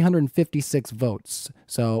of 356 votes.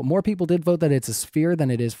 So more people did vote that it's a sphere than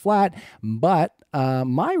it is flat. But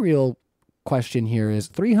my real question here is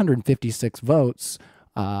 356 votes.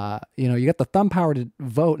 You got the thumb power to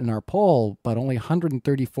vote in our poll, but only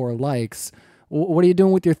 134 likes. What are you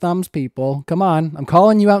doing with your thumbs, people? Come on. I'm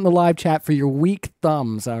calling you out in the live chat for your weak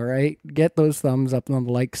thumbs, all right? Get those thumbs up on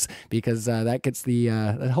the likes, because that gets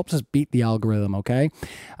that helps us beat the algorithm, okay?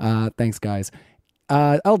 Thanks, guys.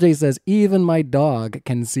 LJ says, even my dog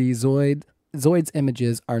can see Zoid. Zoid's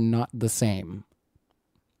images are not the same.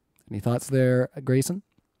 Any thoughts there, Grayson?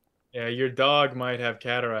 Yeah, your dog might have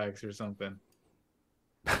cataracts or something.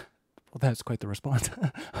 Well, that's quite the response.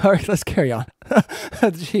 All right, let's carry on.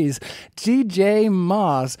 Jeez. GJ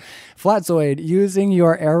Moss. Flatzoid, using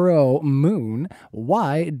your arrow moon,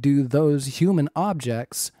 why do those human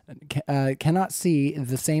objects cannot see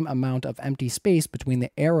the same amount of empty space between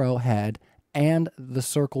the arrowhead and the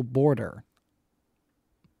circle border?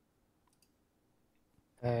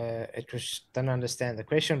 Don't understand the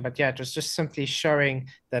question, but yeah, it was just simply showing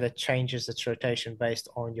that it changes its rotation based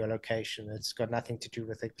on your location. It's got nothing to do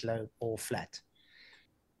with a globe or flat.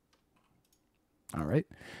 All right,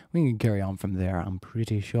 we can carry on from there, I'm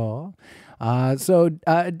pretty sure. So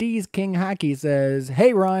D's King Hacky says,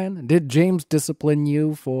 hey, Ryan, did James discipline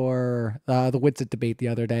you for the Witsit debate the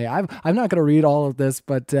other day? I'm not going to read all of this,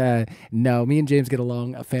 but no, me and James get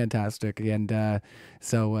along fantastic. And there's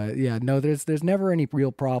never any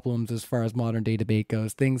real problems as far as modern day debate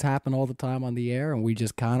goes. Things happen all the time on the air, and we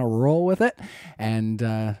just kind of roll with it and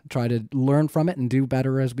try to learn from it and do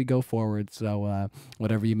better as we go forward. So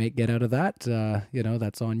whatever you may get out of that,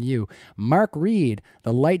 that's on you. Mark Reed,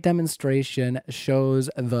 the light demonstration shows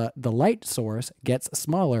the light source gets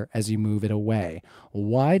smaller as you move it away.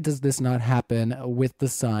 Why does this not happen with the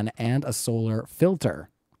sun and a solar filter?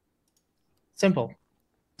 Simple.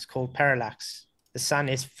 It's called parallax. The sun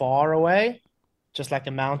is far away, just like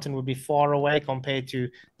a mountain would be far away compared to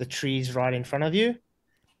the trees right in front of you.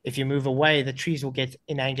 If you move away, the trees will get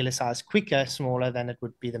in angular size quicker, smaller than it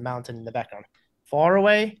would be the mountain in the background. Far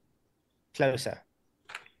away, closer.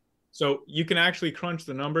 So you can actually crunch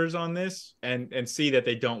the numbers on this and see that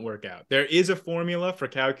they don't work out. There is a formula for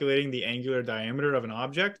calculating the angular diameter of an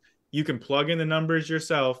object. You can plug in the numbers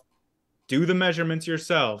yourself do the measurements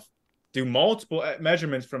yourself, do multiple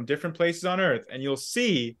measurements from different places on Earth, and you'll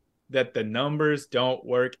see that the numbers don't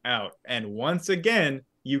work out. And once again,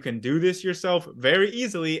 you can do this yourself very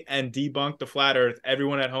easily and debunk the flat Earth.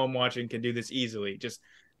 Everyone at home watching can do this easily. Just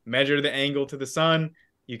measure the angle to the sun.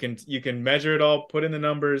 You can measure it all, put in the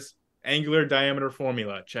numbers, angular diameter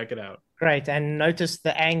formula. Check it out. Great. And notice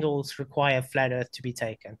the angles require flat Earth to be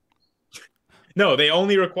taken. No, they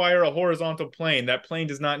only require a horizontal plane. That plane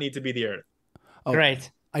does not need to be the Earth. Oh, Great.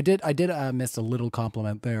 I did miss a little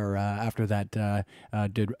compliment there after that.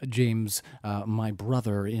 Did James, my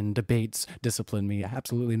brother in debates, discipline me?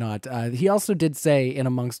 Absolutely not. He also did say, in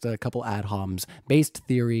amongst a couple ad homs, based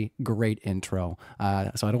theory, great intro.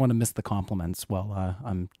 So I don't want to miss the compliments while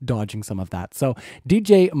I'm dodging some of that. So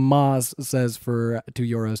DJ Moz says for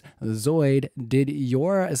 €2, Zoid, did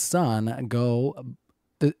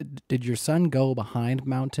your son go behind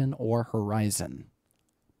mountain or horizon?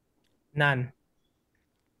 None.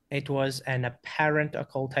 It was an apparent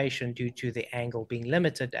occultation due to the angle being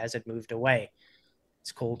limited as it moved away.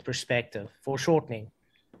 It's called perspective, foreshortening.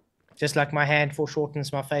 Just like my hand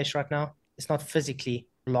foreshortens my face right now, it's not physically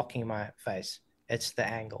blocking my face. It's the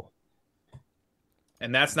angle.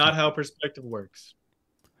 And that's not how perspective works.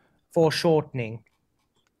 Foreshortening.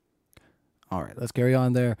 All right, let's carry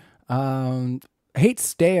on there. Hate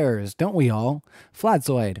stairs, don't we all?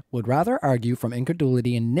 Flatzoid would rather argue from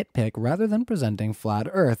incredulity and nitpick rather than presenting flat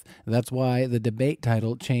Earth. That's why the debate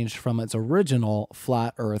title changed from its original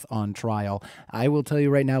Flat Earth on Trial. I will tell you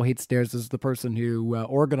right now, Hate Stairs is the person who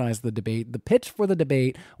organized the debate. The pitch for the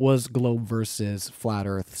debate was globe versus flat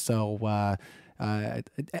Earth. So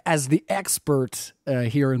as the expert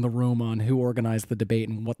here in the room on who organized the debate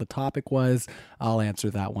and what the topic was, I'll answer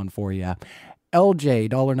that one for you. LJ,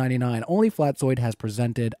 $1.99. Only Flatzoid has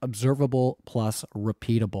presented observable plus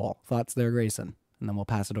repeatable. Thoughts there, Grayson? And then we'll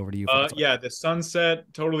pass it over to you. Yeah, the sunset,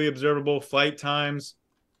 totally observable. Flight times,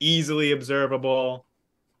 easily observable.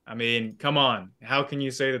 I mean, come on. How can you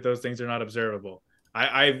say that those things are not observable?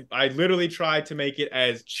 I literally tried to make it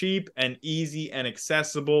as cheap and easy and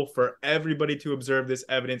accessible for everybody to observe this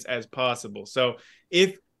evidence as possible. So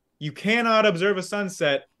if you cannot observe a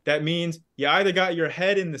sunset, that means you either got your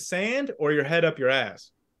head in the sand or your head up your ass.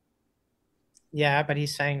 Yeah, but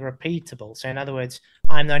he's saying repeatable. So in other words,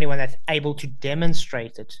 I'm the only one that's able to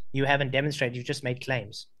demonstrate it. You haven't demonstrated, you've just made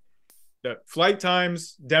claims. The flight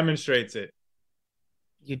times demonstrates it.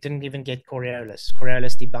 You didn't even get Coriolis.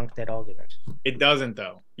 Coriolis debunked that argument. It doesn't,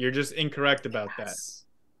 though. You're just incorrect about that.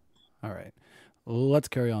 All right. Let's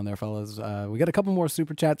carry on there, fellas. We got a couple more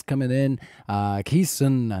super chats coming in.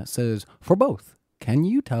 Keeson says, for both, can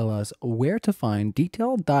you tell us where to find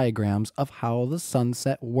detailed diagrams of how the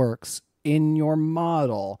sunset works in your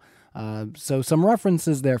model? So some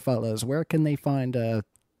references there, fellas. Where can they find a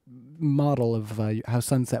model of how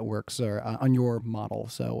sunset works or on your model?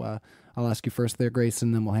 So I'll ask you first there,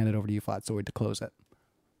 Grayson, then we'll hand it over to you, Flatzoid, to close it.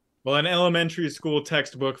 Well, an elementary school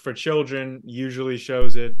textbook for children usually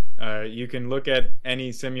shows it. You can look at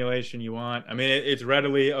any simulation you want. I mean, it's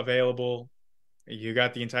readily available. You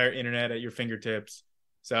got the entire internet at your fingertips.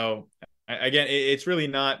 So again, it's really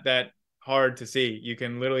not that hard to see. You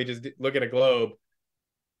can literally just look at a globe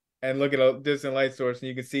and look at a distant light source, and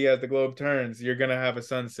you can see as the globe turns, you're going to have a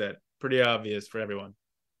sunset. Pretty obvious for everyone.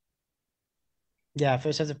 Yeah,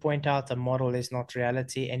 first I have to point out the model is not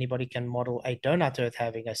reality. Anybody can model a donut Earth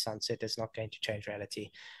having a sunset. It's not going to change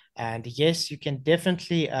reality. And yes, you can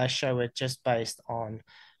definitely show it just based on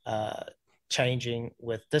changing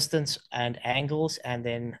with distance and angles, and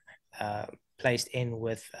then placed in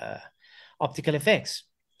with optical effects.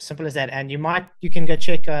 Simple as that. And you can go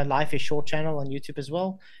check Life is Short channel on YouTube as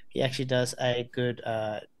well. He actually does a good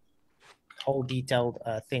whole detailed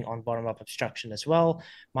thing on bottom-up obstruction as well.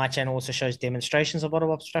 My channel also shows demonstrations of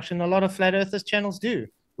bottom-up obstruction. A lot of flat earthers channels do.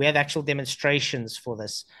 We have actual demonstrations for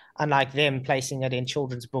this, unlike them placing it in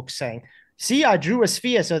children's books saying, see, I drew a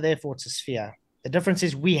sphere, so therefore it's a sphere. The difference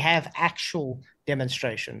is we have actual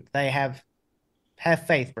demonstration. They have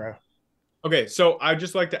faith, bro. Okay, so I'd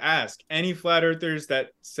just like to ask any flat earthers that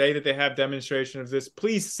say that they have demonstration of this,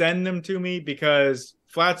 please send them to me, because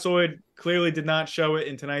Flatzoid clearly did not show it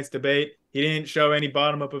in tonight's debate. He didn't show any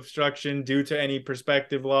bottom-up obstruction due to any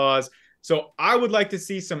perspective laws. So I would like to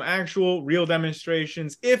see some actual real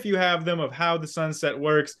demonstrations, if you have them, of how the sunset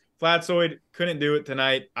works. Flatzoid couldn't do it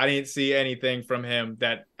tonight. I didn't see anything from him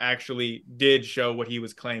that actually did show what he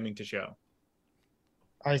was claiming to show.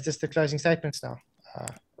 Is this the closing statements now?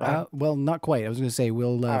 right? Well, not quite. I was going to say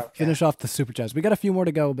we'll Okay. finish off the super chats. We got a few more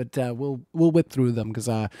to go, but we'll whip through them because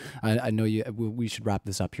I know we should wrap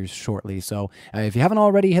this up here shortly. So if you haven't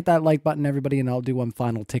already, hit that like button, everybody, and I'll do one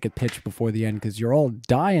final ticket pitch before the end because you're all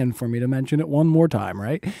dying for me to mention it one more time,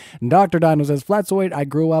 right? And Dr. Dino says, Flatzoid, I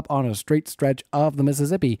grew up on a straight stretch of the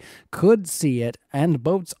Mississippi, could see it and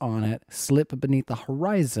boats on it slip beneath the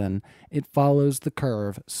horizon. It follows the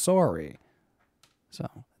curve. Sorry. So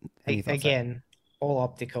any thoughts there? Again, all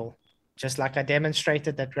optical. Just like I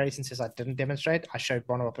demonstrated that Grayson says I didn't demonstrate, I showed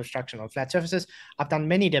bottom-up obstruction on flat surfaces. I've done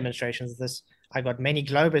many demonstrations of this. I got many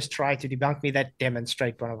Globers try to debunk me that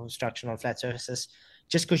demonstrate bottom-up obstruction on flat surfaces.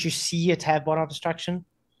 Just because you see it have bottom-up obstruction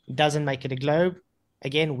doesn't make it a globe.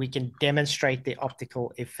 Again, we can demonstrate the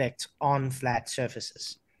optical effects on flat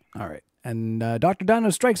surfaces. All right. And Dr.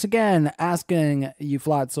 Dino strikes again, asking you,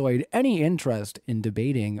 Flatzoid, any interest in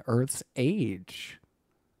debating Earth's age?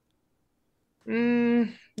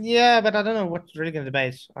 Yeah, but I don't know what we're really going to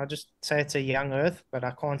debate. I'll just say it's a young Earth, but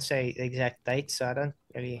I can't say the exact date, so I don't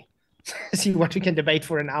really see what we can debate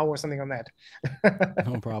for an hour or something on that.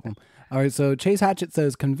 No problem. All right, so Chase Hatchett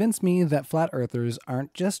says, convince me that flat earthers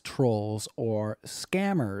aren't just trolls or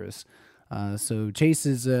scammers. So Chase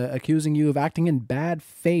is accusing you of acting in bad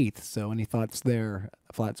faith. So any thoughts there,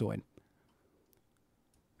 Flatzoid?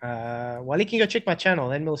 Well, you can go check my channel,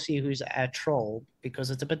 then we'll see who's a troll,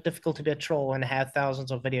 because it's a bit difficult to be a troll and have thousands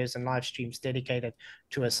of videos and live streams dedicated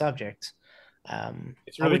to a subject.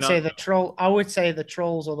 It's really I would say the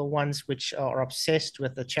trolls are the ones which are obsessed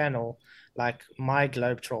with the channel, like my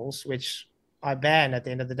Globe trolls, which I ban at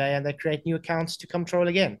the end of the day, and they create new accounts to come troll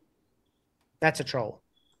again. That's a troll.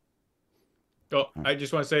 So I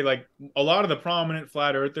just want to say, like, a lot of the prominent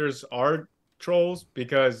flat earthers are trolls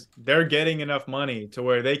because they're getting enough money to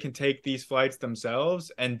where they can take these flights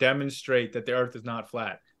themselves and demonstrate that the earth is not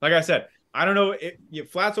flat. Like I said, I don't know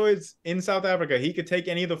if Flatzoid's in South Africa, he could take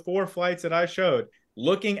any of the 4 flights that I showed,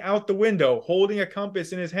 looking out the window, holding a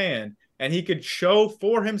compass in his hand, and he could show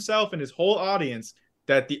for himself and his whole audience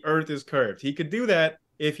that the earth is curved. He could do that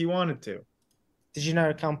if he wanted to. Did you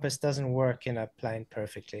know a compass doesn't work in a plane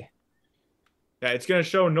perfectly? Yeah, it's going to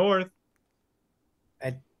show north.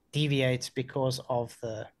 It deviates because of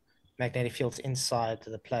the magnetic fields inside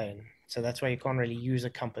the plane. So that's why you can't really use a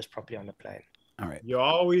compass properly on the plane. All right. You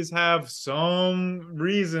always have some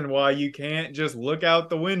reason why you can't just look out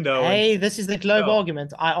the window. Hey, this is the globe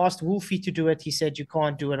argument. I asked Wolfie to do it. He said you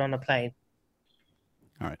can't do it on a plane.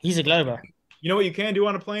 All right. He's a glober. You know what you can do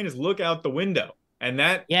on a plane is look out the window. And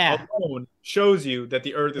that alone shows you that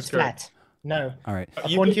the earth is curved. Flat. No. All right.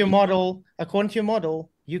 According to your model,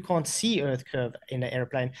 you can't see Earth curve in an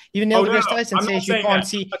airplane. Even Neil deGrasse Tyson says you can't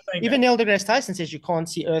see. Even Neil deGrasse Tyson says you can't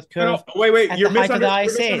see Earth curve. No, wait. You're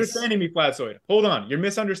misunderstanding me, Flatzoid. Hold on. You're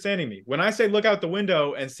misunderstanding me. When I say look out the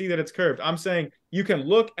window and see that it's curved, I'm saying you can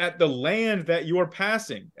look at the land that you're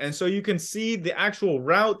passing. And so you can see the actual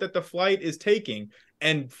route that the flight is taking.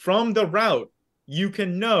 And from the route, you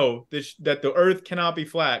can know that the earth cannot be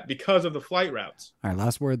flat because of the flight routes. All right,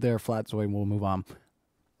 last word there, Flatzoid, and we'll move on.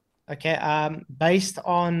 Okay, based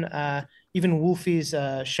on even Wolfie's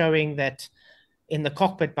showing that in the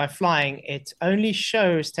cockpit by flying, it only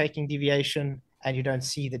shows taking deviation and you don't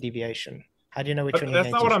see the deviation. How do you know which one? That's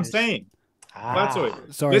not what I'm saying.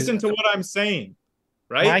 Flatzoid, sorry. Listen to what I'm saying.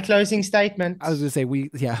 Right? My closing statement. I was going to say, we're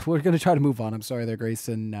going to try to move on. I'm sorry there,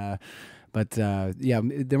 Grayson. But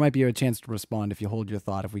there might be a chance to respond if you hold your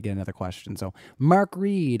thought if we get another question. So Mark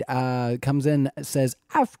Reed comes in, says,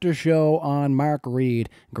 after show on Mark Reed.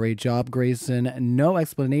 Great job, Grayson. No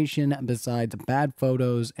explanation besides bad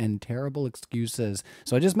photos and terrible excuses.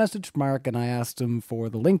 So I just messaged Mark and I asked him for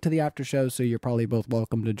the link to the after show. So you're probably both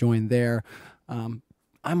welcome to join there.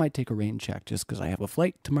 I might take a rain check just because I have a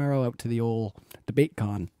flight tomorrow out to the old debate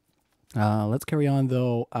con. Let's carry on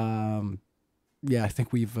though. I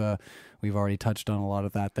think we've already touched on a lot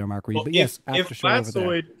of that there, Mark Reed. Well, but yes, after show over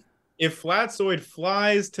there. If Flatzoid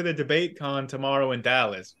flies to the debate con tomorrow in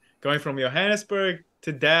Dallas, going from Johannesburg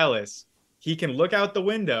to Dallas, he can look out the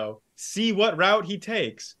window, see what route he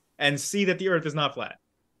takes, and see that the earth is not flat.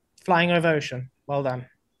 Flying over ocean. Well done.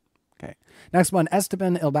 Okay. Next one,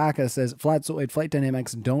 Esteban Ilbaca says, Flatzoid flight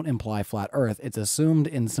dynamics don't imply flat Earth. It's assumed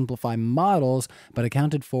in simplified models, but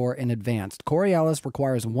accounted for in advanced. Coriolis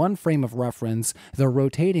requires one frame of reference, the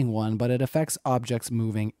rotating one, but it affects objects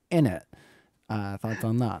moving in it. Thoughts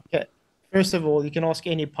on that? Okay. First of all, you can ask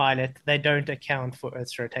any pilot. They don't account for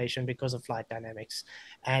Earth's rotation because of flight dynamics.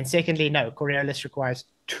 And secondly, no, Coriolis requires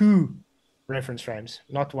 2 reference frames,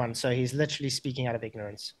 not 1. So he's literally speaking out of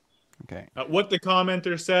ignorance. Okay. What the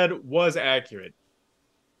commenter said was accurate.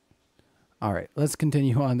 All right, let's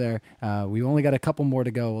continue on there. We've only got a couple more to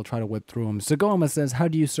go. We'll try to whip through them. Sagoma says, how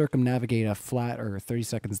do you circumnavigate a flat Earth? 30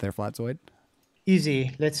 seconds there, Flatzoid.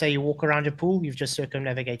 Easy. Let's say you walk around your pool, you've just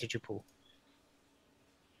circumnavigated your pool.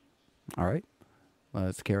 All right,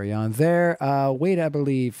 let's carry on there. Wait, I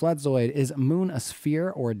believe, Flatzoid, is moon a sphere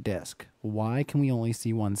or a disk? Why can we only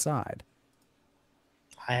see one side?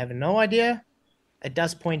 I have no idea. It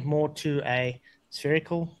does point more to a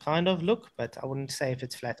spherical kind of look, but I wouldn't say if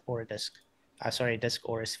it's flat or a disc. Sorry, a disc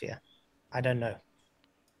or a sphere. I don't know.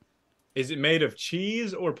 Is it made of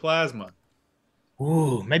cheese or plasma?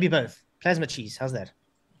 Ooh, maybe both. Plasma cheese. How's that?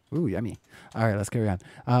 Ooh, yummy. All right, let's carry on.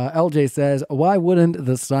 LJ says, why wouldn't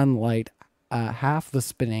the sun light half the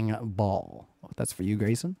spinning ball? That's for you,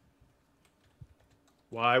 Grayson.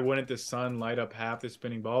 Why wouldn't the sun light up half the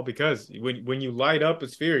spinning ball? Because when you light up a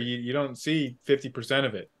sphere, you don't see 50%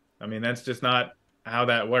 of it. I mean, that's just not how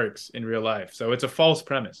that works in real life. So it's a false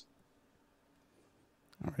premise.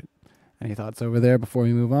 All right. Any thoughts over there before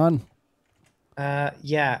we move on?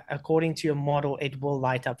 Yeah, according to your model, it will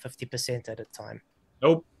light up 50% at a time.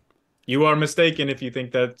 Nope. You are mistaken if you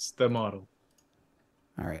think that's the model.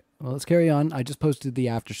 All right. Well, let's carry on. I just posted the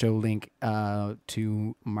after show link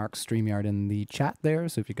to Mark's StreamYard in the chat there.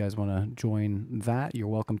 So if you guys want to join that, you're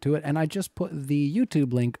welcome to it. And I just put the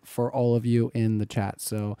YouTube link for all of you in the chat.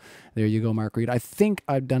 So there you go, Mark Reed. I think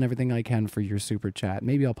I've done everything I can for your super chat.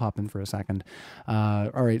 Maybe I'll pop in for a second.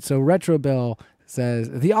 All right. So Retro Bill says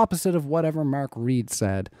the opposite of whatever Mark Reed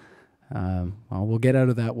said. Well, we'll get out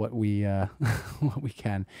of that what we what we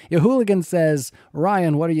can. Yeah, Hooligan says,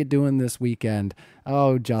 Ryan, what are you doing this weekend?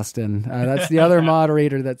 Oh, Justin, that's the other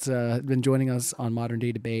moderator that's been joining us on Modern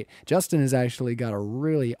Day Debate. Justin has actually got a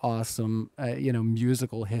really awesome,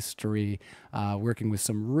 musical history, working with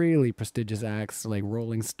some really prestigious acts like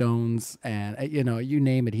Rolling Stones, and you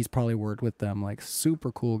name it, he's probably worked with them. Like,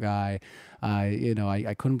 super cool guy.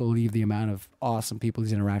 I couldn't believe the amount of awesome people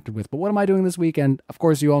he's interacted with. But what am I doing this weekend? Of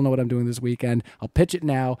course, you all know what I'm doing this weekend. I'll pitch it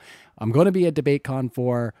now. I'm going to be at DebateCon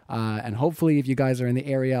 4, and hopefully if you guys are in the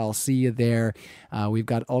area, I'll see you there. We've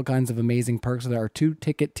got all kinds of amazing perks. There are 2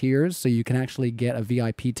 ticket tiers, so you can actually get a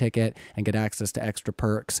VIP ticket and get access to extra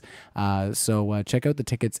perks. So check out the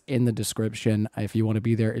tickets in the description if you want to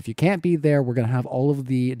be there. If you can't be there, we're going to have all of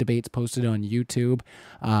the debates posted on YouTube.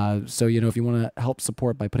 So, if you want to help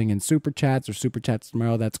support by putting in super chats or super chats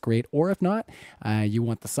tomorrow, that's great. Or if not, you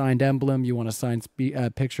want the signed emblem, you want a signed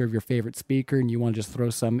picture of your favorite speaker, and you want to just throw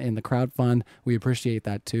some in the crowd fund, we appreciate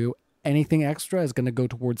that too. Anything extra is going to go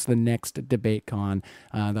towards the next DebateCon.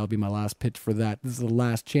 That'll be my last pitch for that. This is the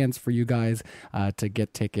last chance for you guys to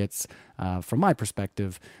get tickets. From my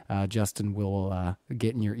perspective, Justin will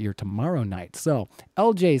get in your ear tomorrow night. So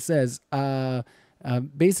LJ says,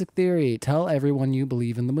 basic theory, tell everyone you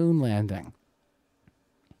believe in the moon landing.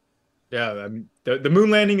 Yeah, I mean, the moon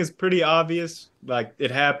landing is pretty obvious. Like,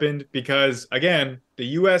 it happened because, again,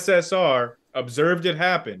 the USSR observed it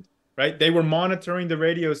happened, right? They were monitoring the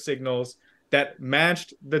radio signals that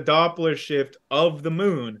matched the Doppler shift of the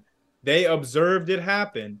moon. They observed it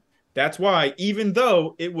happen. That's why, even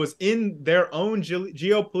though it was in their own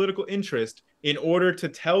geopolitical interest, in order to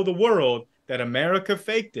tell the world that America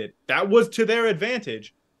faked it, that was to their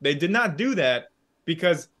advantage. They did not do that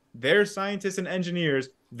because their scientists and engineers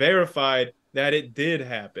verified that it did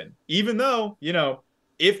happen. Even though,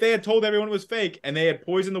 if they had told everyone it was fake and they had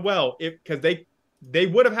poisoned the well, because they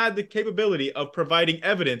would have had the capability of providing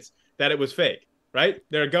evidence that it was fake, right?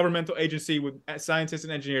 They're a governmental agency with scientists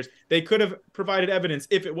and engineers. They could have provided evidence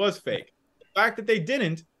if it was fake. The fact that they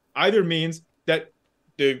didn't either means that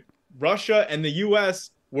Russia and the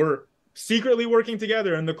US were secretly working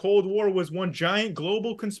together and the Cold War was one giant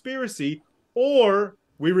global conspiracy, or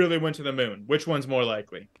we really went to the moon. Which one's more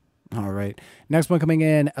likely? All right. Next one coming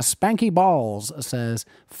in. Spanky Balls says,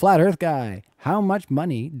 Flat Earth guy, how much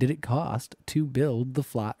money did it cost to build the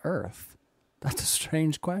flat Earth? That's a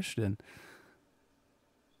strange question.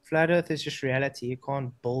 Flat Earth is just reality. You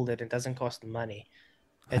can't build it. It doesn't cost money.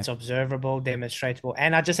 It's observable, demonstratable.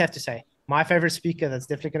 And I just have to say, my favorite speaker that's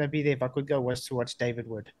definitely going to be there if I could go was to watch David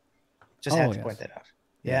Wood. Just had to point that out.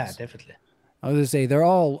 Yeah, definitely. I was going to say, they're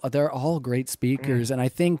all great speakers, and I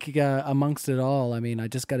think amongst it all, I mean, I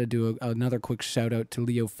just got to do another quick shout out to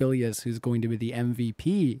Leo Filius, who's going to be the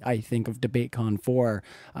MVP, I think, of DebateCon 4.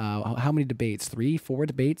 How many debates? 3, 4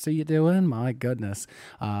 debates are you doing? My goodness.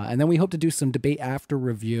 And then we hope to do some debate after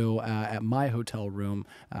review at my hotel room,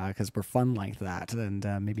 because we're fun like that, and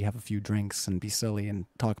maybe have a few drinks and be silly and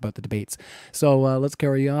talk about the debates. So let's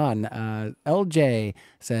carry on. LJ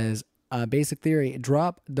says, basic theory,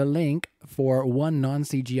 drop the link for one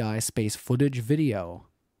non-CGI space footage video.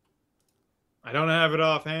 I don't have it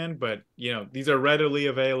offhand, but these are readily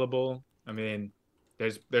available. I mean,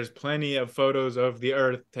 there's plenty of photos of the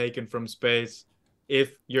Earth taken from space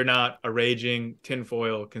if you're not a raging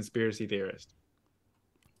tinfoil conspiracy theorist.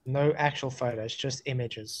 No actual photos, just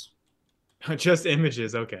images. Just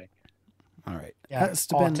images, okay. All right. Yeah,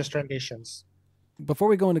 Esteban, artist renditions. before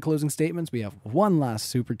we go into closing statements, we have one last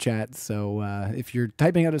super chat. So if you're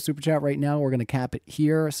typing out a super chat right now, we're going to cap it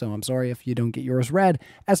here. So I'm sorry if you don't get yours read.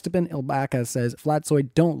 Esteban Ilbaca says,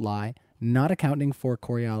 Flatzoid, don't lie. Not accounting for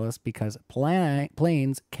Coriolis because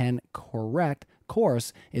planes can correct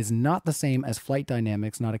course is not the same as flight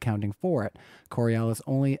dynamics, not accounting for it. Coriolis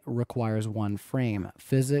only requires one frame.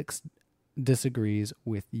 Physics disagrees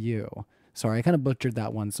with you. Sorry, I kind of butchered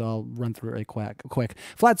that one, so I'll run through it really quick.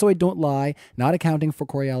 Flatzoid, don't lie. Not accounting for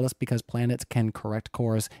Coriolis because planets can correct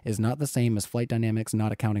course is not the same as flight dynamics,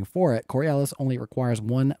 not accounting for it. Coriolis only requires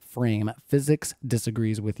one frame. Physics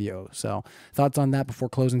disagrees with you. So, thoughts on that before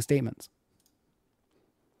closing statements?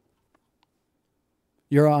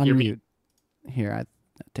 You're on mute. Here, I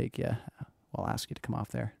take you. I'll ask you to come off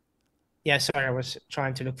there. Yeah, sorry, I was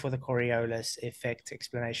trying to look for the Coriolis effect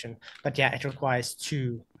explanation. But yeah, it requires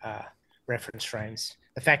two reference frames.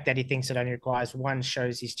 The fact that he thinks it only requires one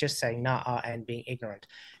shows he's just saying nah and being ignorant.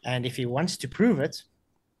 And if he wants to prove it,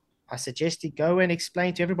 I suggest he go and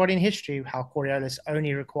explain to everybody in history how Coriolis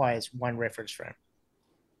only requires one reference frame.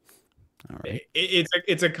 All right.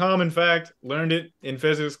 It's a common fact. Learned it in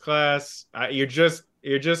physics class. You're just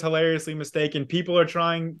hilariously mistaken. People are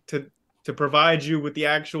trying to provide you with the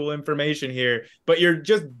actual information here, but you're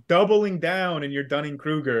just doubling down in your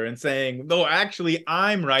Dunning-Kruger and saying, no, actually,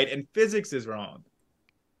 I'm right and physics is wrong.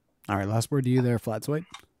 All right, last word to you there, Flatzoid.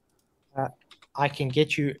 I can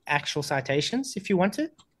get you actual citations if you want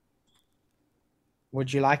to.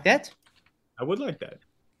 Would you like that? I would like that.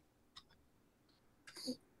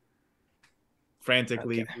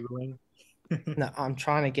 Frantically Googling. No, I'm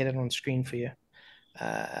trying to get it on screen for you.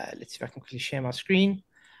 Let's see if I can quickly share my screen.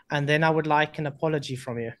 And then I would like an apology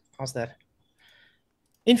from you. How's that?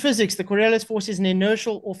 In physics, the Coriolis force is an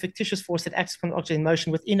inertial or fictitious force that acts upon an object in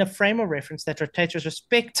motion within a frame of reference that rotates with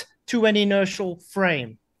respect to an inertial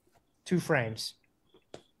frame. 2 frames.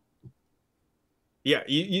 Yeah,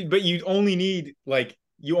 but you only need to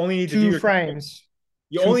do your frames.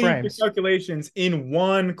 You only need your calculations in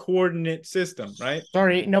one coordinate system, right?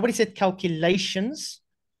 Sorry, nobody said calculations.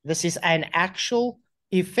 This is an actual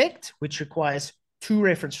effect which requires 2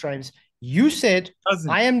 reference frames. You said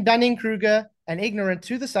I am Dunning-Kruger and ignorant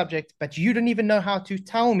to the subject, but you didn't even know how to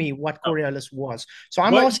tell me what Coriolis was. So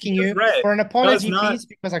I'm asking you for an apology, please,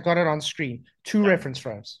 because I got it on screen. 2 reference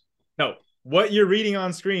frames. No, what you're reading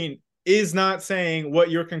on screen is not saying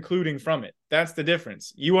what you're concluding from it. That's the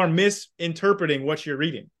difference. You are misinterpreting what you're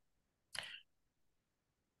reading.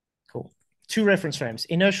 Cool. 2 reference frames,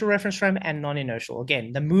 inertial reference frame and non-inertial.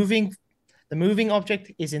 Again, the moving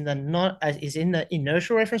object is in the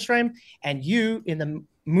inertial reference frame, and you in the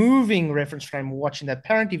moving reference frame watching the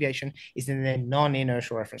apparent deviation is in the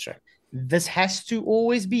non-inertial reference frame. This has to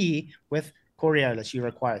always be with Coriolis. You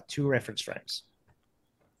require 2 reference frames.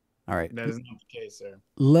 All right. That is not the case, sir.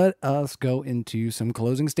 Let us go into some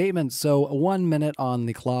closing statements. So 1 minute on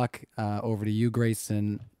the clock. Over to you,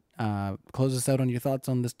 Grayson. Close us out on your thoughts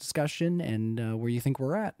on this discussion and where you think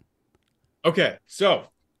we're at. Okay, so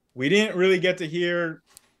we didn't really get to hear.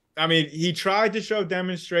 I mean, he tried to show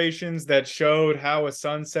demonstrations that showed how a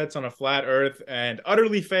sun sets on a flat Earth and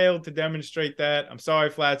utterly failed to demonstrate that. I'm sorry,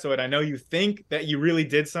 Flatzoid. I know you think that you really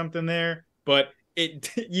did something there, but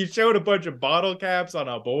you showed a bunch of bottle caps on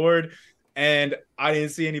a board, and I didn't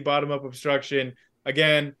see any bottom-up obstruction.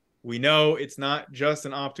 Again, we know it's not just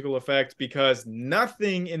an optical effect because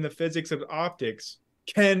nothing in the physics of optics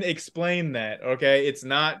can explain that, okay? It's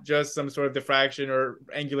not just some sort of diffraction or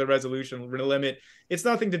angular resolution limit. It's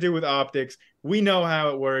nothing to do with optics. We know how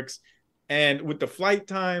it works. And with the flight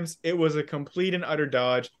times, it was a complete and utter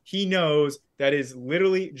dodge. He knows that is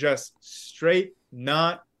literally just straight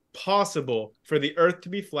not possible for the Earth to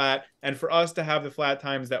be flat and for us to have the flight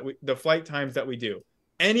times that we do.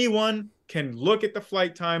 Anyone can look at the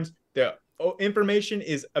flight times. The information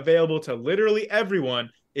is available to literally everyone.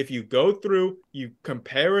 If you go through, you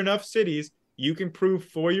compare enough cities, you can prove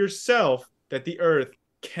for yourself that the Earth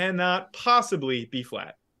cannot possibly be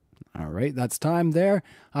flat. All right, that's time there.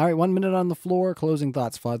 All right, 1 minute on the floor. Closing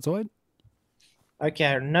thoughts, Flatzoid.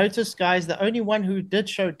 Okay, notice, guys, the only one who did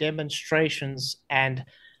show demonstrations and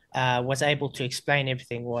was able to explain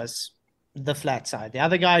everything was the flat side. The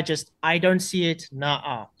other guy just, I don't see it,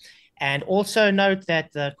 nah. And also note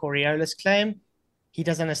that the Coriolis claim, he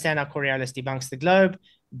doesn't understand how Coriolis debunks the globe.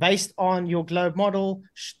 based on your globe model,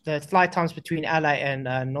 the flight times between LA and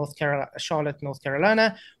Charlotte, North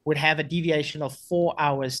Carolina would have a deviation of 4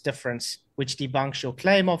 hours difference, which debunks your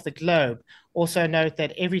claim of the globe. Also note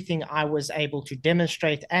that everything I was able to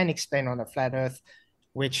demonstrate and explain on a flat Earth,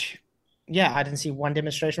 which, yeah, I didn't see one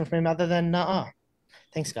demonstration from him other than,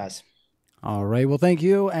 thanks, guys. All right. Well, thank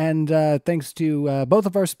you. And thanks to both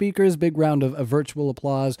of our speakers. Big round of virtual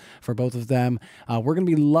applause for both of them. We're going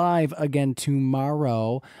to be live again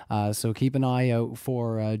tomorrow. So keep an eye out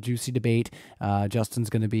for Juicy Debate. Justin's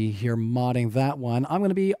going to be here modding that one. I'm going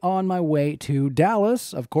to be on my way to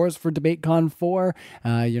Dallas, of course, for DebateCon 4.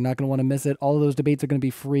 You're not going to want to miss it. All of those debates are going to be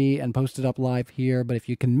free and posted up live here. But if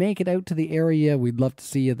you can make it out to the area, we'd love to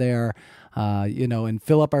see you there. And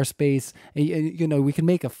fill up our space. We can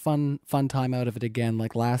make a fun time out of it again,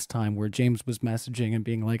 like last time where James was messaging and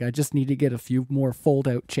being like, I just need to get a few more fold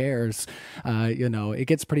out chairs. It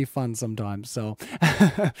gets pretty fun sometimes. So,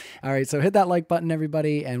 all right. So hit that like button,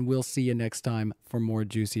 everybody, and we'll see you next time for more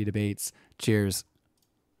juicy debates. Cheers.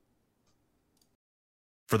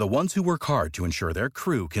 For the ones who work hard to ensure their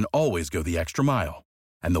crew can always go the extra mile,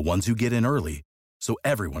 and the ones who get in early so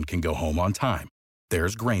everyone can go home on time,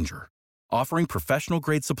 there's Grainger, offering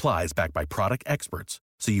professional-grade supplies backed by product experts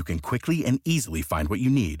so you can quickly and easily find what you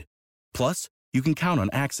need. Plus, you can count on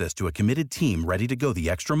access to a committed team ready to go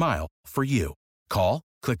the extra mile for you. Call,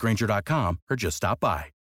 click Grainger.com, or just stop by.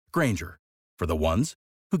 Grainger, for the ones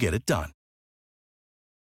who get it done.